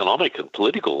economic and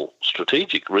political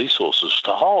strategic resources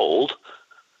to hold.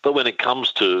 But when it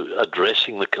comes to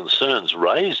addressing the concerns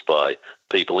raised by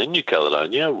people in New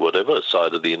Caledonia, whatever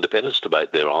side of the independence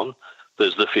debate they're on,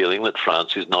 there's the feeling that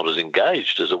France is not as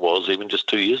engaged as it was even just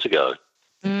 2 years ago.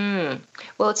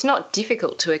 Well, it's not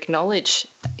difficult to acknowledge,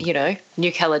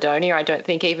 New Caledonia, I don't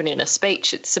think, even in a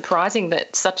speech. It's surprising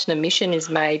that such an omission is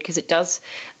made, because it does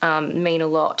mean a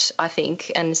lot, I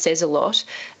think, and says a lot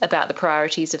about the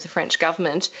priorities of the French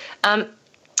government.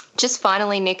 Just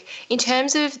finally, Nic, in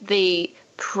terms of the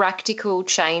practical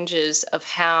changes of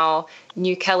how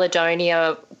New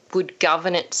Caledonia would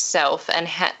govern itself and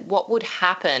what would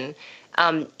happen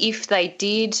if they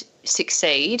did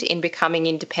succeed in becoming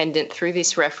independent through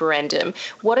this referendum,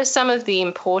 what are some of the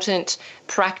important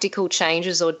practical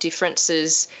changes or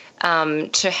differences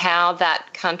to how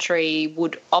that country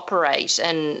would operate,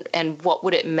 and what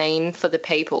would it mean for the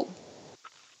people?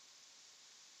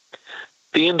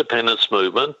 The independence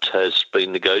movement has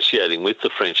been negotiating with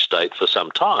the French state for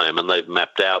some time, and they've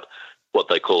mapped out what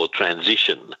they call a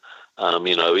transition.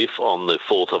 If on the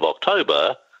 4th of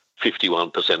October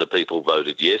 51% of people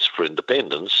voted yes for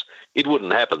independence, it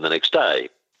wouldn't happen the next day.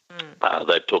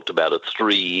 They've talked about a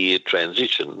 3-year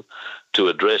transition to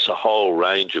address a whole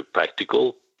range of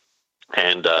practical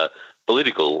and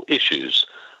political issues,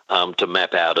 to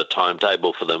map out a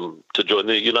timetable for them to join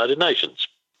the United Nations,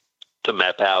 to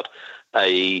map out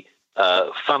a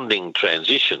funding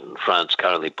transition. France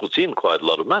currently puts in quite a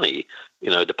lot of money,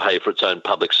 to pay for its own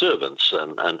public servants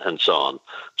and so on.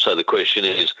 So the question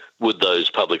is, would those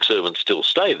public servants still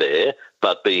stay there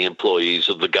but be employees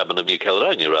of the government of New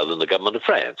Caledonia rather than the government of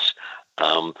France?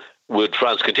 Would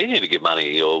France continue to give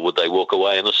money, or would they walk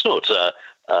away in a snort?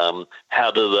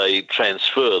 How do they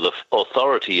transfer the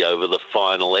authority over the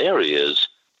final areas,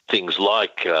 things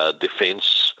like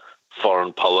defence,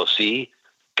 foreign policy,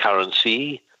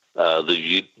 currency,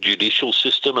 the judicial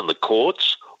system and the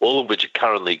courts, all of which are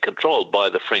currently controlled by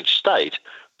the French state?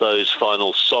 Those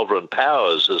final sovereign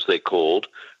powers, as they're called,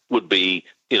 would be,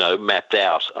 mapped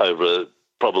out over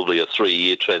probably a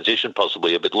 3-year transition,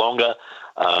 possibly a bit longer,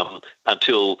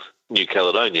 until New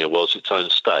Caledonia was its own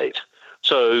state.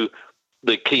 So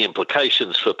the key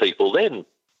implications for people then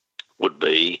would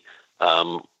be,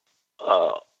 at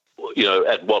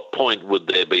what point would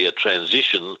there be a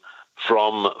transition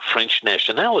from French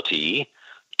nationality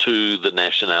to the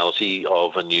nationality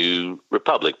of a new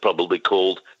republic, probably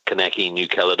called Kanaki New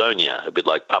Caledonia, a bit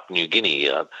like Papua New Guinea,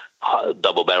 a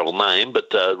double-barrel name,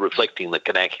 but reflecting the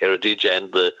Kanak heritage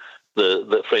and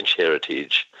the French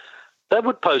heritage. That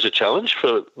would pose a challenge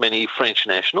for many French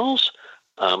nationals.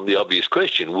 The obvious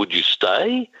question, would you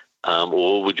stay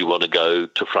or would you want to go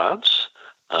to France?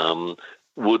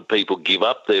 Would people give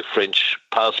up their French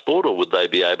passport, or would they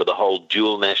be able to hold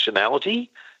dual nationality,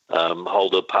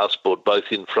 hold a passport both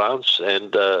in France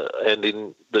and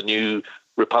in the new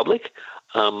republic?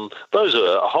 Those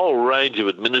are a whole range of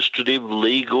administrative,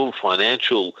 legal,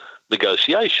 financial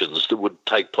negotiations that would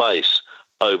take place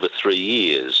over 3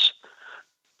 years.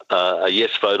 A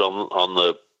yes vote on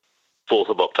the 4th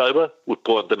of October would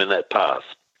point them in that path.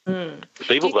 If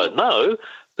people vote no,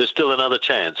 there's still another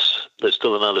chance.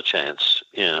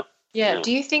 Yeah. Yeah.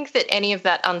 Do you think that any of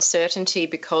that uncertainty,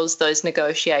 because those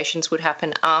negotiations would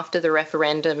happen after the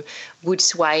referendum, would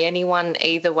sway anyone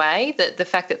either way? That the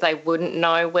fact that they wouldn't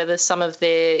know whether some of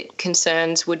their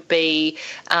concerns would be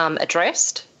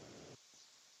addressed?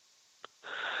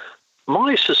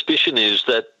 My suspicion is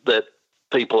that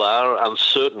people are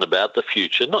uncertain about the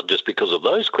future, not just because of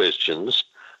those questions,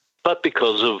 but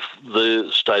because of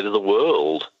the state of the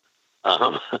world.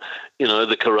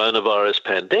 The coronavirus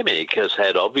pandemic has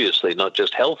had obviously not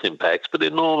just health impacts, but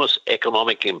enormous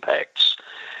economic impacts.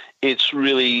 It's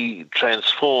really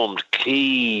transformed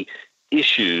key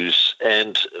issues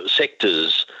and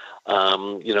sectors.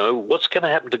 What's going to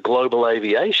happen to global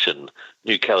aviation?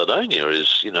 New Caledonia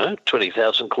is,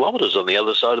 20,000 kilometres on the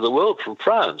other side of the world from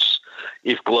France.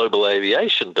 If global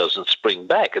aviation doesn't spring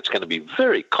back, it's going to be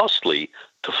very costly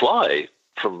to fly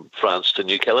from France to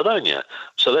New Caledonia.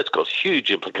 So that's got huge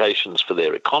implications for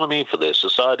their economy, for their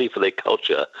society, for their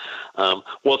culture.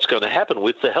 What's going to happen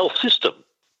with the health system?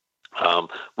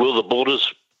 Will the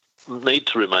borders need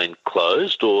to remain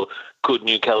closed, or could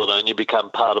New Caledonia become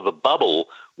part of a bubble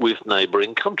with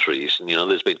neighbouring countries? And,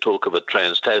 there's been talk of a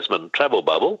trans-Tasman travel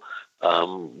bubble.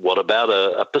 What about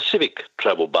a Pacific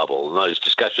travel bubble? And those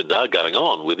discussions are going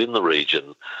on within the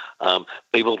region.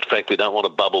 People, frankly, don't want a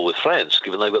bubble with France,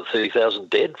 given they've got 30,000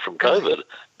 dead from COVID.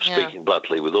 Speaking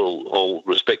bluntly, with all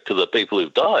respect to the people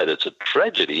who've died, it's a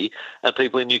tragedy, and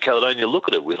people in New Caledonia look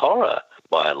at it with horror,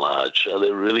 by and large.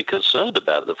 They're really concerned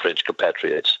about the French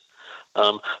compatriots.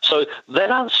 So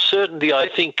that uncertainty, I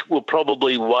think, will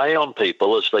probably weigh on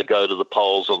people as they go to the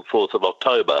polls on 4th of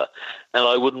October. And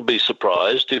I wouldn't be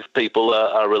surprised if people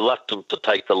are reluctant to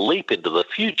take the leap into the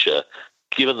future,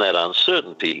 given that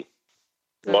uncertainty.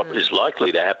 What is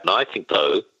likely to happen, I think,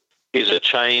 though, is a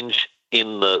change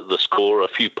in the score, a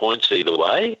few points either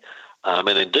way. And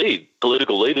indeed,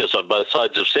 political leaders on both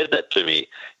sides have said that to me.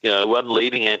 One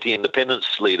leading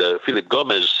anti-independence leader, Philip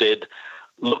Gomez, said,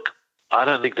 look, I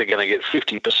don't think they're going to get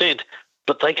 50%,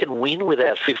 but they can win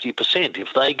without 50%.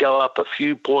 If they go up a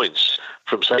few points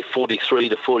from, say, 43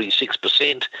 to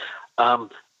 46%,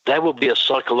 that will be a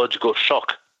psychological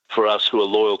shock for us who are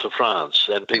loyal to France,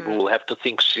 and people will have to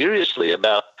think seriously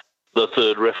about the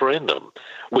third referendum.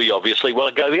 We obviously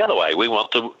want to go the other way. We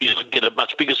want to get a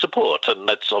much bigger support, and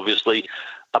that's obviously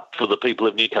up for the people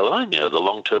of New Caledonia, the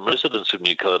long-term residents of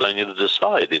New Caledonia, to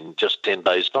decide in just 10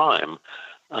 days' time.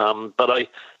 But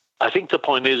I think the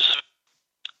point is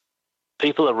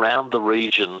people around the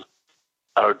region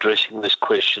are addressing this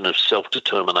question of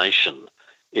self-determination.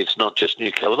 It's not just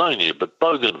New Caledonia, but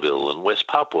Bougainville and West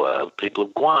Papua, people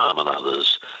of Guam and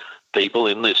others. People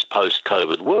in this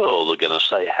post-COVID world are going to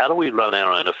say, how do we run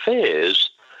our own affairs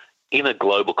in a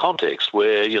global context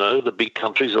where, the big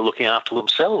countries are looking after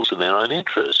themselves and their own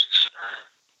interests?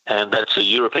 And that's a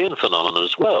European phenomenon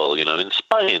as well. In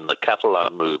Spain, the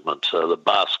Catalan movement, the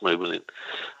Basque movement,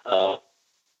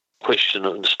 question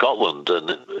in Scotland and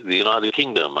the United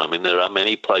Kingdom. I mean, there are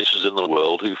many places in the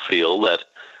world who feel that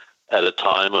at a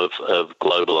time of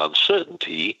global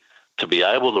uncertainty, to be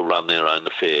able to run their own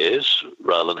affairs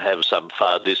rather than have some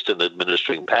far distant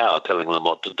administering power telling them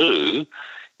what to do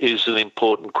is an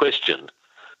important question.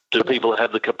 Do people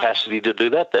have the capacity to do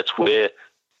that? That's where,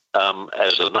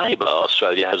 as a neighbour,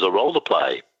 Australia has a role to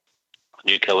play.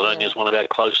 New Caledonia is one of our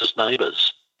closest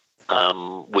neighbours.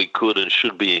 We could and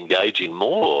should be engaging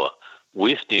more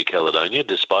with New Caledonia,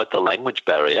 despite the language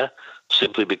barrier,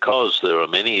 simply because there are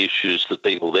many issues that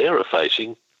people there are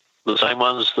facing, the same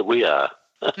ones that we are.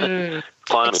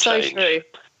 Climate change. True.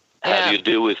 How do you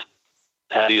deal with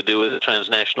the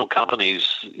transnational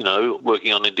companies,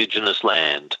 working on Indigenous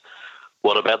land?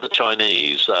 What about the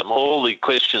Chinese? All the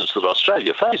questions that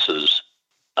Australia faces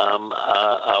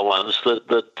are ones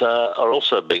that are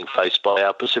also being faced by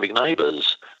our Pacific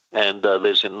neighbours. And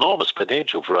there's enormous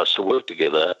potential for us to work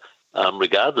together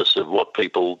regardless of what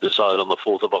people decide on the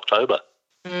 4th of October.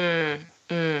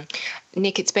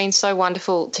 Nic, it's been so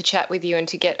wonderful to chat with you and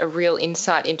to get a real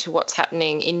insight into what's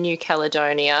happening in New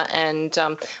Caledonia, and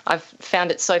I've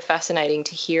found it so fascinating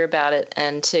to hear about it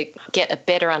and to get a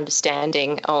better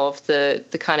understanding of the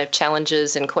kind of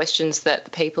challenges and questions that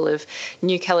the people of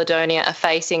New Caledonia are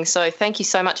facing. So thank you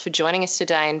so much for joining us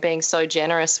today and being so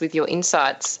generous with your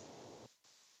insights.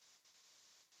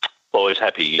 Always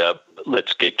happy.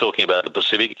 Let's keep talking about the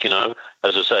Pacific.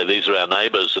 As I say, these are our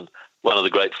neighbours, and one of the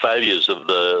great failures of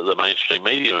the mainstream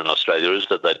media in Australia is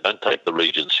that they don't take the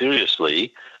region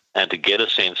seriously, and to get a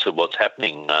sense of what's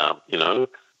happening,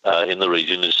 in the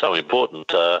region is so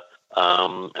important.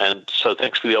 And so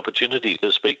thanks for the opportunity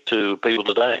to speak to people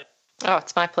today. Oh,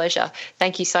 it's my pleasure.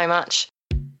 Thank you so much.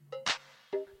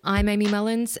 I'm Amy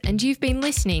Mullins, and you've been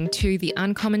listening to the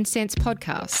Uncommon Sense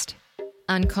podcast.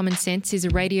 Uncommon Sense is a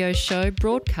radio show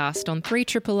broadcast on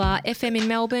 3RRR FM in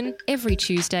Melbourne every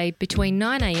Tuesday between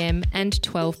 9am and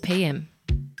 12pm.